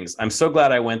went. Two things. I'm so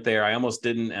glad I went there. I almost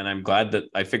didn't. And I'm glad that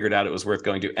I figured out it was worth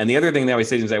going to. And the other thing they always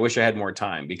say is I wish I had more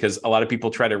time, because a lot of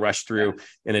people try to rush through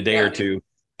in a day or two.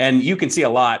 And you can see a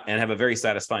lot and have a very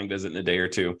satisfying visit in a day or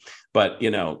two, but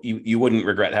you wouldn't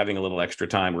regret having a little extra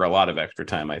time, or a lot of extra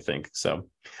time, I think. So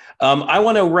I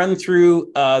want to run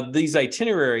through these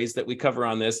itineraries that we cover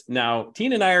on this. Now,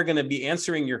 Tina and I are going to be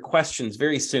answering your questions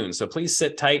very soon. So please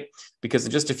sit tight, because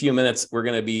in just a few minutes, we're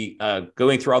going to be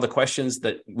going through all the questions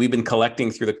that we've been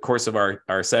collecting through the course of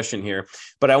our session here.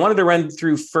 But I wanted to run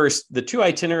through first the two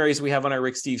itineraries we have on our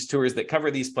Rick Steves tours that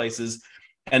cover these places.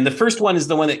 And the first one is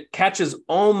the one that catches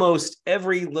almost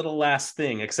every little last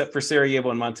thing, except for Sarajevo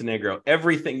and Montenegro.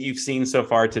 Everything you've seen so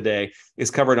far today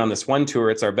is covered on this one tour.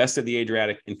 It's our Best of the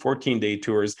Adriatic in 14-day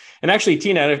tours. And actually,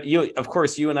 Tina, of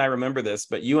course, you and I remember this,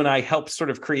 but you and I helped sort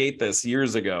of create this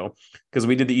years ago, because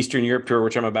we did the Eastern Europe tour,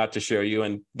 which I'm about to show you,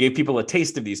 and gave people a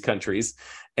taste of these countries.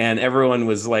 And everyone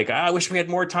was like, I wish we had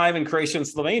more time in Croatia and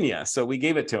Slovenia. So we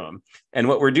gave it to them. And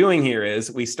what we're doing here is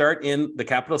we start in the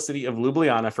capital city of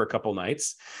Ljubljana for a couple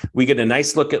nights. We get a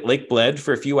nice look at Lake Bled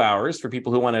for a few hours for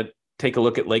people who want to take a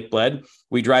look at Lake Bled.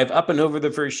 We drive up and over the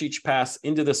Vršić Pass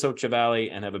into the Socha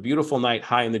Valley and have a beautiful night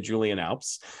high in the Julian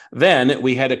Alps. Then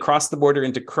we head across the border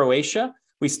into Croatia.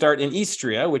 We start in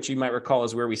Istria, which you might recall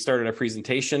is where we started our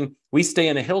presentation. We stay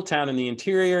in a hill town in the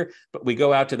interior, but we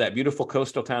go out to that beautiful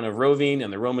coastal town of Rovinj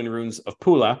and the Roman ruins of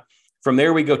Pula. From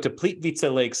there, we go to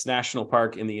Plitvice Lakes National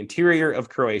Park in the interior of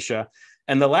Croatia.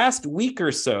 And the last week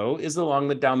or so is along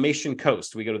the Dalmatian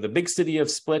coast. We go to the big city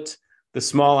of Split, the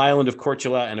small island of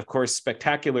Korčula, and of course,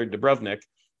 spectacular Dubrovnik.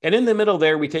 And in the middle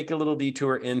there, we take a little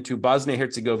detour into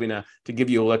Bosnia-Herzegovina to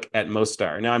give you a look at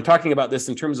Mostar. Now, I'm talking about this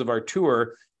in terms of our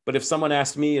tour, but if someone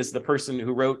asked me, as the person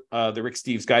who wrote the Rick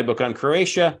Steves guidebook on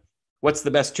Croatia, what's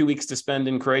the best 2 weeks to spend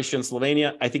in Croatia and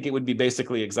Slovenia? I think it would be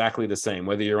basically exactly the same,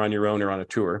 whether you're on your own or on a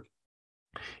tour.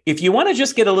 If you want to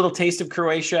just get a little taste of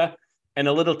Croatia and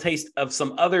a little taste of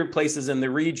some other places in the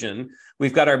region,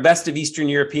 we've got our Best of Eastern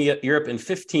Europe in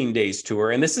 15 days tour.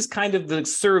 And this is kind of the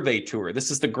survey tour. This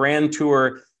is the grand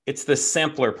tour. It's the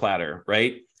sampler platter,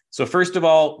 right? So first of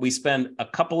all, we spend a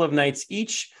couple of nights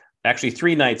each, actually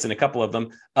 3 nights in a couple of them,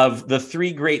 of the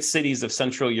 3 great cities of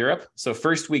Central Europe. So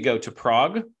first we go to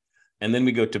Prague, and then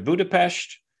we go to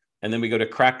Budapest, and then we go to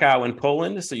Krakow in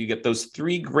Poland. So you get those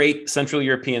 3 great Central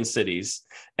European cities.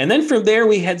 And then from there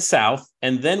we head south,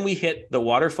 and then we hit the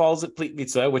waterfalls at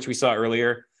Plitvice, which we saw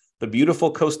earlier, the beautiful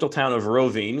coastal town of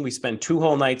Rovinj. We spend 2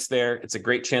 whole nights there. It's a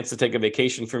great chance to take a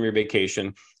vacation from your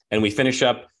vacation. And we finish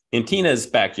up in Tina's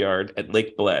backyard at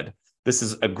Lake Bled. This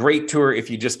is a great tour if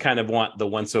you just kind of want the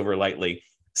once over lightly,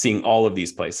 seeing all of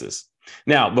these places.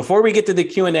 Now, before we get to the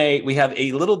Q&A, we have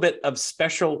a little bit of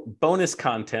special bonus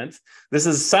content. This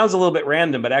sounds a little bit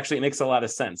random, but actually it makes a lot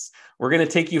of sense. We're going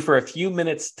to take you for a few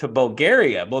minutes to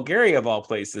Bulgaria of all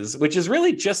places, which is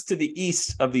really just to the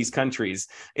east of these countries.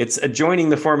 It's adjoining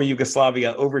the former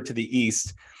Yugoslavia over to the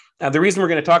east. Now, the reason we're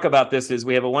going to talk about this is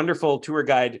we have a wonderful tour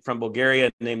guide from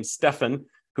Bulgaria named Stefan,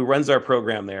 who runs our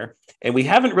program there. And we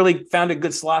haven't really found a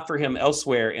good slot for him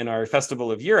elsewhere in our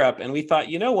Festival of Europe. And we thought,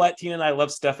 you know what, Tina and I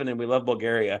love Stefan and we love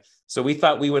Bulgaria. So we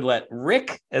thought we would let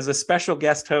Rick, as a special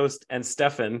guest host, and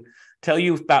Stefan tell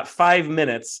you about 5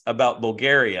 minutes about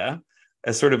Bulgaria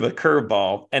as sort of a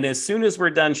curveball. And as soon as we're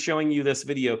done showing you this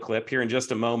video clip here in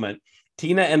just a moment,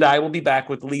 Tina and I will be back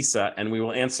with Lisa, and we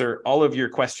will answer all of your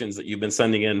questions that you've been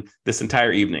sending in this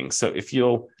entire evening. So if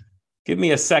you'll give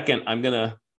me a second. I'm going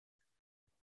to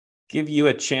give you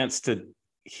a chance to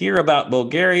hear about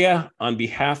Bulgaria on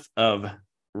behalf of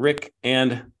Rick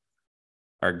and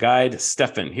our guide,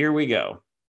 Stefan. Here we go.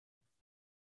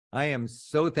 I am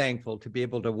so thankful to be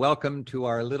able to welcome to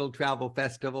our little travel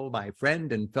festival my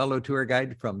friend and fellow tour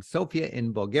guide from Sofia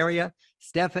in Bulgaria,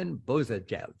 Stefan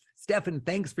Bozajev. Stefan,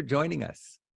 thanks for joining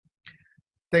us.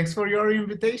 Thanks for your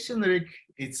invitation, Rick.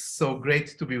 It's so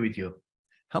great to be with you.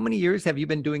 How many years have you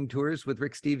been doing tours with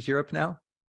Rick Steves Europe now?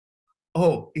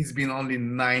 Oh, it's been only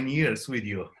 9 years with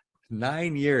you.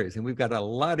 9 years, and we've got a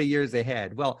lot of years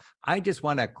ahead. Well, I just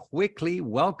want to quickly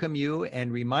welcome you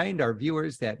and remind our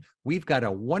viewers that we've got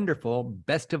a wonderful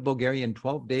Best of Bulgarian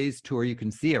 12 Days tour. You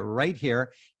can see it right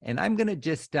here. And I'm going to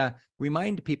just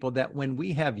remind people that when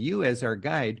we have you as our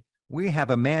guide, we have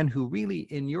a man who really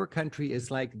in your country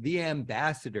is like the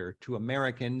ambassador to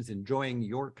Americans enjoying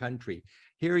your country.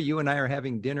 Here, you and I are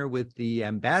having dinner with the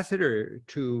ambassador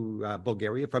to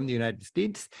Bulgaria from the United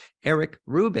States, Eric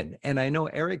Rubin. And I know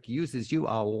Eric uses you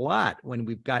a lot when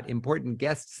we've got important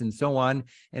guests and so on.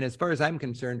 And as far as I'm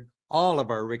concerned, all of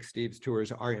our Rick Steves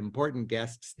tours are important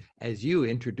guests as you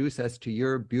introduce us to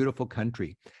your beautiful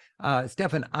country.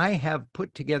 Stefan, I have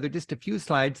put together just a few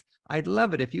slides. I'd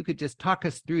love it if you could just talk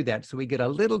us through that so we get a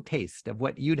little taste of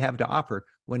what you'd have to offer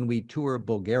when we tour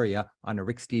Bulgaria on a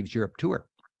Rick Steves Europe tour.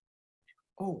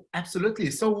 Oh, absolutely.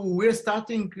 So we're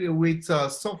starting with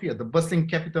Sofia, the bustling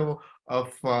capital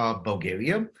of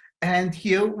Bulgaria. And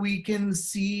here we can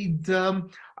see the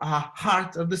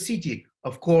heart of the city.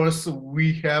 Of course,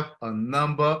 we have a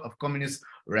number of communist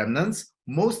remnants,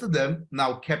 most of them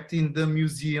now kept in the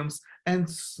museums and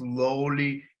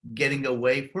slowly getting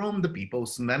away from the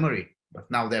people's memory. But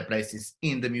now their place is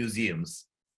in the museums.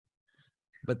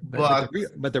 But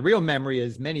the real memory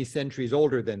is many centuries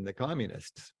older than the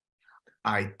communists.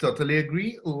 I totally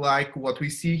agree, like what we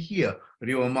see here,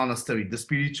 Real Monastery, the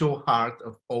spiritual heart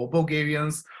of all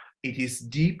Bulgarians. It is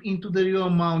deep into the Real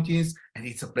Mountains, and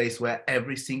it's a place where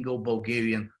every single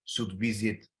Bulgarian should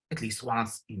visit at least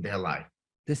once in their life.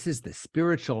 This is the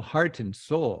spiritual heart and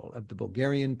soul of the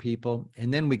Bulgarian people.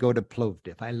 And then we go to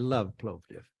Plovdiv. I love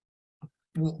Plovdiv.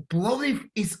 Plovdiv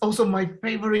is also my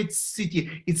favorite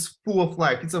city. It's full of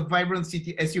life. It's a vibrant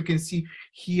city. As you can see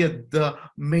here, the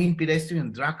main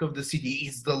pedestrian track of the city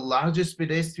is the largest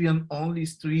pedestrian-only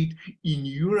street in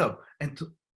Europe. And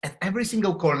at every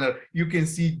single corner, you can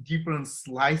see different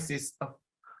slices of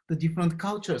the different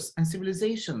cultures and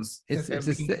civilizations.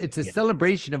 It's a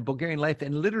celebration of Bulgarian life.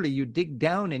 And literally, you dig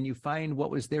down and you find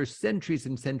what was there centuries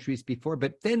and centuries before.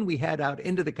 But then we head out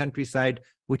into the countryside,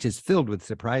 which is filled with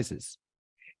surprises.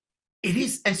 It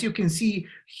is, as you can see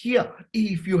here,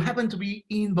 if you happen to be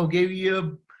in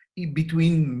Bulgaria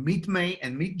between mid-May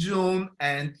and mid-June,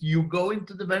 and you go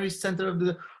into the very center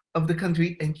of the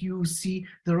country and you see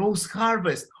the rose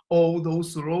harvest, all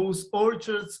those rose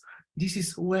orchards, this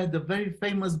is where the very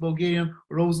famous Bulgarian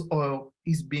rose oil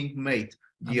is being made.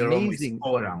 The aroma is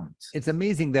all around. It's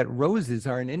amazing that roses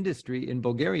are an industry in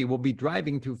Bulgaria. We'll be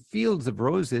driving through fields of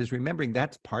roses, remembering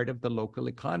that's part of the local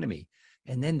economy.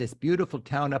 And then this beautiful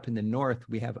town up in the north,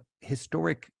 we have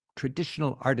historic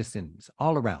traditional artisans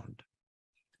all around.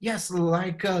 Yes,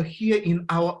 like here in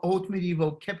our old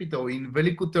medieval capital in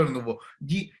Veliko Trnovo.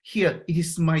 Here it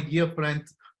is my dear friend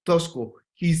Toshko.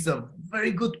 He's a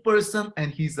very good person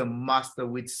and he's a master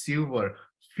with silver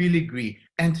filigree.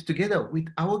 And together with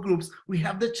our groups, we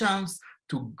have the chance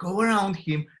to go around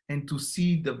him and to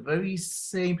see the very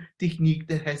same technique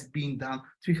that has been done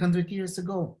 300 years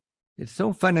ago. It's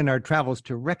so fun in our travels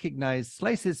to recognize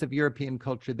slices of European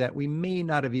culture that we may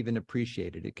not have even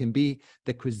appreciated. It can be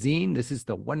the cuisine. This is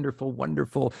the wonderful,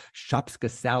 wonderful shopska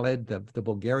salad, the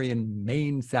Bulgarian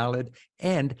main salad,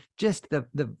 and just the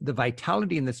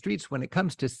vitality in the streets when it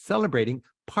comes to celebrating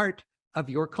part of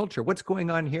your culture. What's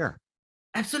going on here?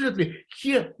 Absolutely.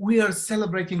 Here we are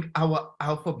celebrating our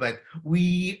alphabet.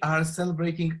 We are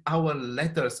celebrating our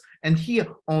letters. And here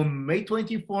on May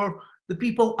 24th, the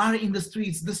people are in the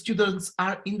streets, the students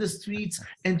are in the streets,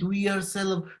 and we are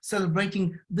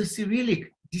celebrating the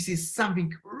Cyrillic. This is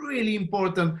something really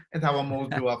important at our most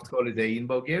beloved holiday in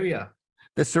Bulgaria.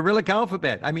 The Cyrillic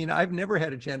alphabet. I mean, I've never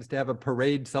had a chance to have a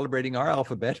parade celebrating our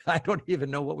alphabet. I don't even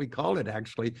know what we call it,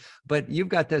 actually. But you've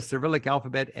got the Cyrillic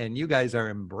alphabet, and you guys are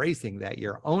embracing that.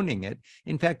 You're owning it.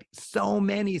 In fact, so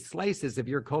many slices of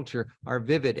your culture are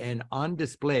vivid and on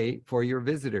display for your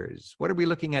visitors. What are we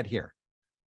looking at here?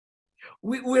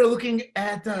 We're looking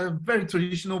at very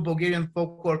traditional Bulgarian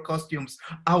folklore costumes.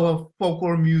 Our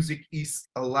folklore music is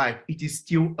alive. It is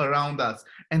still around us.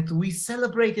 And we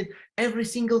celebrate it every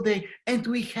single day. And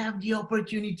we have the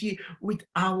opportunity with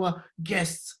our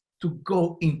guests to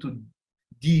go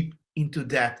deep into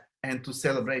that and to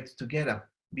celebrate together,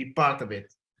 be part of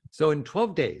it. So in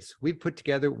 12 days, we've put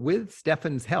together, with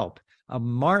Stefan's help, a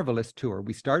marvelous tour.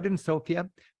 We start in Sofia,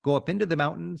 go up into the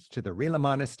mountains to the Rila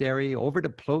Monastery, over to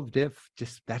Plitvice,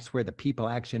 just that's where the people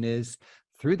action is,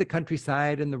 through the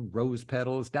countryside and the rose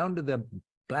petals, down to the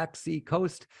Black Sea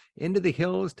coast, into the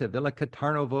hills to Villa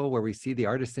Katarnovo, where we see the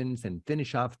artisans, and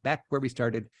finish off back where we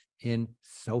started in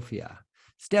Sofia.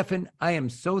 Stefan, I am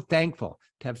so thankful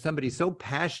to have somebody so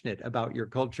passionate about your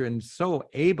culture and so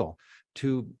able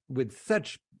to, with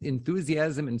such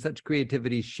enthusiasm and such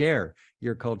creativity, share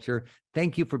your culture.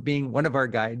 Thank you for being one of our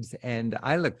guides, and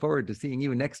I look forward to seeing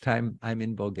you next time I'm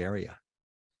in Bulgaria.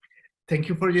 Thank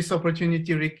you for this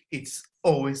opportunity, Rick. It's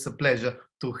always a pleasure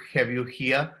to have you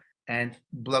here, and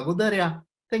благодаря.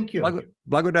 Thank you.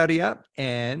 Благодаря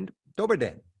and dobar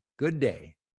den. Good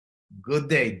day. Good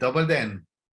day. Dobar den.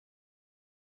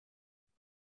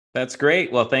 That's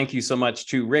great. Well, thank you so much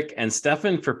to Rick and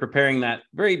Stefan for preparing that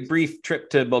very brief trip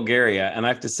to Bulgaria. And I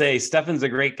have to say, Stefan's a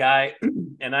great guy.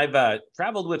 And I've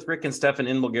traveled with Rick and Stefan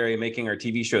in Bulgaria, making our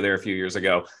TV show there a few years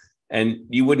ago. And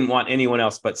you wouldn't want anyone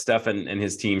else but Stefan and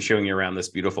his team showing you around this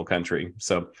beautiful country.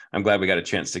 So I'm glad we got a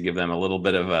chance to give them a little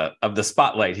bit of the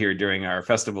spotlight here during our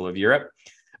Festival of Europe.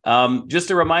 Just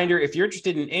a reminder, if you're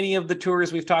interested in any of the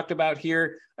tours we've talked about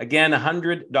here, again,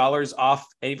 $100 off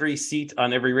every seat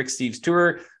on every Rick Steves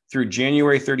tour through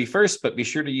January 31st, but be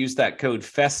sure to use that code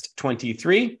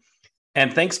FEST23.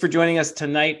 And thanks for joining us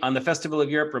tonight on the Festival of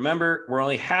Europe. Remember, we're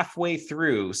only halfway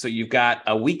through, so you've got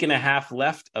a week and a half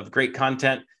left of great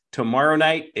content. Tomorrow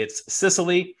night, it's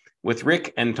Sicily with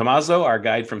Rick and Tommaso, our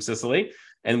guide from Sicily.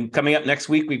 And coming up next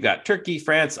week, we've got Turkey,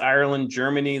 France, Ireland,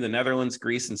 Germany, the Netherlands,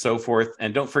 Greece, and so forth.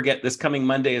 And don't forget, this coming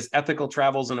Monday is Ethical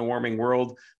Travels in a Warming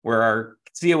World, where our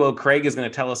COO, Craig, is going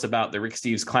to tell us about the Rick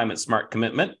Steves Climate Smart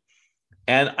Commitment.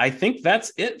 And I think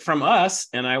that's it from us.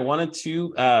 And I wanted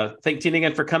to thank Tina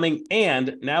again for coming.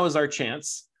 And now is our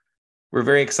chance. We're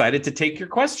very excited to take your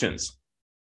questions.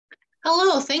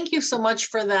 Hello, thank you so much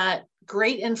for that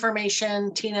great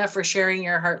information, Tina, for sharing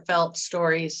your heartfelt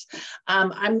stories.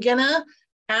 I'm gonna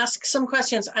ask some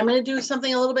questions. I'm gonna do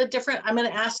something a little bit different. I'm gonna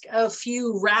ask a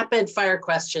few rapid fire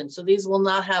questions. So these will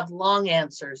not have long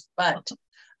answers, but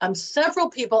several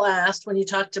people asked when you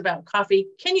talked about coffee,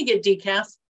 can you get decaf?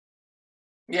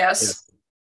 Yes.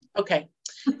 Okay.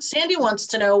 Sandy wants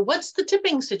to know, what's the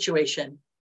tipping situation?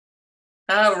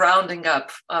 Rounding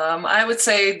up. I would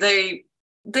say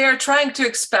they are trying to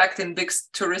expect in big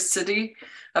tourist city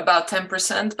about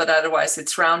 10%, but otherwise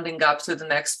it's rounding up to the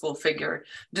next full figure.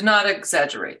 Do not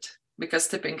exaggerate, because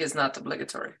tipping is not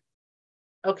obligatory.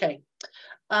 Okay.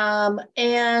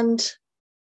 And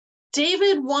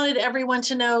David wanted everyone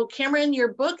to know, Cameron,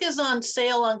 your book is on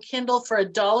sale on Kindle for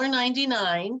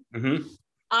 $1.99. Mm-hmm.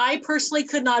 I personally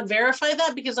could not verify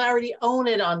that because I already own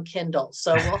it on Kindle.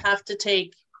 So we'll have to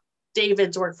take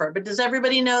David's word for it. But does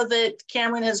everybody know that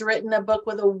Cameron has written a book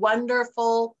with a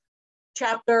wonderful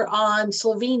chapter on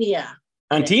Slovenia?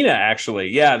 On Tina, actually.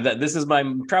 Yeah, this is my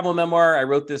travel memoir. I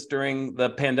wrote this during the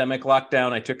pandemic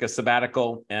lockdown. I took a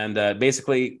sabbatical, and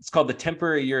basically it's called The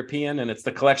Temporary European, and it's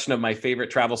the collection of my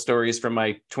favorite travel stories from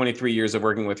my 23 years of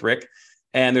working with Rick.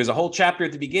 And there's a whole chapter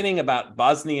at the beginning about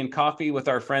Bosnian coffee with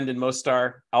our friend in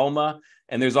Mostar, Alma.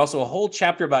 And there's also a whole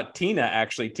chapter about Tina,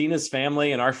 actually, Tina's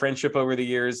family and our friendship over the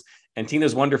years. And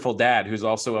Tina's wonderful dad, who's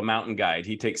also a mountain guide.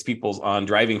 He takes people on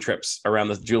driving trips around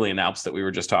the Julian Alps that we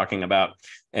were just talking about.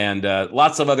 And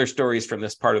lots of other stories from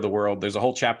this part of the world. There's a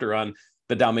whole chapter on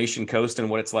the Dalmatian coast and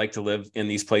what it's like to live in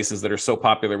these places that are so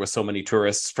popular with so many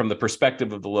tourists from the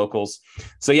perspective of the locals.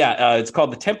 So yeah, it's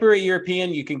called The Temporary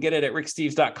European. You can get it at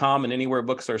ricksteves.com and anywhere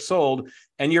books are sold.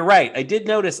 And you're right. I did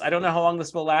notice, I don't know how long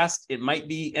this will last. It might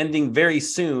be ending very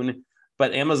soon,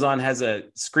 but Amazon has a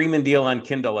screaming deal on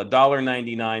Kindle,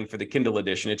 $1.99 for the Kindle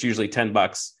edition. It's usually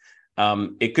 $10.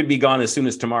 It could be gone as soon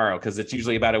as tomorrow because it's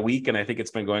usually about a week. And I think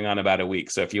it's been going on about a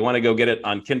week. So if you want to go get it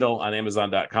on Kindle on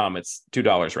Amazon.com, it's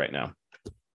 $2 right now.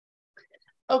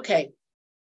 Okay,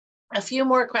 a few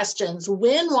more questions.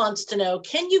 Wynn wants to know,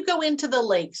 can you go into the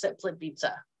lakes at Plitvice?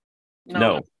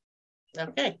 No.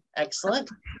 Okay, excellent.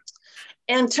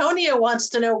 Antonia wants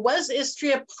to know, was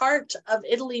Istria part of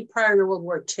Italy prior to World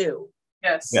War II?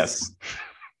 Yes. Yes.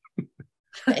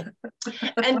 Okay.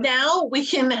 And now we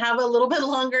can have a little bit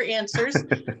longer answers.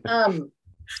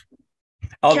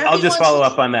 I'll just follow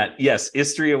up on that. Yes,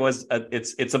 Istria was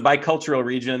it's a bicultural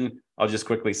region. I'll just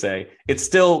quickly say it's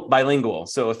still bilingual.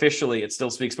 So officially, it still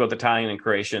speaks both Italian and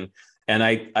Croatian. And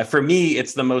I for me,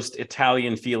 it's the most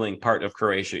Italian feeling part of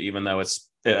Croatia, even though it's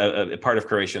a part of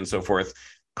Croatia and so forth.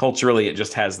 Culturally, it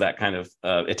just has that kind of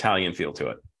Italian feel to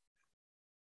it.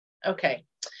 Okay.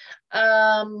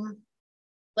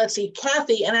 Let's see,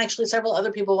 Kathy, and actually several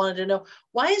other people wanted to know,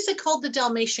 why is it called the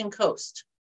Dalmatian coast?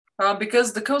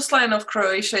 Because the coastline of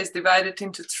Croatia is divided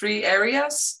into 3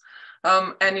 areas.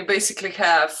 And you basically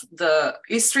have the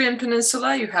Istrian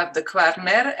Peninsula, you have the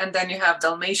Kvarner, and then you have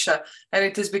Dalmatia. And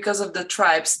it is because of the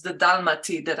tribes, the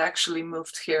Dalmati, that actually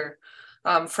moved here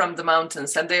from the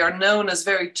mountains. And they are known as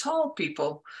very tall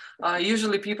people.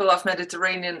 Usually people of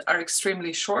Mediterranean are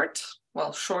extremely short,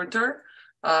 well, shorter.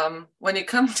 When you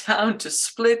come down to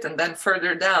Split and then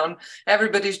further down,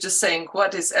 everybody's just saying,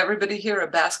 what, is everybody here a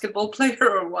basketball player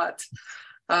or what?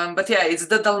 But yeah, it's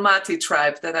the Dalmati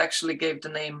tribe that actually gave the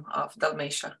name of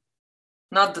Dalmatia,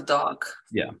 not the dog.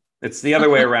 Yeah, it's the other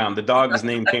way around. The dog's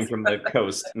name came from the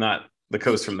coast, not the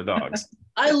coast from the dogs.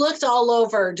 I looked all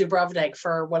over Dubrovnik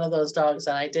for one of those dogs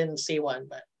and I didn't see one,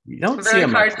 but You don't see Very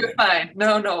them hard much to there. find.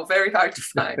 No, very hard to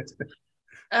find.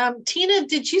 Tina,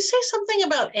 did you say something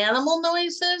about animal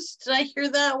noises? Did I hear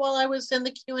that while I was in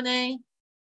the Q&A?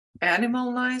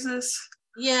 Animal noises?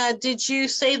 Yeah, did you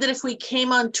say that if we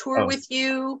came on tour Oh. with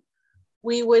you,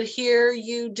 we would hear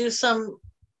you do some?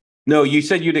 No, you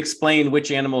said you'd explain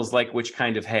which animals like which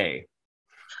kind of hay.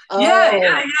 Oh,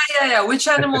 Yeah. Which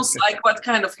animals like what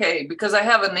kind of hay? Because I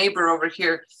have a neighbor over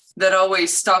here that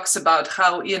always talks about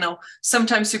how,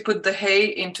 sometimes you put the hay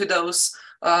into those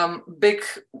big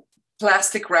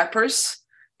plastic wrappers,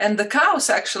 and the cows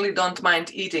actually don't mind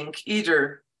eating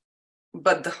either,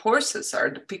 but the horses are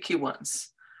the picky ones,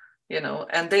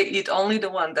 and they eat only the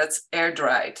one that's air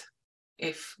dried,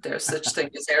 if there's such thing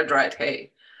as air dried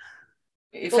hay.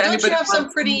 If well, don't you anybody have some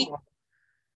wants pretty? more.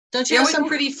 Don't you Yeah, have we some do.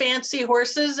 pretty fancy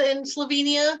horses in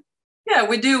Slovenia? Yeah,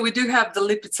 we do. We do have the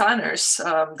Lipizaners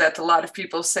that a lot of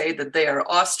people say that they are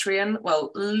Austrian.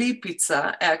 Well,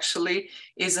 Lipica actually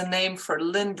is a name for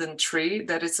linden tree.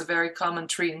 That is a very common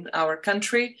tree in our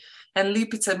country. And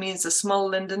Lipica means a small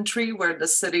linden tree, where the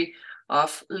city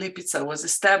of Lipica was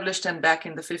established. And back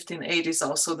in the 1580s,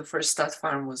 also the first stud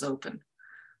farm was open.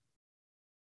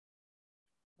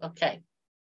 Okay.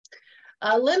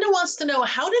 Linda wants to know,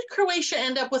 how did Croatia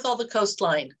end up with all the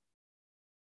coastline?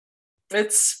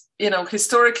 It's,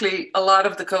 historically, a lot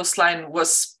of the coastline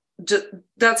was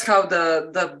that's how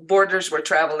the borders were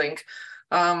traveling.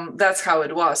 That's how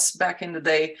it was back in the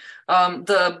day.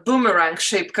 The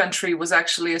boomerang-shaped country was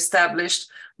actually established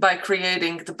by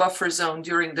creating the buffer zone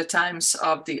during the times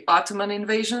of the Ottoman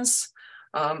invasions.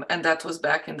 And that was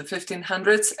back in the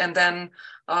 1500s. And then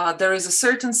there is a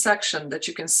certain section that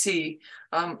you can see,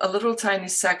 a little tiny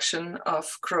section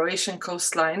of Croatian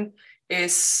coastline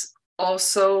is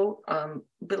also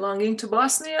belonging to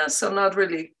Bosnia. So not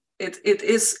really, it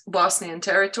is Bosnian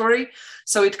territory.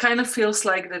 So it kind of feels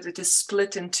like that it is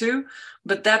split in two,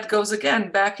 but that goes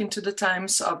again back into the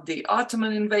times of the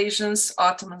Ottoman invasions.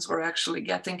 Ottomans were actually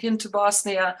getting into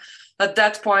Bosnia. At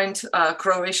that point,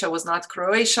 Croatia was not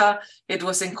Croatia. It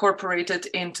was incorporated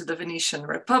into the Venetian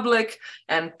Republic,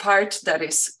 and part that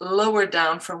is lower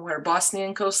down from where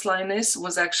Bosnian coastline is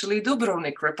was actually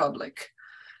Dubrovnik Republic.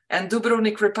 And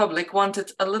Dubrovnik Republic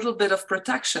wanted a little bit of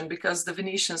protection because the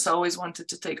Venetians always wanted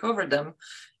to take over them.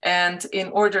 And in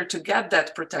order to get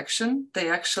that protection, they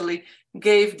actually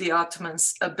gave the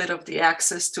Ottomans a bit of the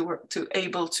access to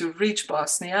able to reach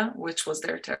Bosnia, which was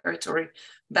their territory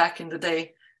back in the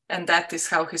day. And that is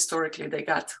how historically they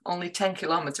got only 10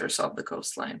 kilometers of the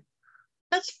coastline.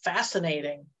 That's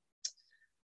fascinating.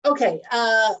 Okay,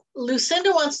 Lucinda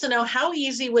wants to know, how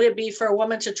easy would it be for a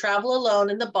woman to travel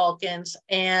alone in the Balkans?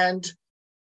 And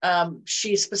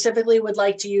she specifically would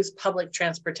like to use public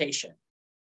transportation.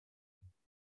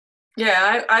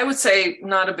 Yeah, I would say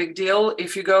not a big deal.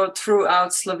 If you go throughout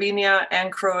Slovenia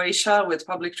and Croatia with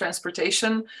public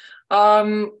transportation,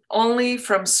 only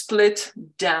from Split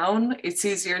down, it's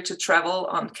easier to travel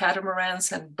on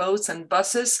catamarans and boats and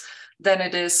buses than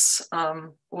it is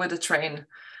with a train.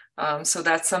 So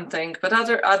that's something. But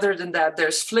other than that,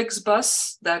 there's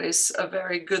Flixbus. That is a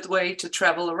very good way to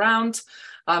travel around.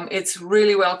 It's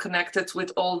really well connected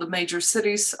with all the major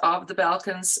cities of the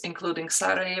Balkans, including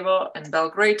Sarajevo and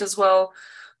Belgrade as well.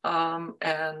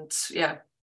 And yeah,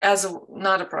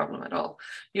 not a problem at all.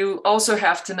 You also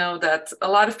have to know that a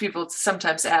lot of people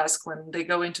sometimes ask when they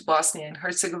go into Bosnia and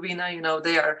Herzegovina,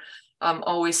 they are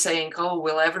always saying, oh,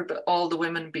 will all the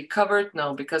women be covered?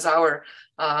 No, because our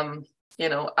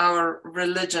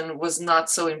religion was not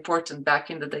so important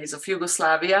back in the days of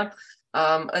Yugoslavia.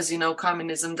 As you know,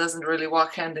 communism doesn't really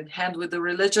walk hand in hand with the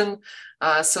religion.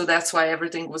 So that's why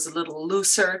everything was a little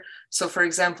looser. So for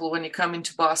example, when you come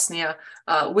into Bosnia,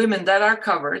 women that are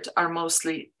covered are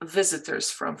mostly visitors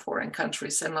from foreign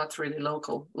countries and not really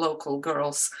local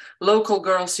girls. Local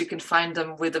girls, you can find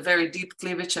them with a very deep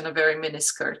cleavage and a very mini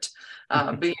skirt,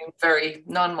 being very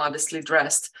non-modestly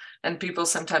dressed. And people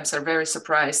sometimes are very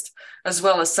surprised, as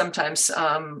well as sometimes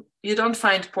you don't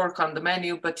find pork on the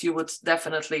menu, but you would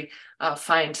definitely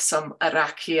find some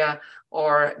rakia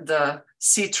or the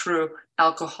see-through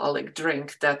alcoholic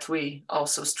drink that we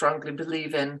also strongly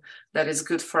believe in, that is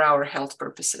good for our health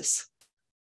purposes.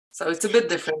 So it's a bit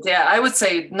different. Yeah, I would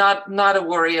say not a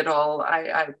worry at all.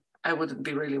 I wouldn't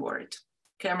be really worried.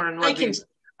 Cameron, what do you?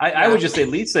 I would just say,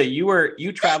 Lisa,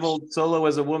 you traveled solo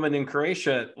as a woman in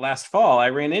Croatia last fall. I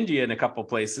ran into you in a couple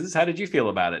places. How did you feel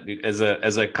about it? As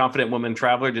a confident woman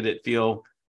traveler, did it feel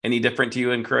any different to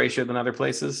you in Croatia than other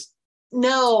places?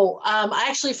 No, I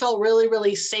actually felt really,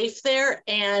 really safe there.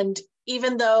 And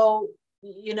even though,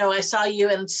 you know, I saw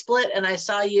you in Split and I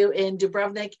saw you in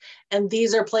Dubrovnik, and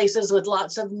these are places with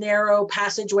lots of narrow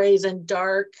passageways and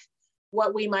dark,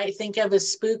 what we might think of as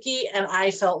spooky. And I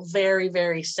felt very,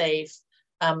 very safe.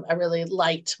 I really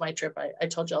liked my trip. I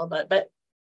told you all about it. But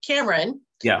Cameron,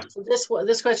 yeah. So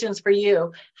this question is for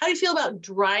you. How do you feel about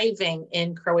driving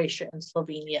in Croatia and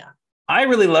Slovenia? I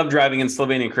really love driving in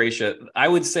Slovenia and Croatia. I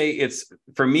would say it's,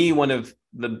 for me, one of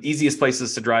the easiest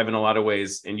places to drive in a lot of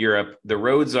ways in Europe. The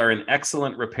roads are in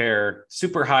excellent repair,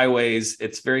 super highways.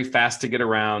 It's very fast to get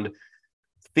around.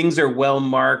 Things are well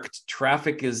marked.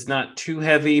 Traffic is not too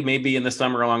heavy. Maybe in the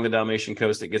summer along the Dalmatian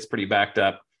coast, it gets pretty backed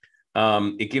up.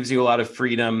 It gives you a lot of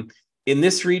freedom. In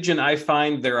this region, I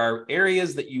find there are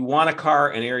areas that you want a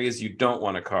car and areas you don't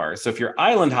want a car. So if you're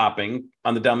island hopping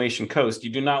on the Dalmatian coast, you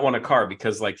do not want a car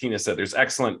because, like Tina said, there's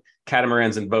excellent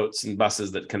catamarans and boats and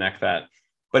buses that connect that.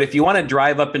 But if you want to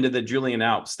drive up into the Julian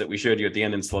Alps that we showed you at the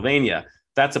end in Slovenia,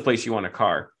 that's a place you want a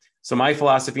car. So my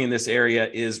philosophy in this area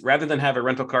is, rather than have a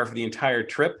rental car for the entire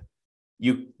trip,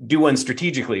 you do one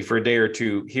strategically for a day or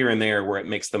two here and there where it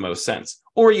makes the most sense.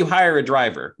 Or you hire a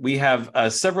driver. We have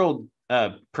several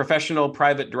professional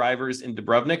private drivers in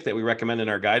Dubrovnik that we recommend in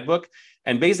our guidebook.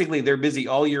 And basically they're busy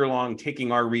all year long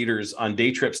taking our readers on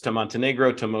day trips to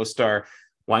Montenegro, to Mostar,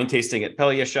 wine tasting at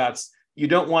Pelja shots. You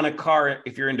don't want a car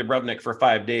if you're in Dubrovnik for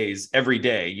 5 days every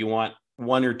day. You want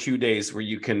 1 or 2 days where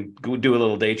you can go do a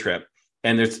little day trip.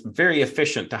 And it's very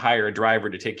efficient to hire a driver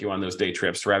to take you on those day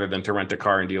trips rather than to rent a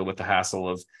car and deal with the hassle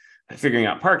of figuring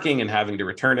out parking and having to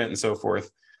return it and so forth.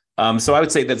 So I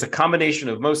would say that's a combination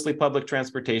of mostly public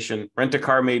transportation, rent a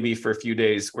car maybe for a few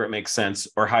days where it makes sense,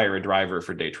 or hire a driver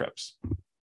for day trips.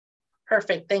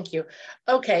 Perfect, thank you.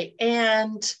 Okay,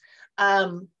 and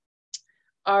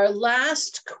our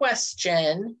last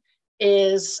question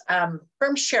is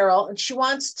from Cheryl, and she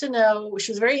wants to know,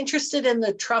 she's very interested in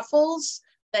the truffles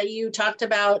that you talked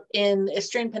about in the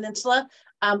Istrian Peninsula.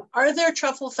 Are there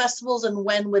truffle festivals, and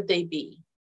when would they be?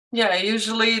 Yeah,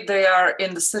 usually they are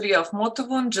in the city of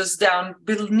Motovun, just down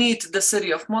beneath the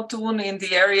city of Motovun, in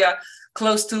the area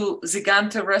close to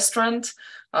Zigante restaurant.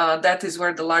 That is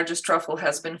where the largest truffle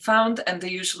has been found, and they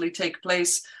usually take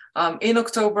place in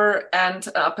October and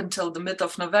up until the mid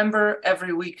of November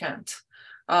every weekend.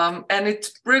 And it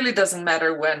really doesn't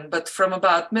matter when, but from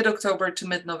about mid-October to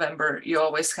mid-November, you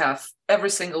always have, every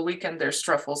single weekend, there's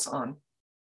truffles on.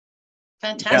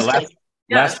 Fantastic.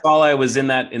 Last fall, I was in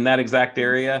that exact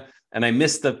area, and I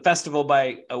missed the festival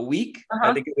by a week.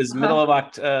 I think it was middle of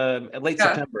late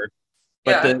September.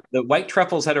 But the white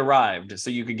truffles had arrived, so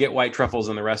you could get white truffles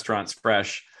in the restaurants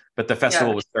fresh. But the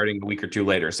festival was starting a week or two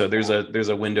later, so there's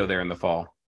a window there in the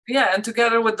fall. Yeah, and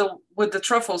together with the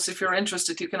truffles, if you're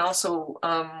interested, you can also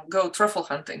go truffle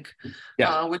hunting,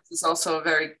 which is also a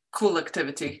very cool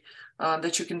activity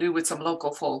that you can do with some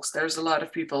local folks. There's a lot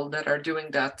of people that are doing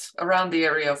that around the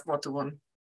area of Motovun.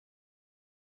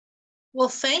 Well,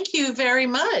 thank you very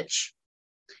much.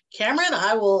 Cameron,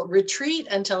 I will retreat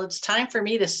until it's time for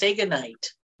me to say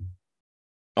goodnight.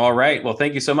 All right. Well,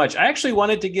 thank you so much. I actually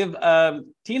wanted to give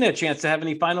Tina a chance to have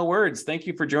any final words. Thank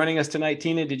you for joining us tonight.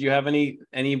 Tina, did you have any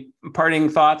parting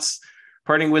thoughts,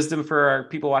 parting wisdom for our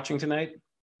people watching tonight?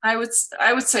 I would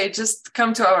say just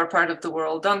come to our part of the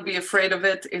world. Don't be afraid of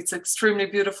it. It's extremely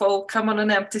beautiful. Come on an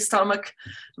empty stomach,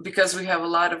 because we have a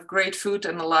lot of great food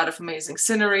and a lot of amazing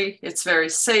scenery. It's very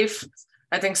safe.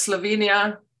 I think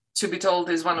Slovenia, to be told,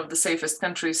 is one of the safest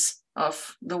countries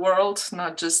of the world,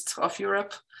 not just of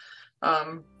Europe.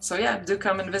 So yeah, do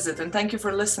come and visit, and thank you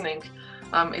for listening.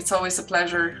 It's always a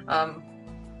pleasure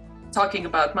talking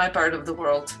about my part of the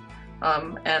world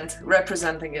and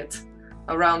representing it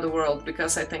around the world,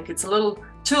 because I think it's a little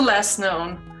too less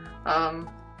known,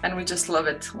 and we just love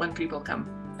it when people come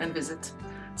and visit.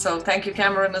 So thank you,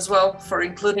 Cameron, as well, for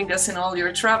including us in all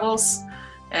your travels.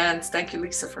 And thank you,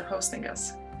 Lisa, for hosting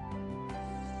us.